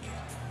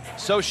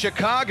 So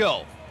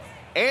Chicago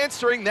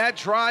answering that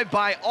drive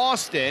by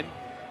Austin,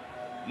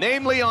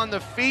 namely on the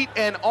feet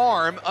and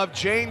arm of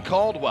Jane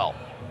Caldwell.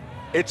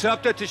 It's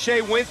up to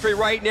Tashay Winfrey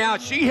right now.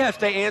 She has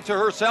to answer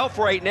herself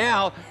right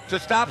now to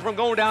stop from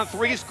going down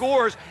 3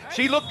 scores.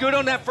 She looked good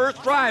on that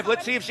first drive.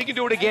 Let's see if she can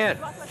do it again.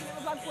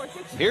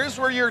 Here's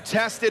where you're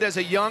tested as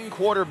a young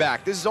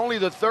quarterback. This is only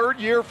the 3rd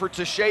year for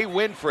Tashay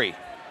Winfrey.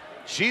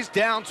 She's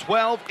down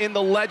 12 in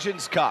the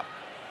Legends Cup.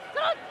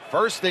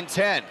 1st and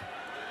 10.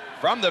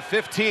 From the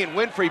 15,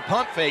 Winfrey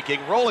pump faking,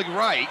 rolling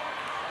right,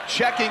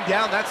 checking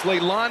down, that's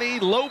Leilani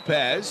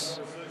Lopez.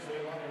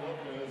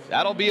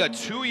 That'll be a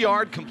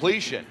 2-yard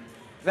completion.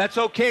 That's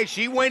okay.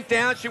 She went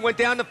down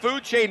the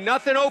food chain,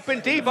 nothing open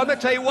deep. I'm gonna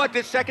tell you what,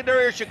 this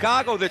secondary of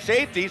Chicago, the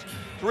safeties,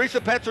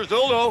 Teresa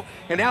Petrozzolo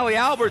and Allie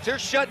Alberts, they're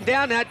shutting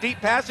down that deep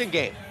passing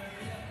game.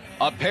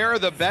 A pair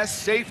of the best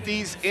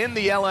safeties in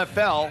the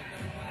LFL.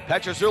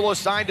 Petrozzolo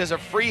signed as a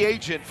free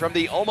agent from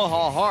the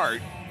Omaha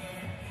Heart.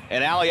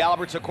 And Allie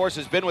Alberts, of course,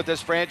 has been with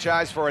this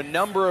franchise for a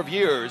number of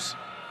years,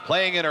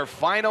 playing in her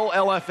final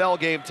LFL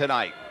game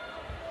tonight.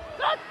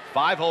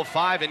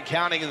 5:05 and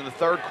counting in the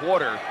 3rd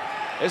quarter.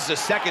 This is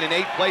a 2nd and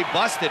 8 play,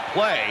 busted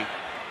play.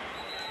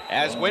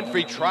 As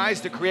Winfrey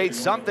tries to create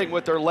something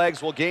with her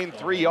legs, will gain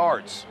 3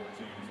 yards.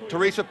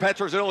 Teresa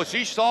Petrozzolo,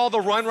 she saw the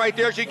run right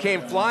there. She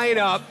came flying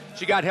up.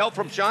 She got help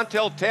from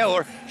Chantel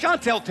Taylor.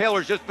 Chantel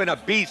Taylor's just been a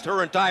beast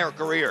her entire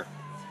career.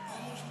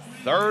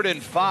 3rd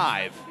and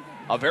 5.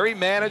 A very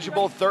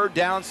manageable 3rd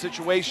down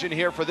situation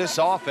here for this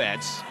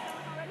offense.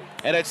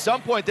 And at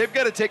some point, they've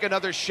got to take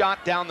another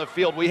shot down the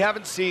field. We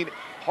haven't seen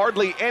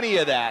hardly any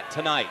of that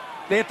tonight.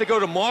 They have to go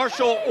to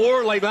Marshall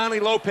or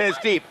Leilani Lopez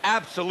deep,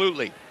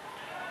 absolutely.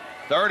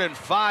 3rd and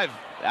 5,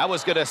 that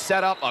was gonna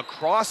set up a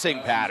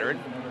crossing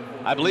pattern.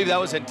 I believe that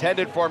was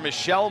intended for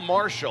Michelle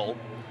Marshall,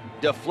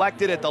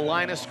 deflected at the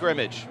line of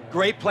scrimmage.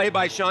 Great play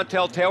by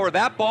Chantel Taylor.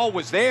 That ball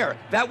was there.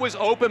 That was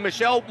open.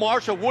 Michelle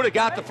Marshall would have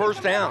got the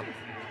 1st down.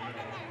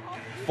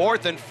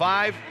 4th and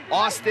 5,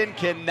 Austin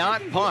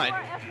cannot punt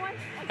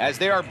as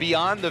they are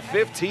beyond the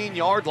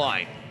 15-yard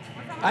line.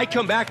 I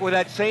come back with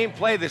that same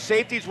play. The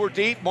safeties were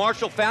deep.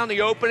 Marshall found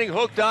the opening,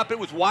 hooked up. It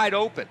was wide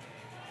open.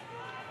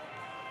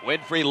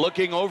 Winfrey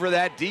looking over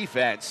that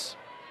defense.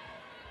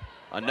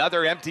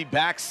 Another empty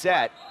back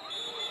set.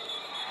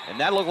 And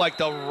that looked like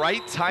the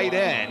right tight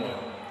end,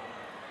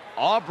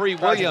 Aubrey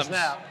Williams.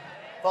 Snap.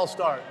 False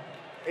start.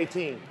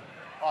 18.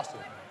 Austin.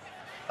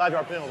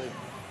 5-yard penalty.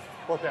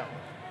 4th down.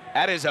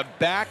 That is a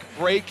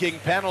back-breaking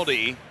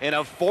penalty in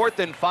a 4th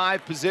and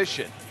 5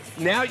 position.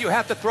 Now you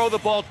have to throw the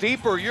ball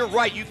deeper. You're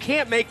right. You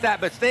can't make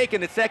that mistake in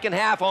the 2nd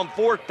half on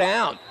 4th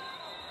down.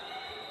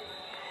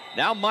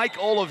 Now Mike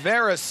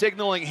Oliveira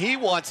signaling he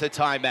wants a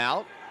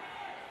timeout.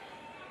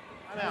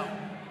 Timeout.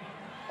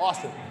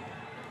 Austin.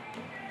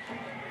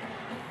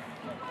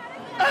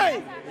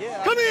 Hey,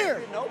 come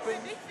here.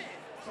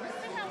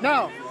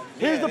 Now,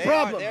 here's the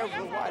problem.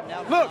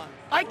 Look,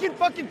 I can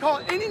fucking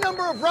call any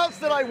number of routes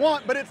that I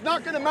want, but it's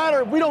not going to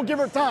matter if we don't give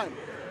her time,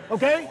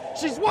 okay?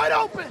 She's wide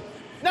open.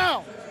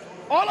 Now,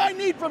 all I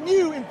need from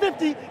you in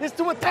 50 is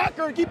to attack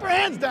her and keep her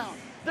hands down.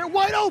 They're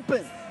wide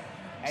open.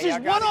 She's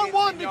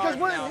one-on-one because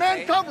we're in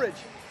man coverage.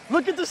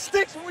 Look at the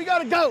sticks where we got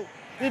to go.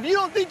 If you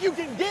don't think you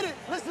can get it,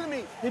 listen to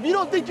me. If you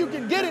don't think you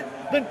can get it,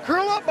 then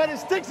curl up by the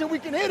sticks and we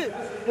can hit it.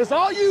 It's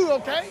all you,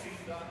 okay?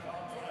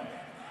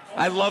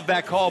 I love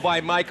that call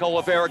by Mike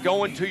Oliveira,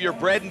 going to your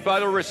bread and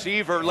butter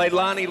receiver,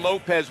 Leilani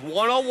Lopez,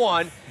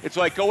 one-on-one. It's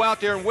like, go out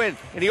there and win.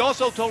 And he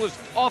also told his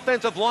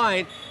offensive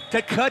line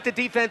to cut the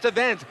defensive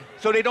ends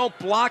so they don't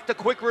block the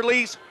quick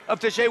release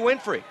of Tashay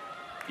Winfrey.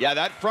 Yeah,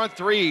 that front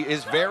 3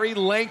 is very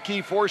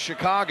lanky for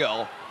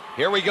Chicago.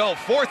 Here we go,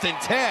 4th and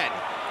 10.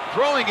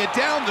 Throwing it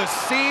down the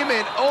seam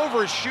and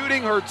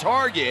overshooting her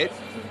target.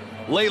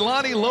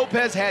 Leilani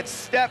Lopez had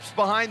steps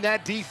behind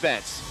that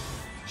defense.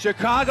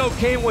 Chicago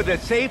came with a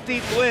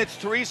safety blitz.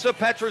 Teresa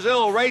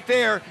Petrozzillo right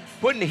there,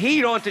 putting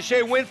heat on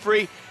Shea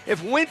Winfrey.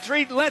 If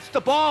Winfrey lets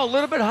the ball a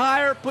little bit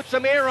higher, put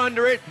some air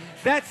under it,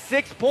 that's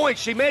 6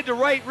 points. She made the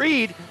right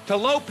read to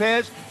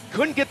Lopez.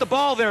 Couldn't get the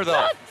ball there,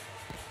 though.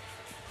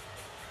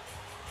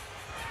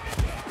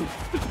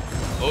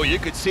 Oh, you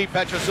could see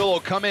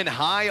Petrozzillo come in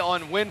high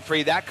on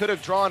Winfrey. That could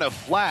have drawn a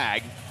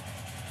flag.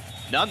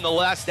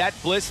 Nonetheless, that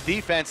Bliss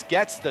defense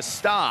gets the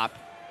stop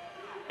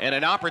and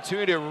an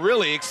opportunity to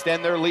really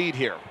extend their lead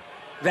here.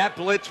 That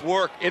blitz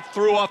worked. It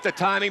threw off the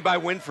timing by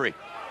Winfrey.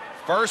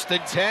 1st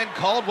and 10,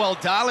 Caldwell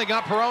dialing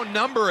up her own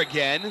number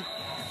again.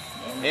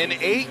 An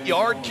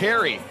 8-yard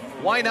carry.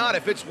 Why not?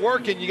 If it's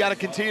working, you got to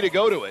continue to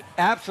go to it.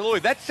 Absolutely.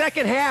 That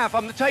second half,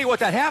 I'm going to tell you what,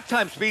 that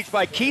halftime speech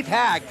by Keith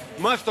Hack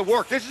must have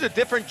worked. This is a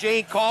different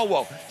Jane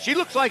Caldwell. She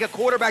looks like a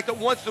quarterback that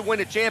wants to win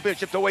a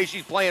championship the way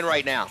she's playing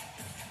right now.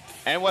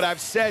 And what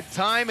I've said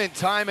time and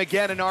time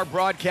again in our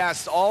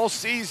broadcasts all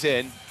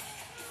season,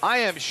 I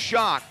am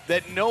shocked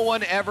that no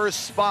one ever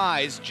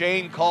spies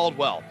Jane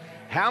Caldwell.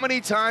 How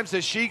many times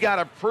has she got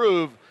to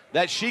prove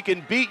that she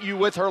can beat you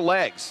with her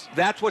legs?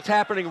 That's what's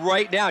happening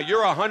right now.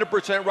 You're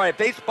 100% right. If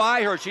they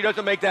spy her, she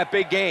doesn't make that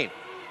big gain.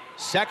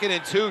 2nd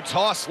and 2,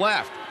 toss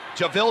left.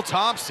 Javill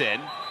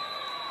Thompson.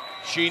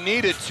 She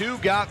needed 2,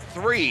 got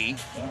 3.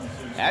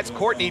 That's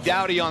Courtney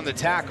Dowdy on the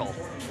tackle.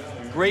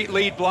 Great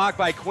lead block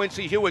by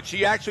Quincy Hewitt.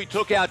 She actually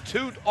took out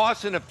 2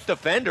 Austin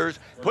defenders,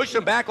 pushed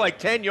them back like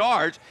 10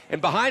 yards, and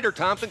behind her,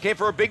 Thompson came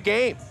for a big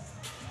game.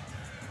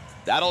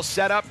 That'll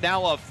set up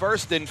now a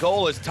 1st and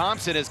goal as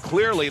Thompson is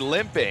clearly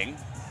limping.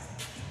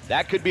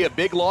 That could be a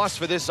big loss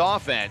for this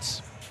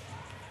offense.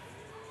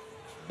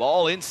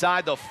 Ball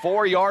inside the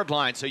 4-yard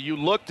line, so you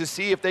look to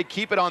see if they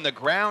keep it on the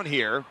ground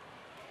here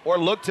or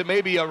look to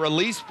maybe a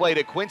release play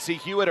to Quincy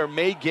Hewitt or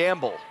May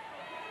Gamble.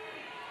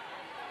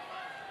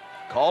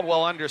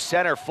 Caldwell under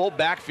center, full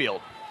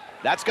backfield.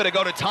 That's going to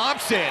go to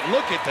Thompson.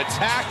 Look at the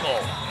tackle.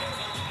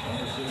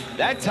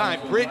 That time,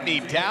 Brittany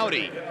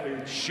Dowdy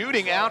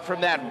shooting out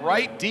from that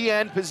right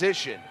DN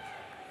position.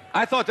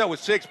 I thought that was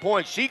 6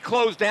 points. She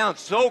closed down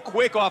so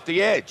quick off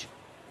the edge.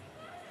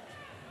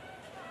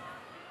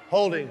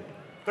 Holding,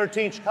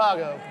 13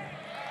 Chicago,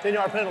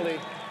 10-yard penalty,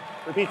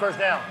 repeat 1st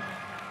down.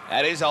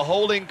 That is a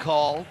holding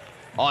call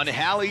on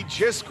Hallie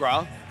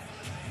Jiskra.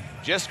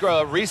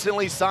 Jiskra,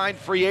 recently signed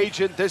free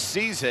agent this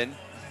season,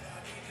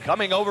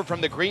 coming over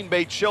from the Green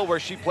Bay Chill where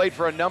she played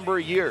for a number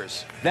of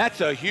years.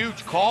 That's a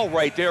huge call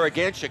right there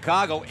against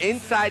Chicago.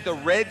 Inside the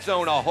red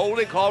zone, a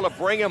holding call to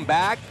bring them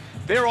back.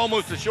 They're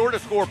almost the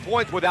shortest score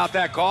points without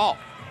that call.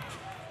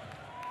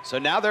 So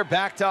now they're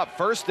backed up.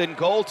 1st and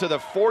goal to the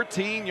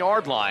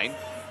 14-yard line.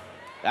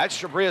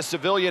 That's Shabria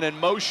Civilian in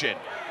motion.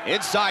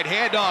 Inside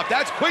handoff.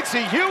 That's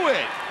Quincy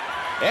Hewitt.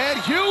 And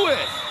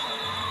Hewitt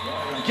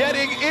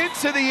getting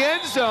into the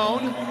end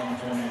zone.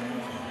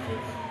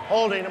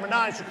 Holding, number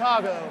 9,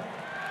 Chicago.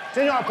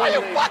 10-yard penalty.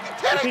 Are you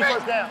fucking kidding me?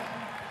 1st down.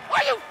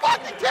 Are you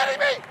fucking kidding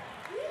me?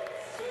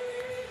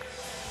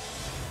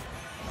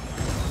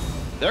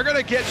 They're going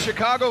to get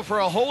Chicago for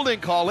a holding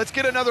call. Let's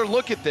get another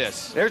look at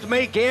this. There's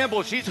May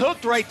Gamble. She's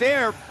hooked right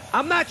there.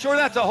 I'm not sure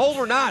that's a hold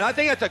or not. I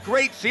think that's a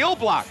great seal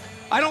block.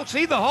 I don't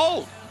see the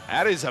hold.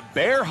 That is a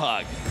bear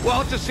hug.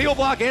 Well, it's a seal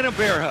block and a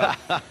bear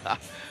hug.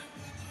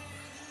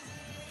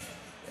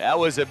 That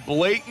was a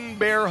blatant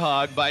bear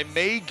hug by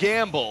May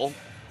Gamble.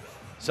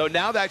 So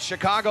now that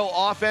Chicago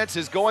offense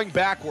is going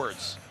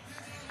backwards.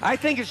 I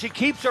think if she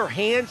keeps her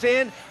hands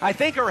in, I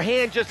think her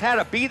hand just had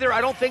to be there. I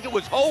don't think it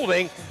was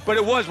holding, but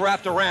it was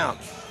wrapped around.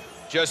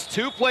 Just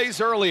 2 plays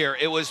earlier,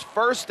 it was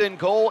 1st and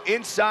goal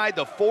inside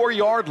the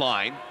 4-yard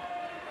line.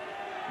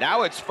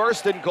 Now it's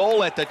 1st and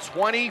goal at the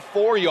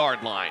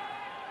 24-yard line.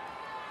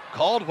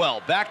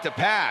 Caldwell back to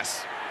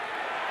pass.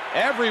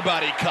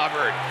 Everybody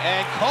covered,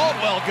 and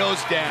Caldwell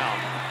goes down.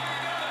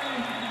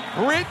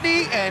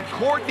 Brittany and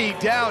Courtney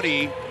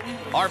Dowdy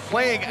are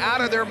playing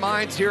out of their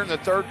minds here in the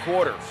 3rd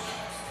quarter.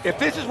 If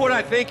this is what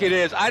I think it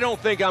is, I don't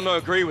think I'm going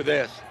to agree with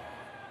this.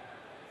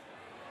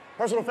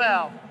 Personal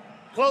foul,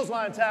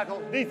 clothesline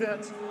tackle,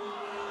 defense.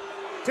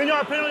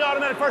 10-yard penalty,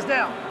 automatic 1st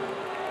down.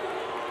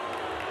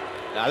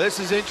 Now this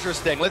is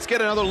interesting. Let's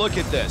get another look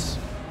at this.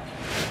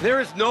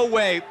 There is no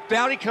way.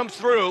 Dowdy comes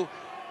through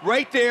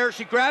right there.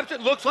 She grabs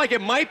it, looks like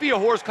it might be a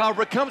horse collar,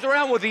 but comes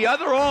around with the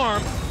other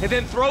arm and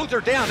then throws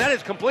her down. That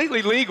is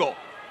completely legal.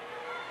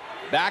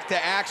 Back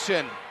to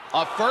action.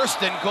 A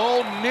 1st and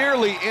goal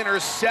nearly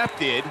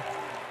intercepted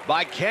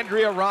by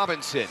Kendria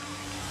Robinson.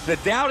 The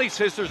Dowdy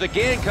sisters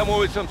again come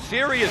with some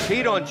serious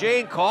heat on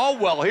Jane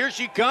Caldwell. Here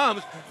she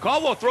comes.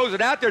 Caldwell throws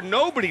it out there.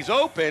 Nobody's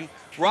open.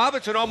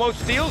 Robinson almost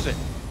steals it.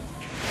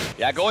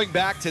 Yeah, going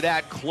back to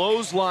that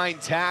clothesline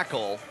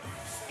tackle,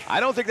 I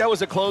don't think that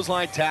was a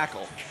clothesline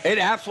tackle. It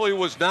absolutely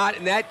was not,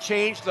 and that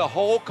changed the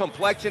whole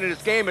complexion of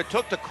this game. It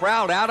took the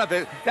crowd out of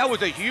it. That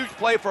was a huge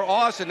play for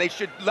Austin. They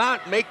should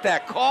not make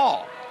that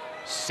call.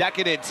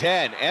 2nd and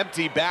 10,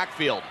 empty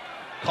backfield.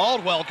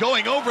 Caldwell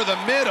going over the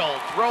middle,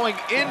 throwing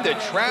into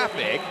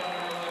traffic.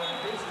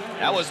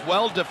 That was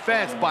well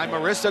defensed by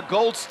Marissa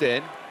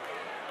Goldston.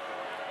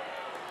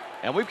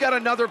 And we've got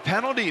another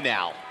penalty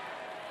now.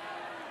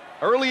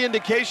 Early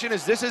indication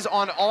is this is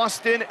on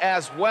Austin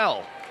as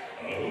well.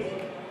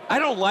 I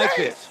don't like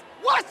this.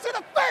 Watch to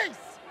the face!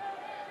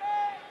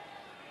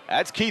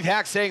 That's Keith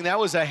Hack saying that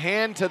was a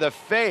hand to the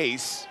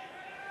face.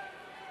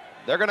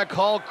 They're gonna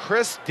call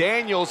Chris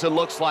Daniels, it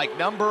looks like,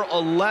 number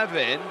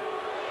 11.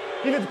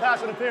 Defensive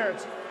pass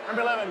interference.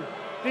 Number 11,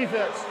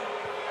 defense.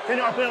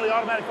 10-yard penalty,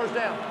 automatic first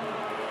down.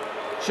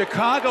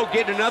 Chicago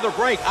getting another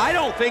break. I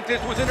don't think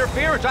this was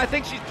interference. I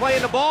think she's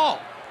playing the ball.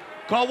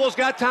 Caldwell's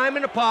got time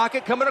in the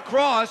pocket, coming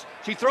across.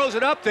 She throws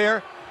it up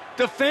there.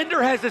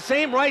 Defender has the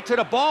same right to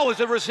the ball as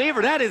the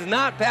receiver. That is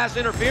not pass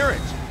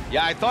interference.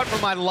 Yeah, I thought from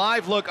my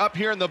live look up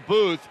here in the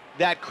booth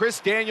that Chris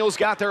Daniels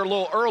got there a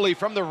little early.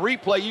 From the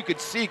replay, you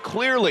could see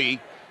clearly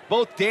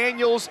both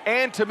Daniels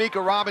and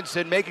Tamika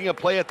Robinson making a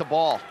play at the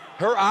ball.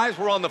 Her eyes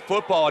were on the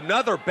football.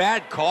 Another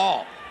bad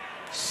call.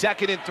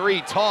 2nd and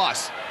 3,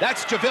 toss.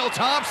 That's JaVale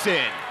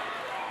Thompson.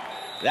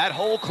 That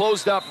hole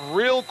closed up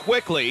real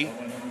quickly.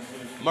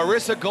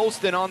 Marissa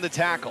Golston on the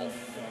tackle.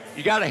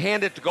 You got to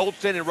hand it to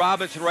Golston and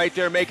Robinson right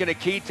there making a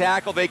key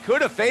tackle. They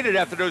could have faded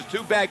after those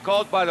 2 bad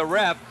calls by the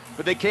ref,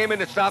 but they came in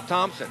to stop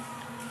Thompson.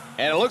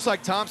 And it looks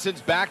like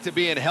Thompson's back to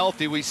being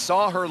healthy. We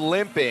saw her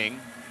limping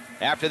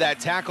after that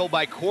tackle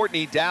by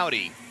Courtney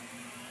Dowdy.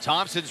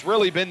 Thompson's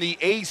really been the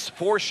ace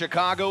for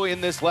Chicago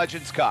in this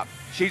Legends Cup.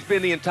 She's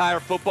been the entire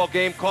football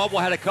game.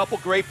 Caldwell had a couple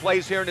great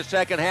plays here in the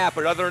second half,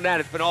 but other than that,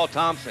 it's been all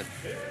Thompson.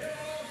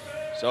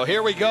 So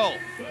here we go.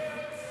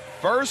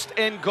 1st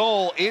and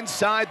goal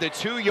inside the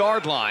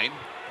 2-yard line.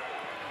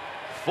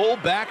 Full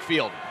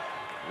backfield.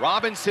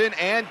 Robinson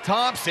and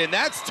Thompson.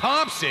 That's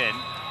Thompson.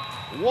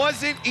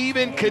 Wasn't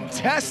even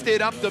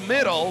contested up the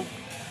middle.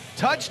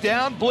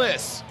 Touchdown,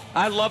 Bliss.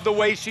 I love the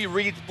way she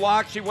reads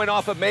blocks. She went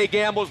off of May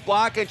Gamble's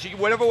block, and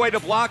whatever way the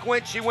block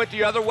went, she went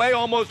the other way,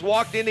 almost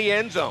walked in the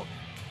end zone.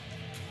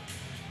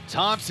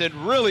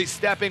 Thompson really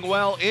stepping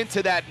well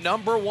into that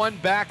number 1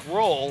 back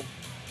role.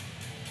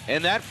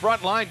 And that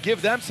front line,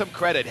 give them some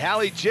credit.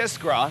 Hallie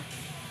Jiskra,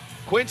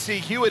 Quincy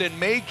Hewitt, and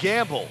May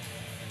Gamble.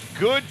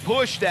 Good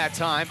push that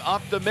time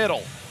up the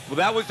middle. Well,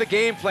 that was the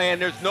game plan.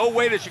 There's no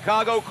way the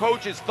Chicago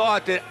coaches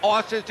thought that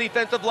Austin's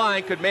defensive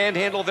line could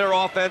manhandle their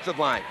offensive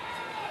line.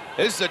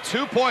 This is a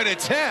 2-point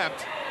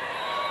attempt.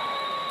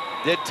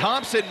 Did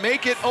Thompson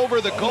make it over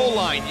the goal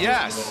line?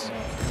 Yes.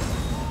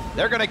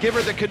 They're going to give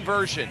her the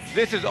conversion.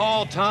 This is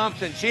all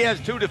Thompson. She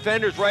has 2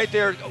 defenders right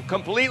there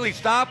completely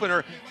stopping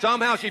her.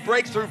 Somehow she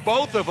breaks through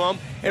both of them,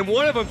 and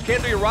one of them,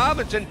 Kendria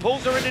Robinson,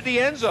 pulls her into the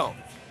end zone.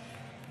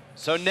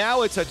 So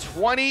now it's a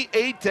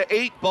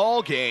 28-8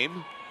 ball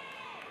game.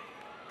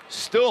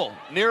 Still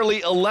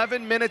nearly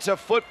 11 minutes of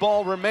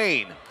football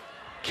remain.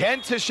 Can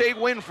Tashay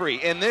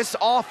Winfrey in this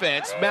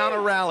offense mount a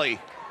rally?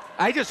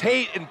 I just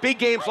hate in big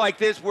games like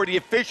this where the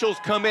officials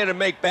come in and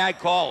make bad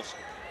calls.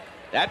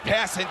 That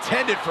pass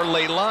intended for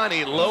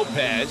Leilani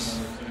Lopez.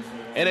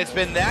 And it's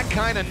been that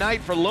kind of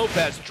night for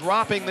Lopez,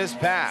 dropping this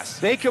pass.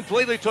 They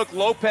completely took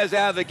Lopez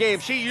out of the game.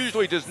 She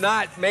usually does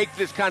not make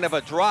this kind of a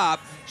drop.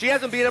 She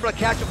hasn't been able to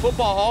catch a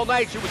football all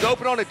night. She was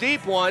open on a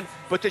deep one,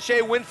 but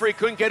Tashay Winfrey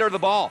couldn't get her the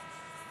ball.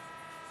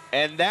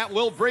 And that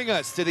will bring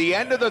us to the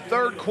end of the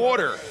 3rd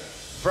quarter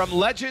from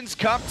Legends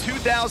Cup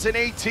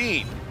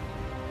 2018,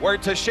 where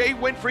Tashay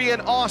Winfrey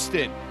and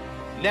Austin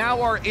now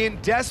are in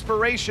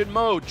desperation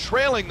mode,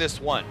 trailing this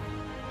one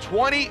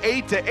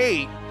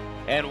 28-8.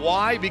 And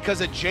why?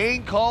 Because of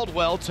Jane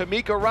Caldwell,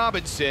 Tamika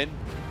Robinson,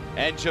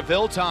 and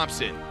JaVale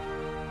Thompson.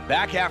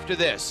 Back after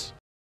this.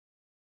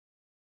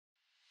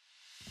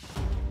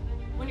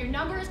 When your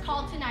number is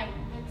called tonight,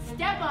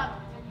 step up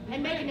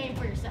and make a name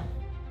for yourself.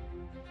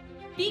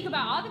 Speak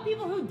about all the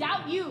people who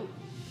doubt you,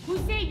 who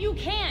say you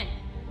can't,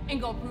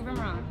 and go prove them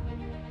wrong.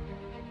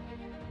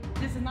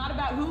 This is not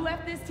about who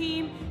left this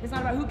team. It's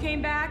not about who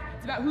came back.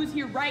 It's about who's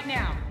here right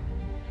now.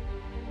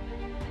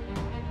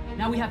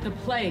 Now we have to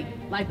play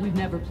like we've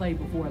never played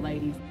before,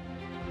 ladies.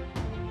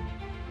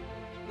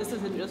 This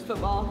isn't just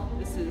football.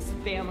 This is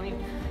family,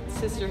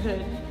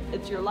 sisterhood.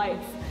 It's your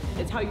life.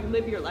 It's how you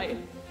live your life.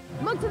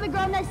 Look to the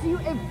girl next to you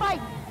and fight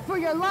for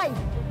your life.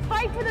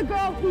 Fight for the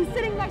girl who's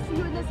sitting next to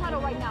you in this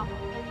huddle right now.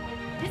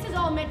 This is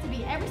all meant to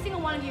be. Every single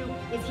one of you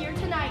is here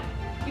tonight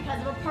because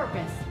of a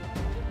purpose.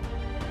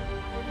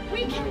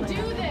 We can do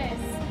this.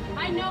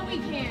 I know we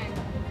can.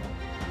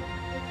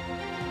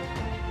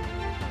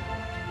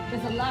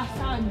 This is the last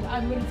time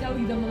I'm going to tell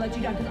you that I'm going to let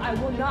you down, because I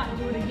will not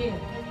do it again.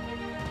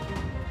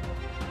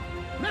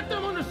 Let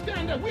them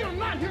understand that we are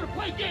not here to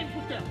play games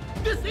with them.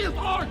 This is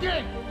our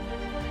game.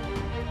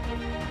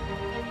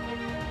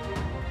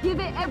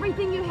 Give it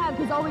everything you have,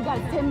 because all we got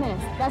is 10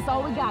 minutes. That's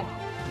all we got.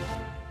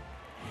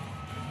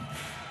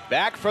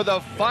 Back for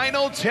the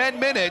final 10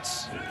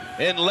 minutes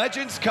in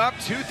Legends Cup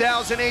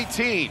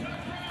 2018.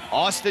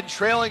 Austin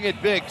trailing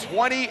it big,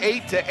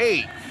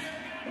 28-8.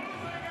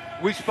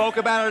 We spoke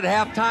about it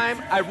at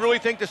halftime. I really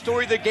think the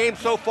story of the game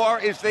so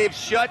far is they've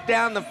shut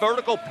down the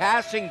vertical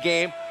passing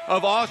game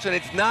of Austin.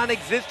 It's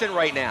non-existent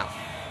right now.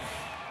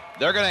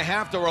 They're going to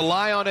have to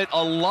rely on it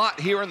a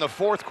lot here in the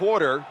 4th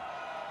quarter.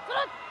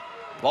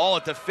 Ball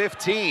at the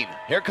 15.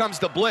 Here comes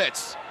the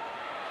blitz.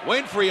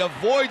 Winfrey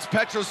avoids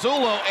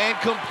Petrozzolo and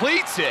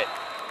completes it.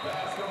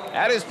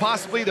 That is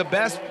possibly the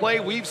best play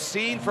we've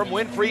seen from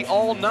Winfrey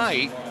all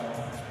night.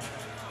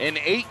 An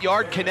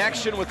 8-yard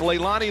connection with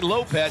Leilani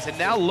Lopez, and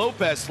now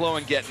Lopez slow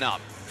and getting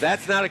up.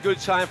 That's not a good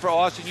sign for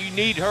Austin. You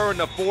need her in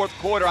the fourth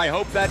quarter. I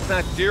hope that's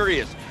not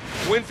serious.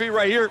 Winfrey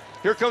right here.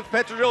 Here comes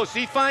Petrozzolo.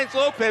 She finds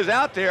Lopez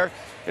out there.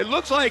 It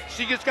looks like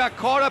she just got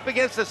caught up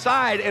against the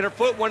side and her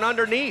foot went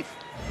underneath.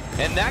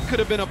 And that could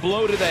have been a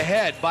blow to the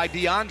head by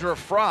Deandra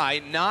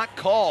Fry, not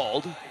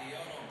called.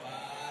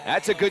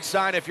 That's a good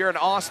sign if you're an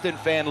Austin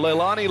fan.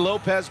 Leilani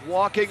Lopez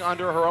walking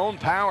under her own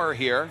power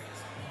here.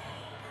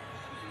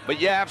 But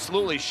yeah,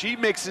 absolutely, she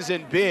mixes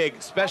in big,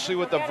 especially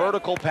with the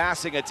vertical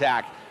passing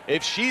attack.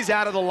 If she's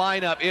out of the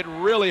lineup, it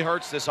really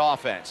hurts this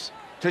offense.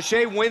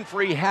 Tashay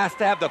Winfrey has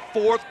to have the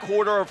fourth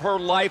quarter of her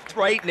life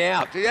right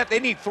now. They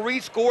need 3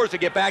 scores to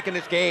get back in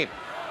this game.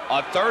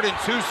 A 3rd and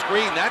 2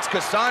 screen, that's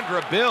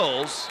Cassandra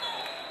Bills.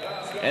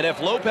 And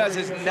if Lopez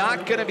is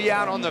not going to be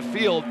out on the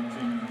field,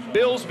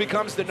 Bills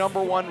becomes the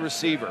 #1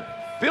 receiver.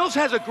 Bills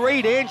has a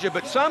great engine,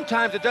 but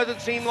sometimes it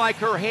doesn't seem like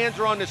her hands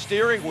are on the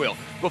steering wheel.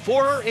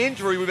 Before her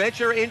injury, we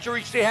mentioned her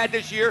injury she had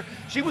this year,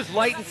 she was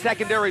lighting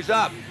secondaries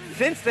up.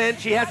 Since then,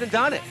 she hasn't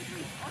done it.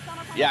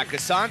 Yeah,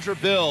 Cassandra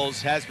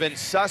Bills has been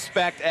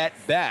suspect at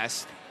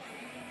best,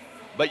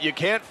 but you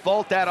can't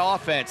fault that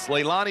offense.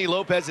 Leilani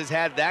Lopez has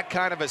had that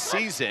kind of a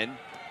season,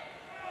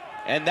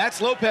 and that's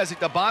Lopez at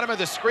the bottom of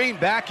the screen,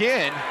 back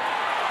in.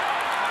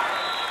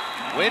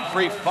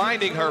 Winfrey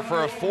finding her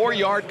for a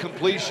 4-yard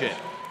completion.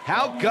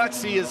 How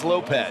gutsy is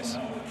Lopez?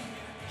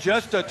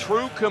 Just a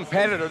true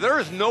competitor. There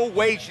is no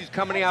way she's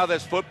coming out of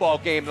this football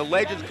game, the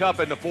Legends Cup,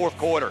 in the fourth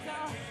quarter.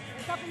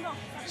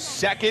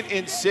 2nd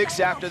and 6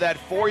 after that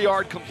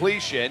 4-yard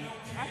completion.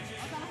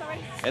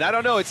 And I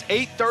don't know, it's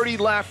 8:30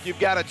 left. You've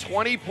got a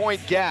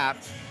 20-point gap.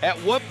 At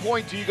what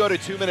point do you go to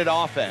 2-minute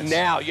offense?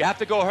 Now, you have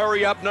to go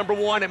hurry up,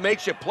 #1. It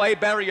makes you play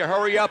better. You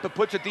hurry up. It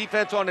puts the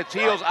defense on its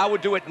heels. I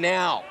would do it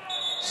now.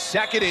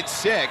 2nd and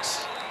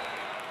 6.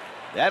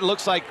 That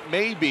looks like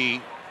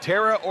maybe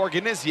Tara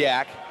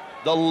Organiziak,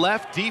 the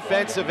left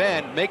defensive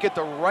end, make it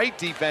the right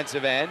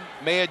defensive end,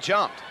 may have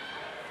jumped.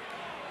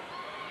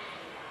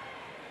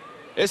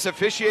 This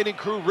officiating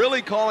crew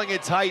really calling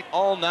it tight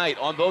all night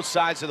on both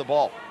sides of the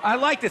ball. I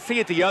like to see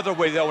it the other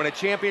way, though, in a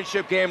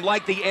championship game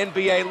like the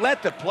NBA.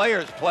 Let the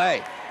players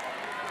play.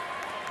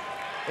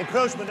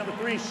 Encroachment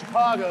 #3,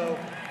 Chicago.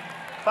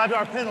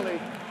 5-yard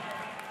penalty.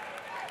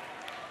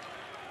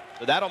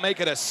 So that'll make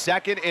it a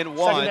 2nd and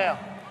 1. Second down.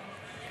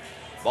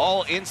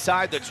 Ball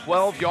inside the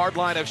 12-yard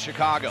line of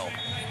Chicago.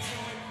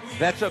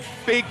 That's a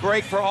big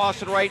break for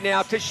Austin right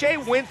now. Tashay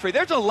Winfrey,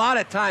 there's a lot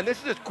of time.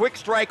 This is a quick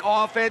strike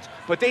offense,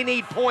 but they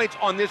need points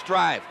on this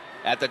drive.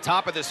 At the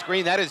top of the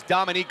screen, that is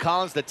Dominique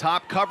Collins, the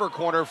top cover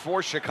corner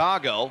for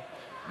Chicago,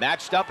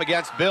 matched up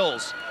against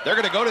Bills. They're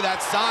going to go to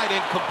that side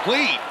and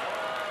complete.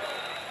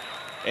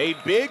 A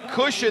big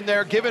cushion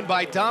there given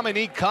by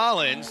Dominique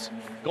Collins,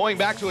 going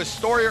back to a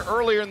story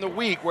earlier in the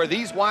week where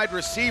these wide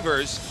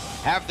receivers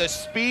have the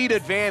speed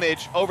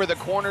advantage over the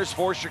corners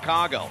for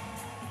Chicago.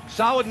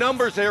 Solid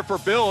numbers there for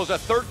Bills, a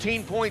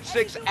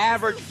 13.6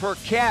 average per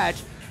catch.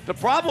 The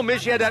problem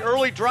is she had that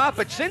early drop,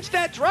 but since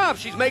that drop,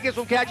 she's making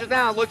some catches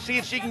now. Let's see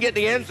if she can get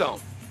in the end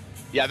zone.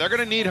 Yeah, they're going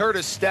to need her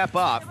to step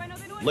up.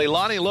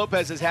 Leilani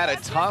Lopez has had a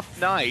tough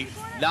night,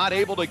 not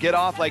able to get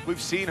off like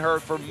we've seen her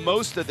for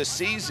most of the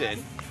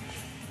season.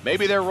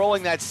 Maybe they're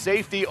rolling that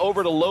safety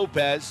over to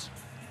Lopez.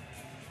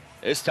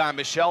 This time,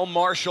 Michelle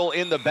Marshall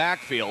in the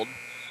backfield.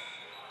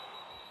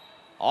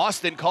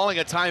 Austin calling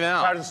a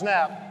timeout. Prior to the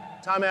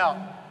snap,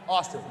 timeout,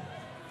 Austin.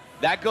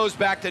 That goes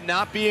back to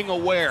not being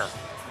aware.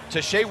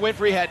 Tashay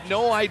Winfrey had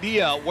no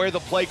idea where the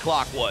play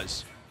clock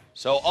was.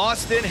 So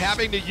Austin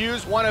having to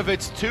use one of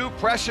its 2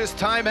 precious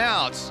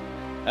timeouts.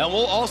 And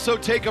we'll also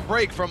take a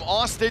break from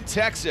Austin,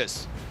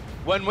 Texas.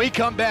 When we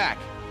come back,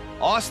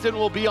 Austin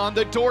will be on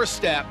the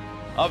doorstep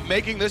of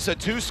making this a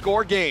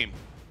 2-score game.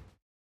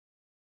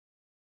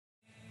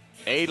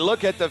 A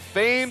look at the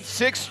famed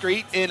 6th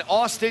Street in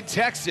Austin,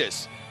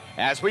 Texas,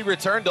 as we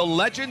return to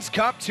Legends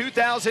Cup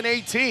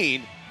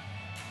 2018.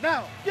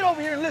 Now, get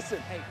over here and listen.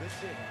 Hey,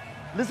 listen.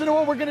 Listen to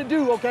what we're gonna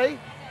do, okay?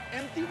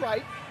 Empty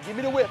right, give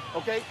me the whip,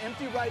 okay?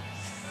 Empty right,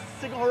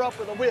 signal her up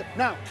with a whip.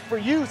 Now, for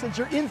you, since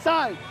you're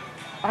inside,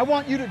 I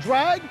want you to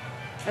drag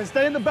and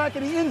stay in the back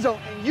of the end zone,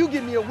 and you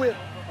give me a whip,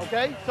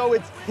 okay? So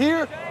it's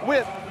here,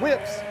 whip,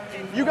 whips.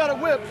 You got a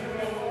whip,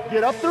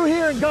 get up through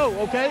here and go,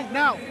 okay?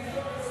 Now,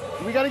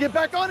 we gotta get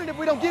back on it if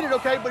we don't get it,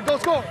 okay? But go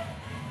score.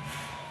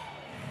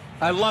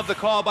 I love the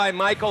call by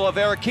Mike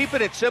Oliveira,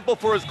 keeping it simple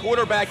for his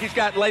quarterback. He's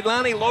got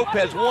Leilani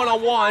Lopez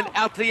one-on-one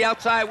out to the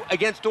outside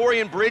against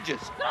Dorian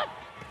Bridges.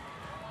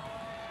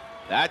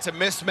 That's a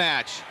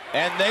mismatch,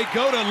 and they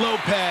go to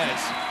Lopez.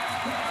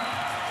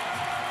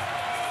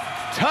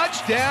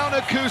 Touchdown,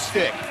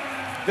 Acoustic.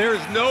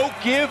 There's no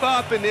give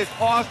up in this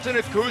Austin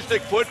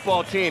Acoustic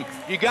football team.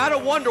 You got to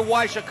wonder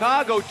why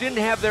Chicago didn't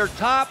have their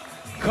top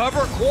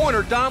cover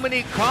corner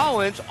Dominique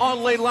Collins on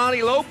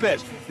Leilani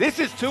Lopez. This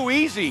is too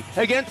easy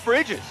against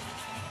Bridges.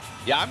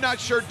 Yeah, I'm not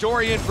sure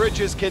Dorian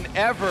Bridges can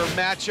ever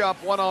match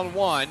up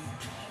one-on-one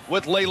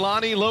with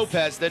Leilani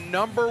Lopez, the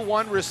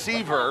 #1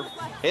 receiver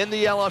in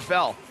the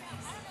LFL.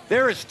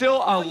 There is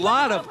still a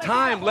lot of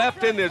time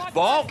left in this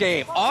ball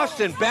game.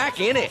 Austin back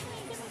in it.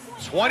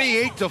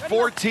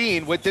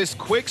 28-14 with this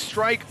quick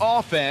strike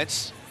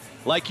offense.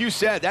 Like you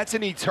said, that's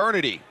an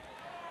eternity.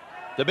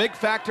 The big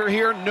factor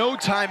here, no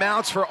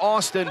timeouts for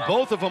Austin,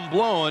 both of them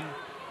blown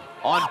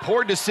on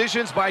poor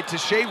decisions by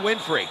Tashay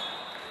Winfrey.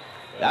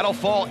 That'll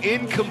fall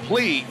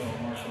incomplete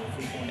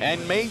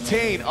and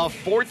maintain a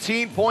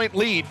 14-point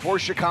lead for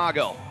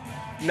Chicago.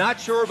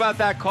 Not sure about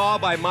that call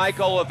by Mike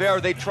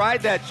Oliveira. They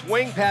tried that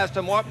swing pass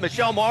to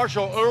Michelle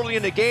Marshall early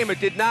in the game. It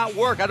did not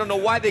work. I don't know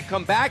why they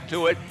come back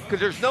to it, because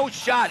there's no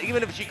shot.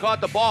 Even if she caught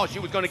the ball, she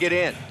was going to get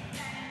in.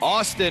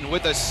 Austin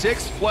with a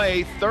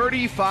 6-play,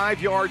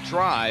 35-yard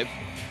drive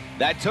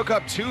that took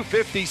up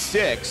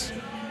 256.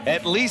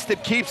 At least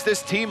it keeps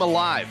this team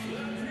alive.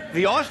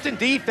 The Austin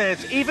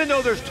defense, even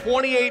though there's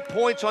 28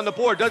 points on the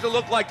board, doesn't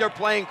look like they're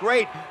playing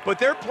great, but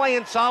they're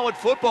playing solid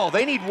football.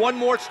 They need one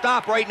more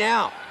stop right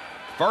now.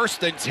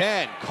 1st and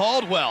 10.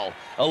 Caldwell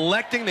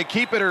electing to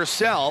keep it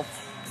herself.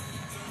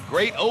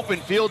 Great open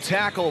field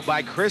tackle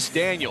by Chris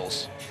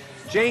Daniels.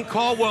 Jane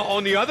Caldwell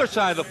on the other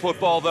side of the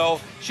football,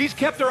 though, she's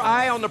kept her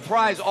eye on the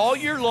prize all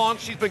year long.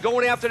 She's been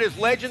going after this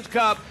Legends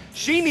Cup.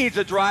 She needs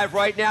a drive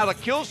right now to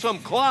kill some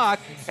clock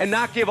and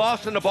not give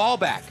Austin the ball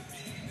back.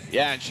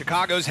 Yeah, and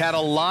Chicago's had a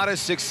lot of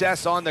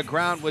success on the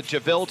ground with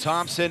Javille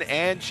Thompson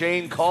and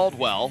Jane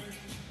Caldwell.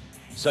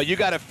 So you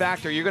got to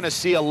factor, you're going to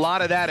see a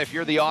lot of that if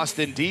you're the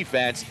Austin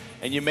defense,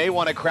 and you may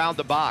want to crowd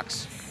the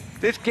box.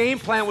 This game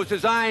plan was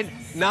designed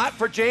not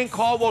for Jane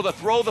Caldwell to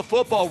throw the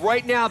football.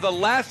 Right now, the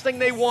last thing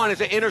they want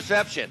is an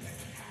interception.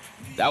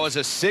 That was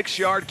a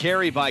 6-yard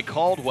carry by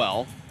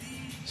Caldwell,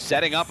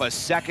 setting up a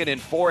 2nd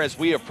and 4 as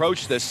we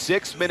approach the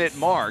 6-minute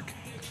mark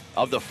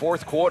of the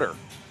 4th quarter.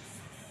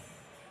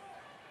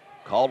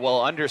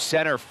 Caldwell under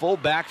center, full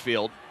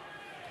backfield.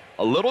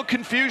 A little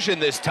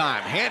confusion this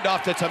time.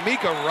 Handoff to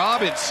Tamika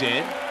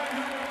Robinson.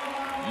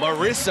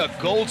 Marissa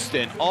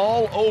Goldston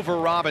all over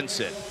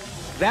Robinson.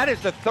 That is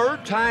the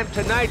 3rd time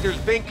tonight there's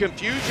been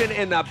confusion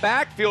in the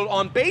backfield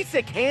on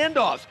basic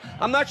handoffs.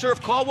 I'm not sure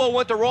if Caldwell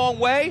went the wrong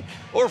way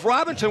or if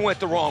Robinson went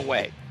the wrong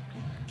way.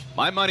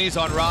 My money's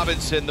on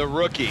Robinson, the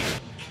rookie.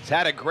 He's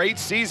had a great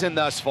season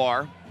thus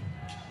far,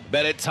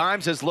 but at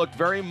times has looked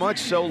very much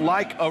so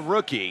like a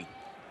rookie.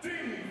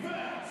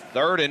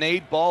 3rd and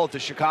 8 ball at the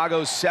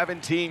Chicago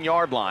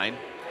 17-yard line.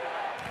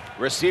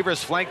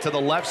 Receivers flank to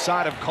the left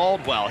side of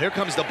Caldwell. Here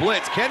comes the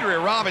blitz.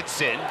 Kendria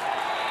Robinson.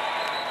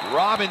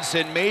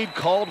 Robinson made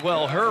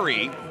Caldwell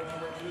hurry.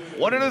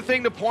 One other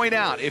thing to point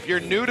out, if you're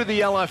new to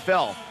the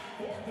LFL,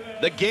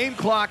 the game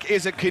clock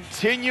is a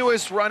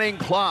continuous running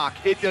clock.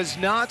 It does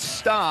not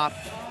stop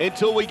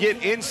until we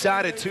get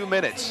inside of 2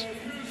 minutes.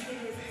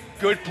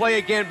 Good play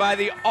again by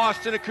the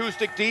Austin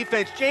Acoustic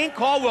defense. Jane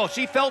Caldwell,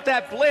 she felt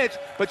that blitz,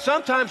 but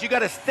sometimes you got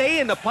to stay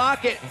in the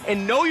pocket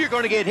and know you're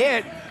going to get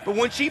hit. But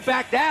when she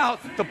backed out,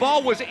 the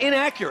ball was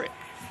inaccurate.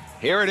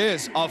 Here it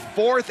is, a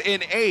 4th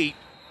and 8.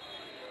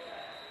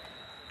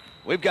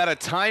 We've got a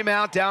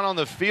timeout down on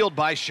the field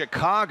by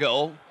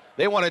Chicago.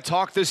 They want to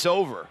talk this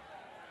over.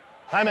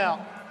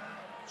 Timeout,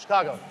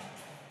 Chicago.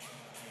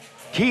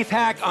 Keith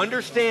Hack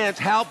understands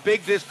how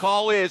big this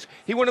call is.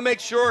 He want to make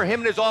sure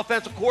him and his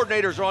offensive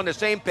coordinators are on the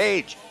same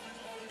page.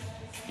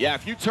 Yeah,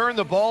 if you turn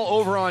the ball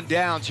over on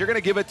downs, you're going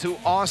to give it to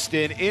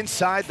Austin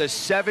inside the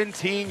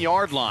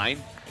 17-yard line,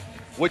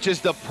 which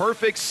is the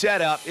perfect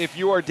setup if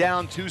you are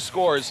down 2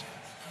 scores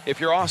if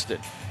you're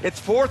Austin.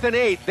 It's 4th and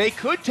 8. They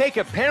could take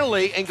a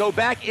penalty and go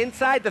back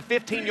inside the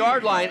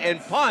 15-yard line and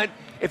punt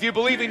if you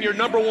believe in your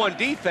 #1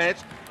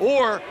 defense,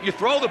 or you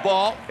throw the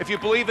ball if you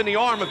believe in the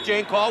arm of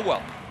Jane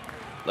Caldwell.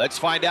 Let's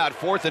find out.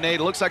 4th and 8.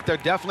 It looks like they're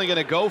definitely going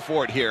to go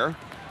for it here.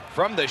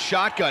 From the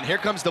shotgun, here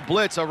comes the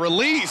blitz. A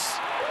release.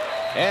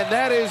 And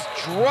that is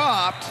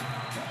dropped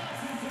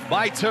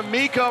by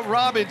Tamika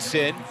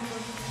Robinson.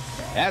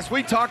 As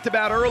we talked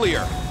about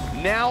earlier,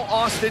 now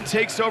Austin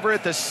takes over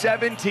at the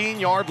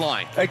 17-yard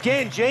line.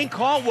 Again, Jane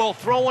Caldwell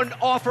throwing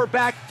off her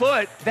back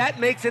foot. That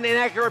makes an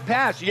inaccurate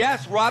pass.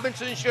 Yes,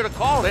 Robinson should have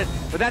called it,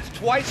 but that's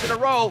twice in a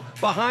row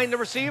behind the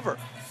receiver.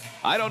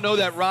 I don't know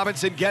that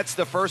Robinson gets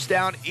the first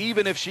down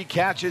even if she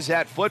catches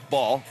that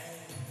football.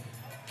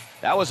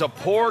 That was a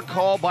poor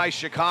call by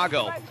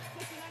Chicago.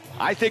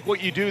 I think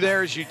what you do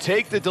there is you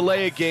take the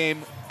delay of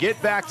game,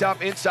 get backed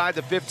up inside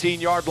the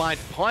 15-yard line,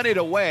 punt it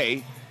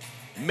away,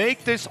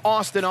 make this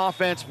Austin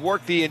offense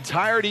work the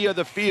entirety of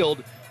the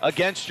field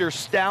against your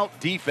stout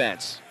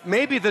defense.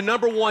 Maybe the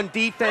 #1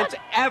 defense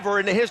ever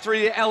in the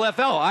history of the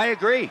LFL. I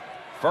agree.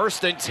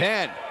 1st and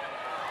 10.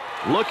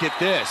 Look at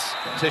this.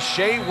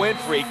 Tashay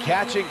Winfrey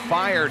catching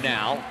fire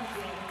now,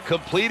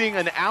 completing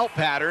an out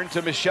pattern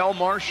to Michelle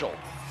Marshall.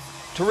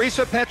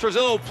 Teresa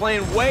Petrozzillo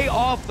playing way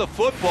off the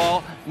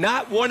football,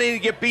 not wanting to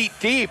get beat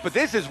deep, but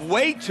this is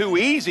way too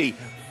easy.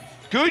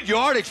 Good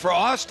yardage for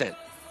Austin.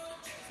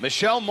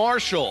 Michelle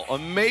Marshall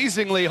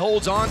amazingly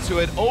holds on to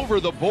it over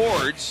the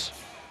boards.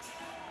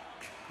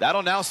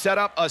 That'll now set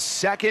up a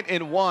 2nd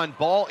and 1.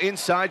 Ball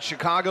inside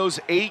Chicago's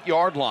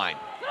 8-yard line.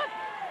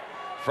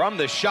 From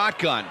the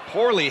shotgun,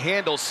 poorly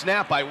handled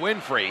snap by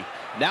Winfrey.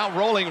 Now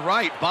rolling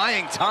right,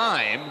 buying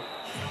time,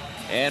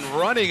 and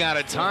running out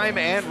of time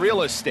and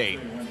real estate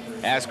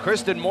as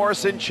Kristen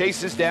Morrison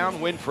chases down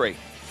Winfrey.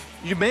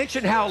 You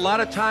mentioned how a lot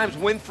of times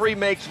Winfrey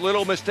makes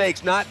little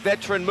mistakes, not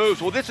veteran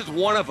moves. Well, this is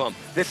one of them.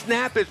 The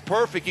snap is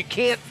perfect. You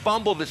can't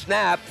fumble the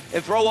snap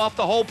and throw off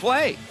the whole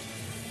play.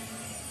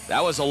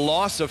 That was a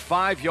loss of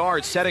 5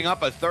 yards, setting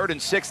up a 3rd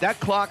and 6.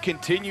 That clock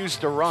continues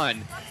to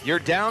run. You're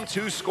down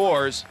 2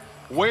 scores.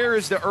 Where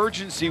is the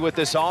urgency with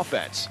this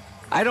offense?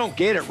 I don't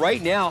get it.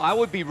 Right now, I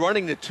would be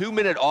running the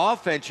 2-minute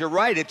offense. You're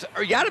right.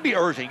 You got to be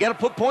urgent. You got to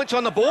put points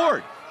on the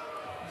board.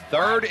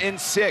 3rd and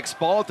 6.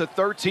 Ball at the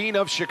 13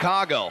 of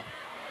Chicago.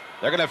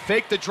 They're going to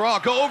fake the draw,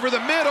 go over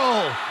the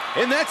middle,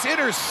 and that's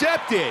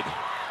intercepted.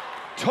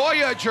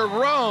 Toya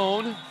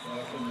Jerome,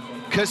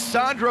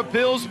 Cassandra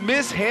Bills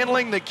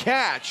mishandling the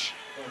catch,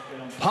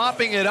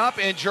 popping it up,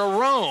 and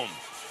Jerome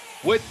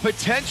with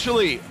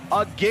potentially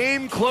a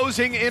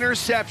game-closing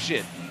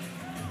interception.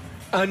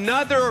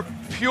 Another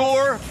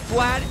pure,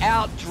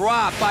 flat-out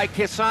drop by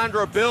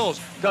Cassandra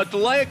Bills. The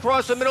delay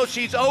across the middle,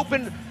 she's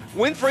open.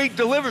 Winfrey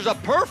delivers a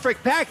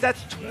perfect pack.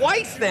 That's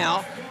twice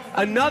now.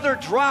 Another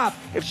drop.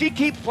 If she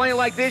keeps playing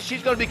like this,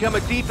 she's going to become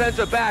a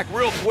defensive back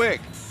real quick.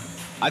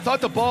 I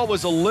thought the ball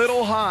was a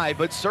little high,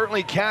 but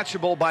certainly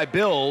catchable by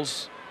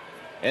Bills.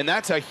 And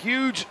that's a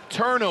huge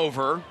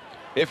turnover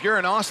if you're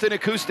an Austin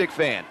Acoustic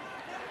fan.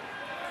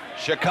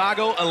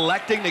 Chicago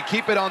electing to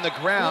keep it on the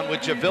ground with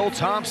Javille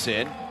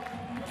Thompson.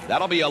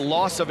 That'll be a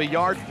loss of a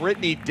yard.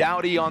 Brittany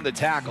Dowdy on the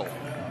tackle.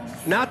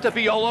 Not to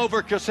be all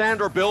over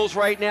Cassandra Bills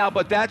right now,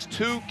 but that's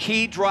 2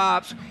 key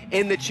drops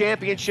in the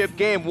championship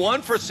game.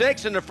 1 for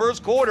 6 in the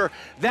first quarter.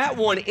 That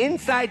one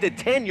inside the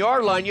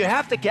 10-yard line. You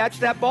have to catch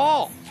that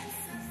ball.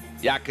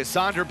 Yeah,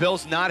 Cassandra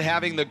Bills not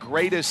having the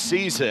greatest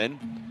season.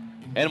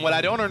 And what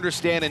I don't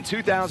understand, in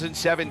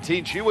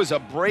 2017, she was a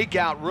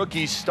breakout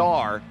rookie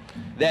star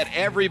that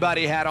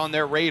everybody had on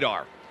their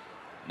radar.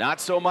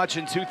 Not so much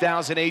in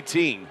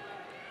 2018.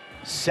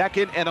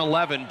 2nd and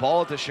 11,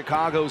 ball at the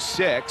Chicago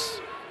 6.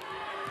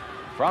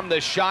 From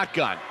the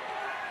shotgun.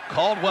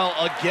 Caldwell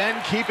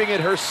again keeping it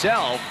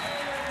herself.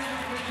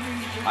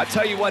 I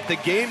tell you what, the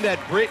game that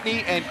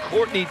Brittany and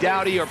Courtney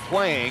Dowdy are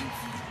playing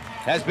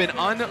has been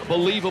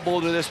unbelievable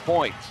to this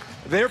point.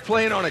 They're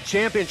playing on a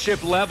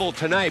championship level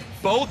tonight.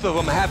 Both of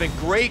them having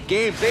great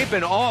games. They've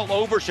been all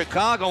over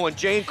Chicago and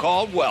Jane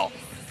Caldwell.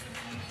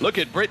 Look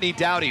at Brittany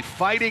Dowdy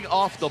fighting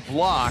off the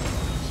block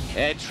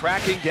and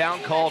tracking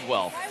down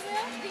Caldwell.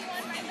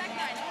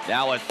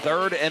 Now a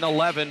 3rd and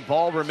 11,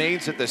 ball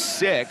remains at the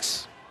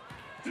 6.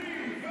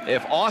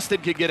 If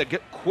Austin could get a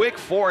quick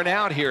 4 and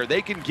out here,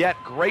 they can get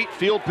great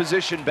field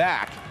position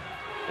back.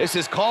 This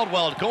is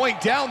Caldwell going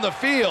down the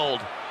field.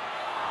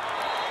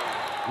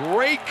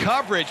 Great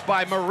coverage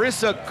by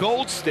Marissa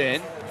Goldston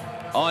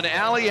on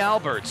Allie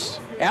Alberts.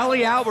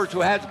 Allie Alberts,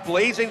 who has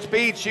blazing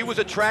speed. She was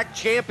a track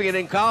champion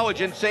in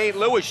college in St.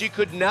 Louis. She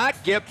could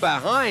not get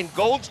behind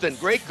Goldston.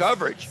 Great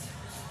coverage.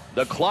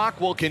 The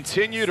clock will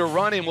continue to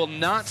run and will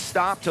not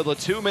stop till the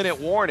 2-minute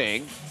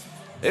warning.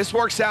 This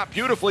works out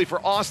beautifully for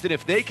Austin.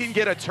 If they can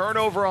get a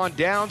turnover on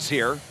downs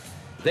here,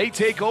 they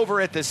take over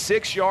at the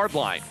 6-yard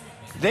line.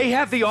 They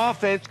have the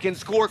offense, can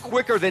score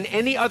quicker than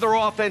any other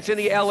offense in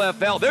the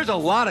LFL. There's a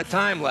lot of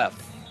time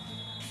left.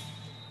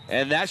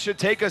 And that should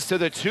take us to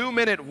the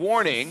 2-minute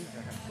warning.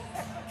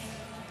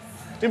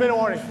 2-minute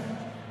warning.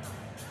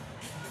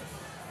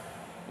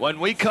 When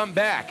we come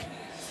back,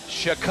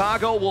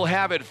 Chicago will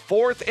have it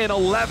 4th and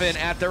 11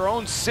 at their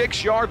own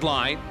 6-yard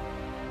line,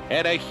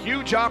 and a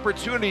huge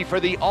opportunity for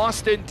the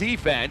Austin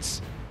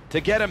defense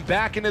to get him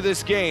back into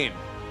this game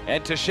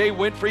and Tashay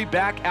Winfrey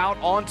back out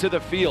onto the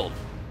field.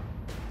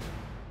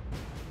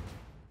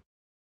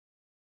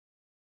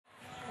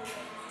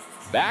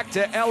 Back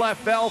to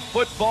LFL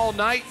football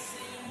night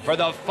for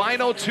the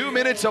final 2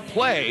 minutes of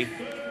play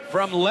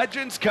from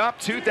Legends Cup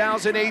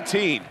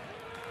 2018.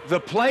 The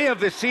play of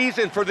the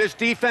season for this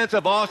defense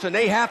of Austin,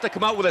 they have to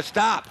come out with a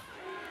stop.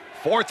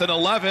 4th and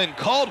 11,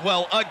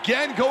 Caldwell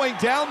again going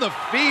down the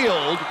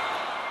field.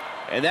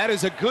 And that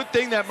is a good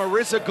thing that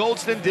Marissa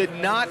Goldston did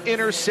not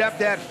intercept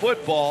that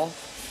football,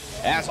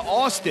 as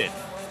Austin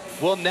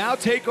will now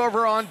take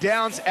over on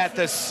downs at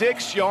the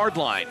 6-yard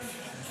line.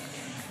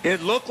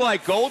 It looked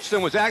like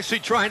Goldston was actually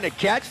trying to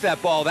catch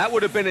that ball. That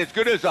would have been as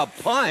good as a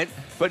punt,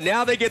 but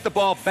now they get the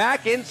ball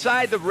back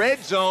inside the red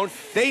zone.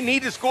 They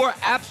need to score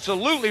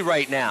absolutely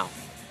right now.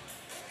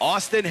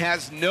 Austin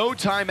has no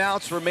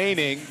timeouts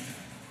remaining,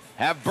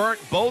 have burnt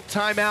both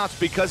timeouts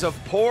because of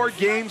poor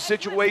game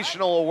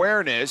situational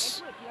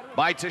awareness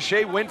by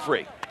Tashay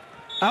Winfrey.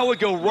 I would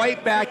go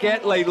right back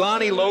at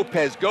Leilani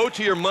Lopez. Go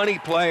to your money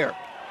player.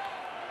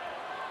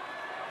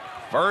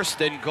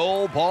 1st and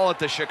goal, ball at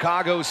the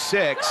Chicago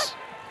 6.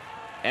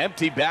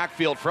 Empty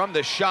backfield from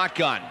the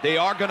shotgun. They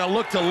are going to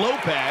look to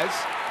Lopez.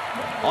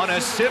 on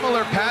a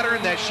similar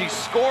pattern that she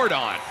scored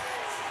on.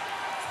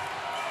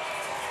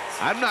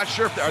 I'm not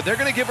sure if are they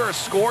going to give her a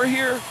score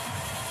here?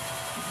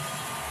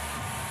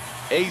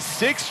 A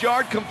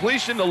 6-yard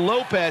completion to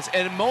Lopez,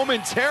 and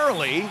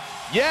momentarily,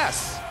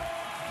 yes,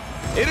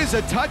 it is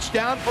a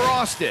touchdown for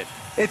Austin.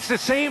 It's the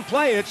same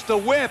play. It's the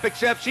whip,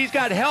 except she's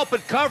got help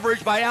and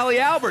coverage by Allie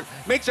Albert.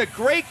 Makes a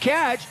great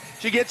catch.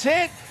 She gets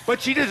hit,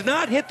 but she does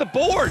not hit the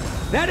board.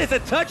 That is a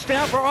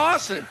touchdown for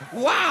Austin.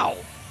 Wow.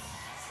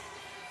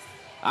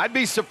 I'd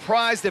be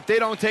surprised if they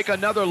don't take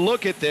another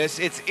look at this.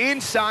 It's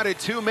inside of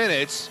 2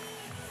 minutes.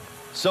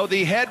 So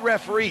the head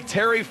referee,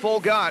 Terry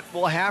Folgott,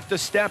 will have to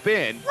step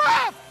in.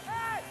 Ref!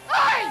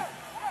 Hey!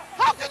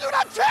 How can you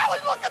not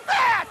challenge? Look at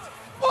that!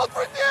 Both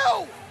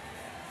review!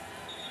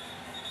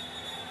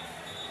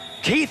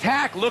 Keith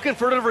Hack looking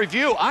for the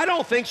review. I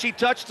don't think she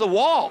touched the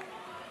wall.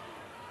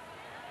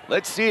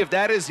 Let's see if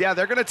that is, yeah,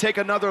 they're going to take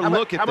another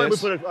look at this. How about we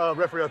put a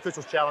referee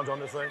officials challenge on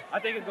this thing? I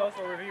think it goes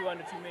for review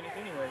under 2 minutes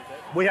anyways.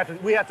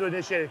 We have to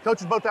initiate it.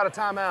 Coaches both out of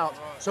timeout,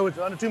 so it's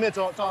under 2 minutes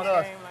on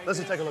us. Let's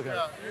just take a look at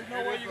it. There's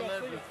no way you're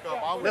going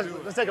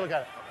to Let's take a look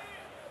at it.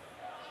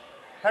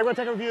 Hey, we're going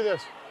to take a review of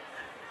this.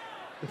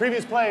 The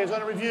previous play is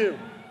under review.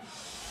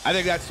 I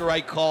think that's the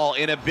right call.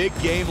 In a big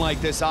game like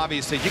this,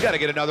 obviously, you got to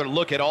get another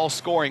look at all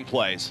scoring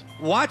plays.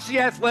 Watch the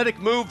athletic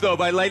move, though,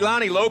 by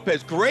Leilani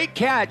Lopez. Great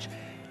catch.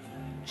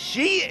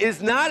 She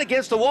is not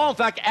against the wall. In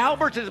fact,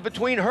 Alberts is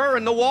between her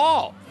and the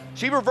wall.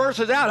 She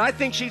reverses out. I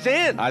think she's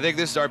in. I think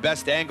this is our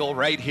best angle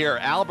right here.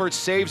 Alberts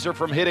saves her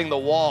from hitting the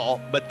wall,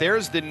 but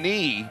there's the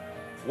knee.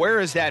 Where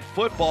is that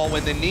football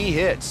when the knee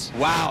hits?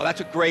 Wow,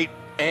 that's a great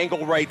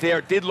angle right there.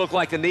 It did look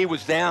like the knee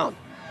was down.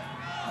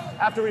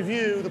 After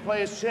review, the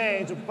play has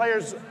changed.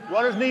 The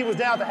runner's knee was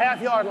down at the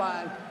half-yard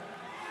line.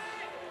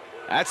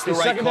 That's the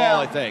right call,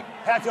 I think.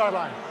 Half-yard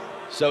line.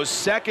 So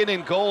 2nd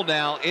and goal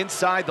now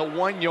inside the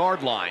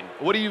 1-yard line.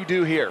 What do you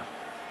do here?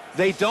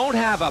 They don't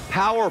have a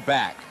power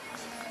back.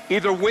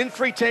 Either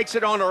Winfrey takes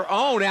it on her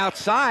own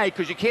outside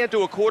because you can't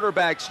do a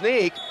quarterback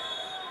sneak.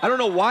 I don't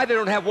know why they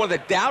don't have one of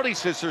the Dowdy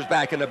sisters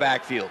back in the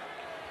backfield.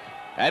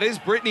 That is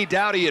Brittany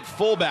Dowdy at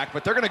fullback,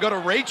 but they're going to go to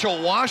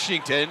Rachel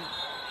Washington.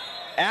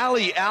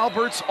 Allie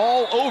Alberts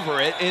all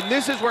over it, and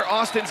this is where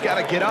Austin's got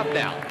to get up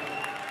now.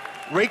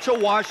 Rachel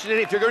Washington,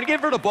 if you're going to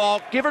give her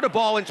the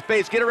ball in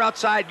space, get her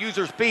outside, use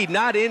her speed,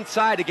 not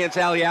inside against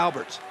Allie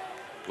Alberts.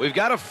 We've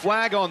got a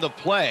flag on the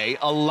play,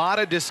 a lot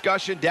of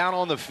discussion down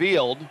on the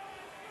field.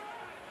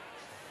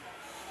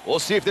 We'll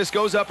see if this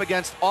goes up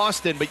against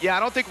Austin, but yeah, I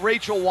don't think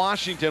Rachel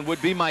Washington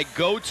would be my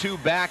go-to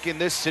back in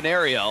this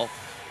scenario.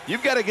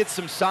 You've got to get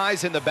some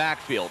size in the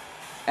backfield.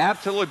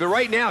 Absolutely, but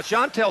right now,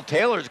 Chantel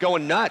Taylor's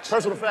going nuts.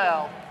 Personal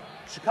foul,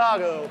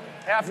 Chicago,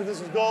 after this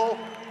is goal,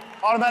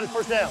 automatic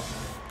first down.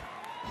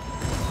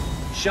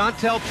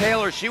 Chantel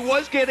Taylor, she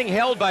was getting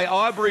held by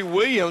Aubrey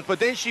Williams, but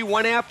then she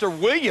went after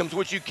Williams,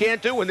 which you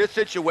can't do in this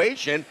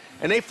situation,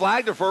 and they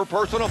flagged her for a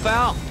personal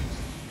foul.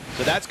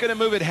 So that's going to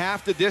move it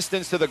half the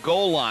distance to the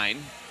goal line.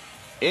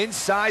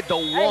 Inside the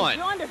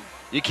 1.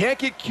 You can't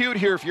get cute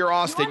here if you're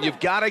Austin. You've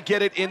got to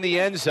get it in the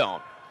end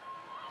zone.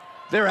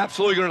 They're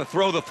absolutely going to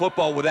throw the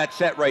football with that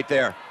set right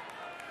there.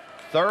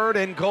 3rd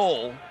and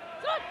goal.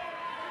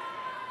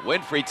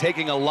 Winfrey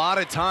taking a lot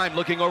of time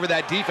looking over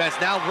that defense,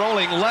 now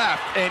rolling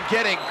left and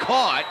getting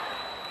caught.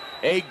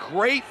 A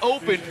great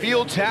open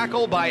field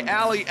tackle by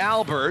Allie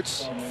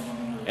Alberts.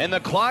 And the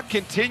clock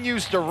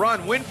continues to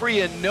run.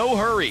 Winfrey in no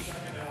hurry.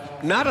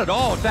 Not at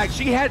all. In fact,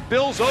 she had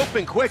Bills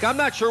open quick. I'm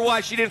not sure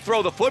why she didn't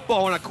throw the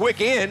football on a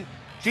quick in.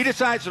 She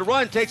decides to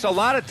run, takes a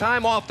lot of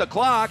time off the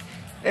clock,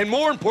 and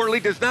more importantly,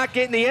 does not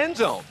get in the end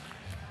zone.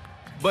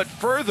 But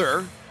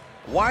further,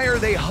 why are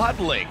they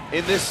huddling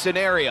in this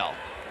scenario?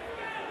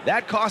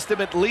 That cost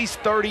them at least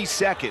 30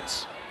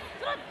 seconds.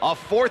 A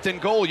 4th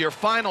and goal, your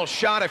final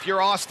shot if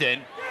you're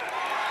Austin.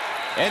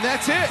 And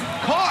that's it,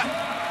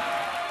 caught.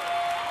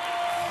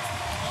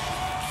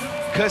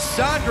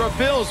 Cassandra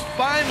Bills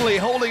finally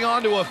holding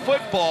on to a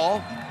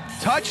football.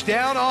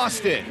 Touchdown,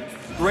 Austin.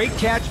 Great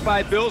catch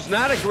by Bills,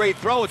 not a great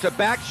throw, it's a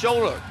back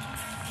shoulder.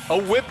 A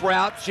whip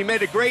route, she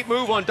made a great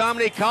move on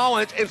Dominique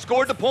Collins and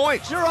scored the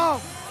points. You're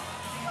off.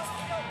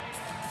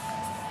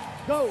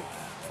 Go.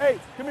 Hey,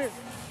 come here.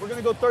 We're going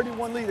to go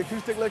 31 lead,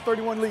 acoustic leg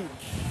 31 lead.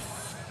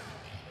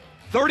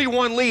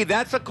 31 lead,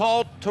 that's a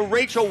call to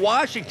Rachel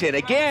Washington.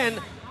 Again,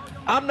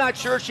 I'm not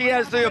sure she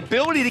has the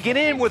ability to get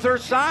in with her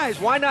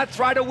size. Why not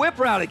try to whip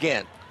route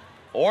again?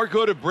 Or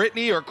go to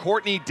Brittany or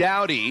Courtney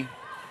Dowdy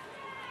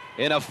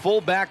in a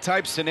fullback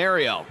type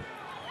scenario.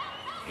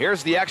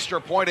 Here's the extra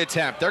point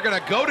attempt. They're going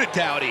to go to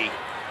Dowdy,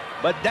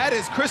 but that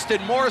is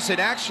Kristen Morrison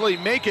actually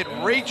make it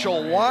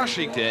Rachel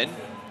Washington.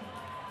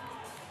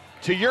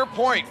 To your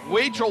point,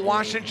 Rachel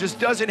Washington just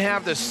doesn't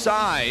have the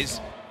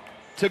size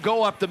to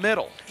go up the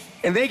middle.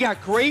 And they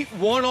got great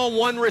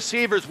one-on-one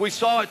receivers. We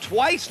saw it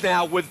twice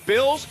now with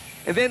Bills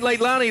and then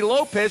Leilani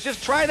Lopez.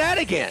 Just try that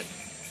again.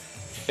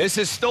 This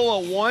is still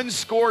a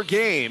 1-score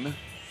game.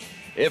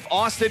 If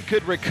Austin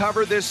could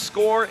recover this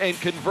score and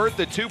convert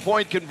the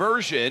 2-point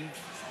conversion,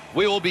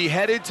 we will be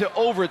headed to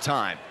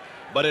overtime.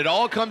 But it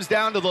all comes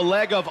down to the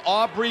leg of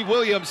Aubrey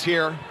Williams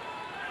here.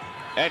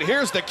 And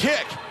here's the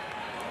kick.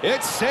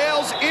 It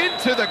sails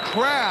into the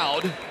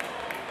crowd.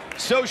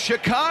 So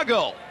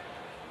Chicago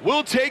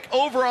will take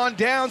over on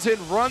downs and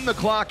run the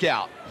clock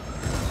out.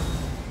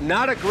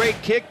 Not a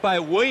great kick by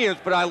Williams,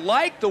 but I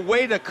like the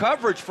way the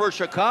coverage for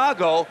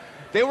Chicago.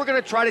 They were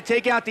going to try to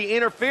take out the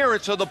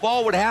interference so the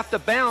ball would have to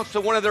bounce to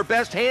one of their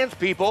best hands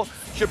people,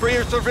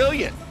 Shabria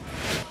Civilian.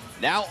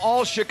 Now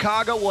all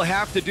Chicago will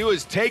have to do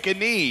is take a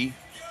knee,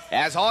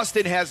 as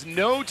Austin has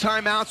no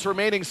timeouts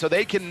remaining, so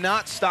they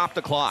cannot stop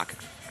the clock.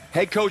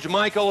 Head coach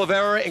Mike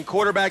Oliveira and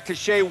quarterback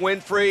Tashay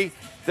Winfrey,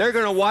 they're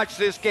going to watch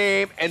this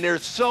game, and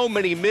there's so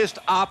many missed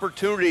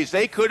opportunities.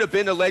 They could have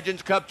been the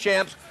Legends Cup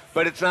champs,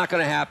 but it's not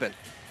going to happen.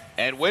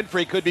 And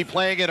Winfrey could be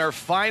playing in her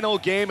final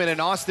game in an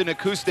Austin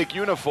Acoustic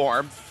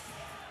uniform.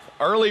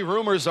 Early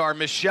rumors are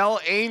Michelle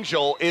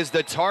Angel is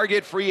the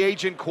target free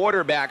agent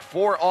quarterback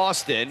for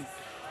Austin.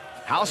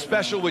 How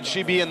special would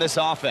she be in this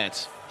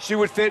offense? She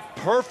would fit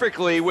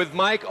perfectly with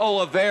Mike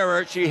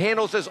Oliveira. She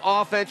handles this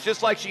offense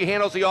just like she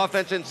handles the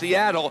offense in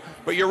Seattle.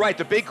 But you're right,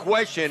 the big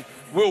question,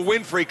 will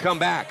Winfrey come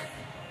back?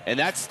 And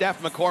that's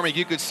Steph McCormick.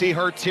 You could see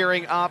her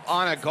tearing up,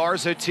 Anna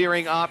Garza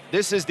tearing up.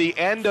 This is the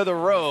end of the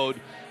road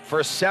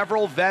for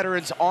several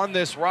veterans on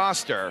this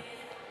roster,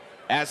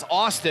 as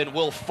Austin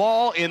will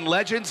fall in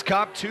Legends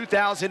Cup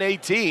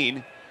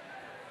 2018.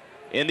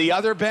 In the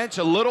other bench,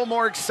 a little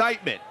more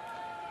excitement,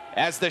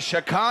 as the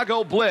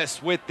Chicago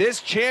Bliss, with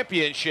this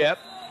championship,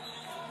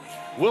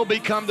 will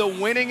become the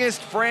winningest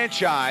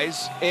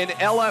franchise in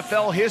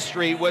LFL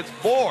history with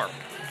 4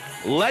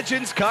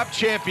 Legends Cup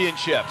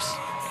championships.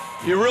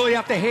 You really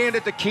have to hand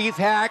it to Keith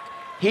Hack.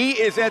 He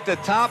is at the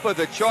top of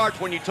the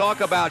charts when you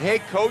talk about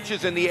head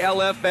coaches in the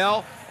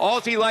LFL. All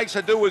he likes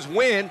to do is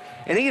win,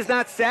 and he's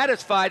not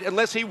satisfied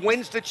unless he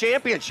wins the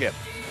championship.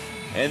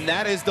 And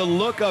that is the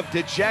look of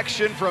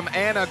dejection from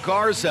Anna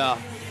Garza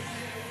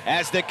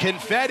as the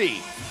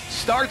confetti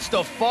starts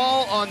to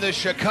fall on the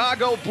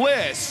Chicago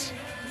Bliss,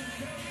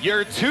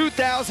 your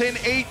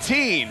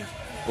 2018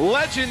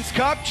 Legends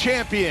Cup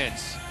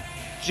champions.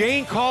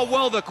 Jane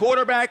Caldwell, the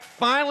quarterback,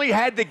 finally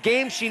had the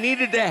game she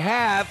needed to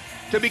have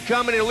to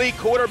become an elite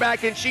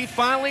quarterback, and she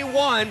finally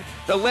won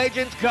the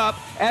Legends Cup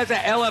as an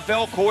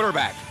LFL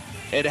quarterback.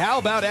 And how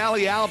about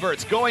Allie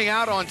Alberts going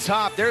out on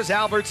top? There's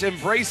Alberts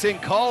embracing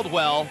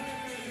Caldwell,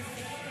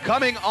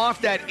 coming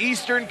off that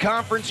Eastern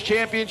Conference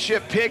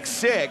Championship pick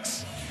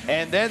 6,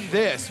 and then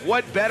this.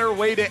 What better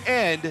way to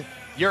end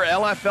your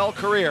LFL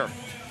career?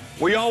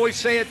 We always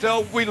say it,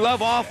 though, we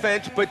love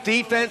offense, but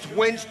defense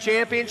wins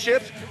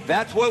championships.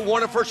 That's what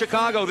won it for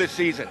Chicago this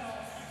season.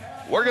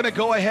 We're going to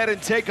go ahead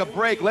and take a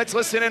break. Let's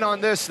listen in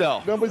on this,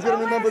 though. Nobody's going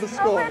to remember the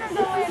score.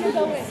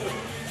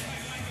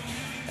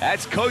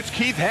 That's Coach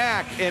Keith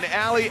Hack and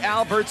Allie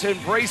Alberts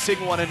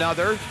embracing one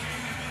another.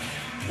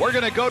 We're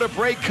going to go to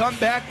break, come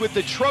back with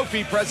the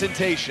trophy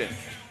presentation.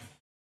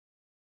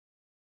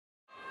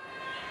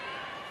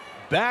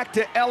 Back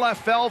to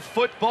LFL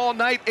football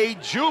night, a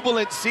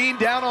jubilant scene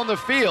down on the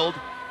field.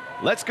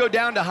 Let's go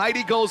down to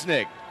Heidi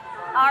Golznig.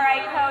 All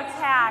right, Coach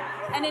Hack,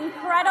 an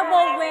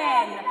incredible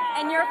win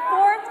and your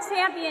 4th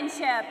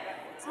championship.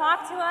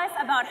 Talk to us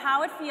about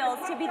how it feels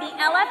to be the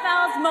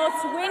LFL's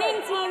most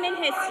winning team in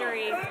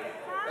history.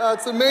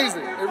 It's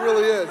amazing. It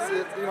really is.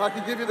 I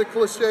can give you the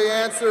cliche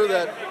answer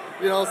that,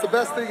 it's the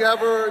best thing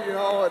ever,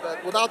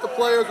 without the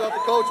players, without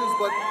the coaches,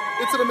 but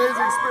it's an amazing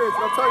experience.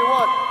 And I'll tell you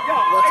what.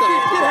 I'll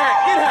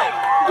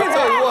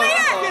tell you what,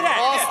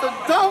 Austin,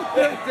 don't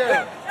get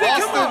dead.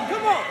 Austin,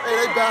 hey,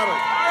 they battled.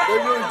 They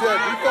really did.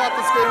 We thought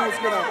this game was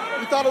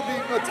we thought it would be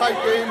a tight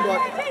game, but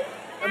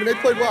they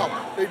played well.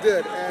 They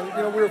did,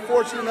 and we were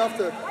fortunate enough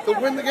to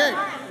win the game.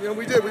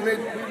 We did.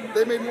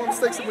 They made more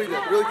mistakes than we did.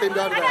 It really came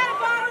down to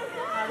that.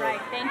 All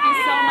right, thank you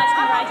so much.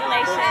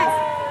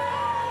 Congratulations.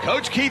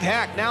 Coach Keith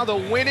Hack, now the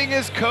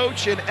winningest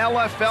coach in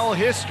LFL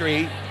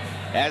history,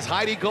 as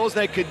Heidi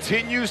Golznig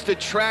continues to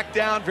track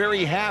down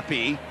very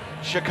happy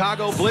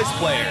Chicago Bliss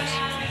players.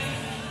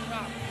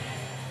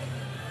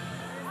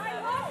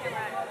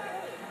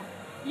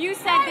 You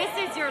said this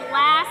is your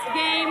last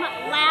game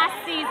last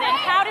season.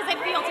 How does it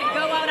feel to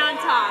go out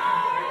on top?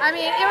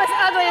 It was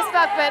ugly as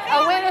fuck, but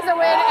a win is a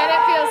win, and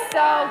it feels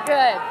so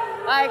good.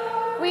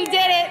 We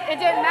did it. It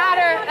didn't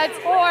matter. It's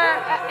 4.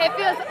 It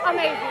feels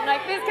amazing.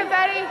 This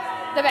confetti,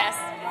 the best.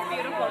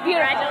 Beautiful.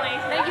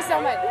 Congratulations. Thank you so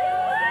much.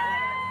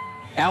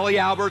 Allie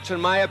Alberts, in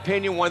my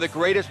opinion, one of the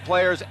greatest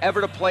players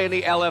ever to play in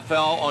the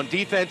LFL on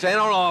defense and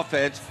on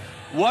offense.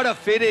 What a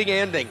fitting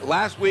ending.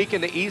 Last week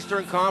in the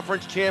Eastern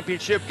Conference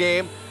Championship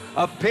game,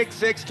 a pick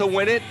 6 to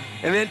win it,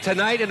 and then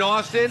tonight in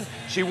Austin,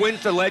 she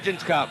wins the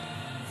Legends Cup.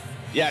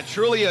 Yeah,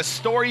 truly a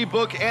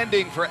storybook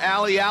ending for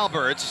Allie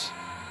Alberts.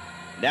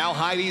 Now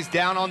Heidi's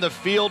down on the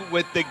field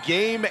with the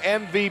game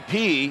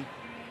MVP,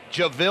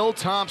 Javille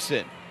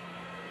Thompson.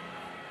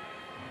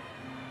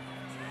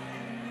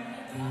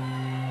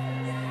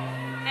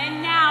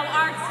 And now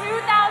our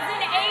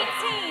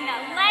 2018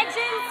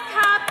 Legends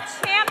Cup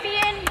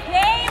champion,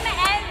 game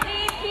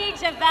MVP,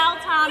 Javille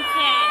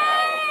Thompson.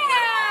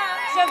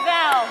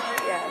 Javille,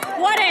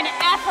 what an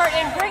effort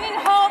in bringing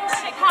home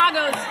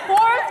Chicago's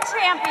 4th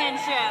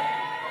championship.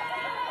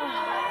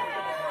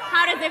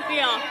 How does it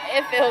feel?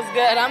 It feels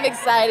good. I'm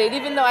excited.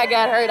 Even though I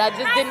got hurt, I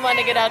just didn't want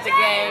to get out the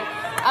game.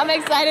 I'm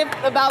excited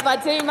about my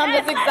team. I'm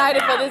just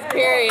excited for this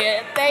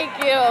period. Thank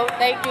you.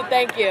 Thank you.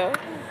 Thank you.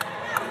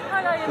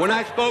 When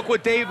I spoke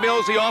with Dave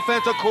Mills, the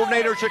offensive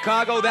coordinator of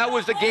Chicago, that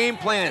was the game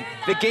plan.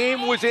 The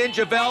game was in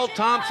Javelle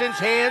Thompson's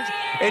hands,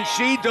 and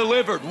she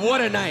delivered. What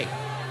a night.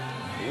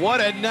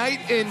 What a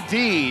night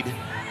indeed.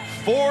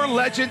 4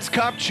 Legends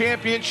Cup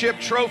championship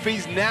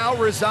trophies now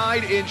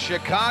reside in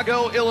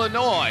Chicago,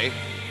 Illinois.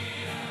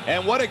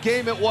 And what a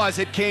game it was.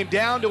 It came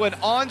down to an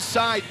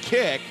onside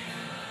kick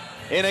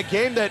in a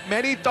game that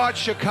many thought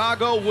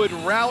Chicago would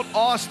rout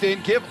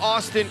Austin, give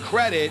Austin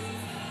credit.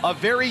 A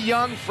very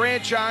young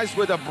franchise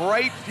with a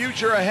bright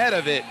future ahead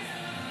of it.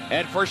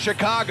 And for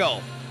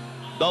Chicago,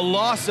 the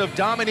loss of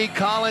Dominique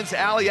Collins,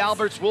 Allie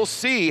Alberts, we'll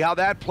see how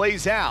that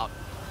plays out.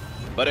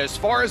 But as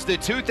far as the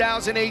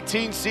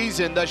 2018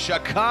 season, the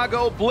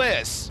Chicago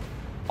Bliss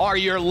are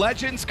your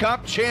Legends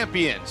Cup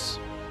champions.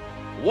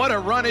 What a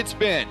run it's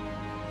been.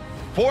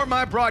 For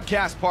my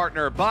broadcast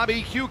partner,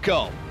 Bobby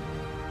Huco,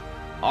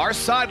 our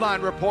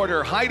sideline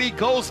reporter, Heidi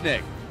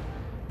Golznick,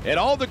 and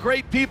all the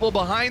great people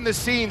behind the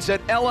scenes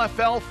at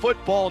LFL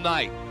Football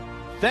Night,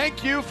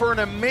 thank you for an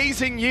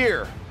amazing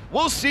year.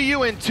 We'll see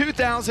you in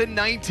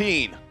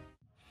 2019.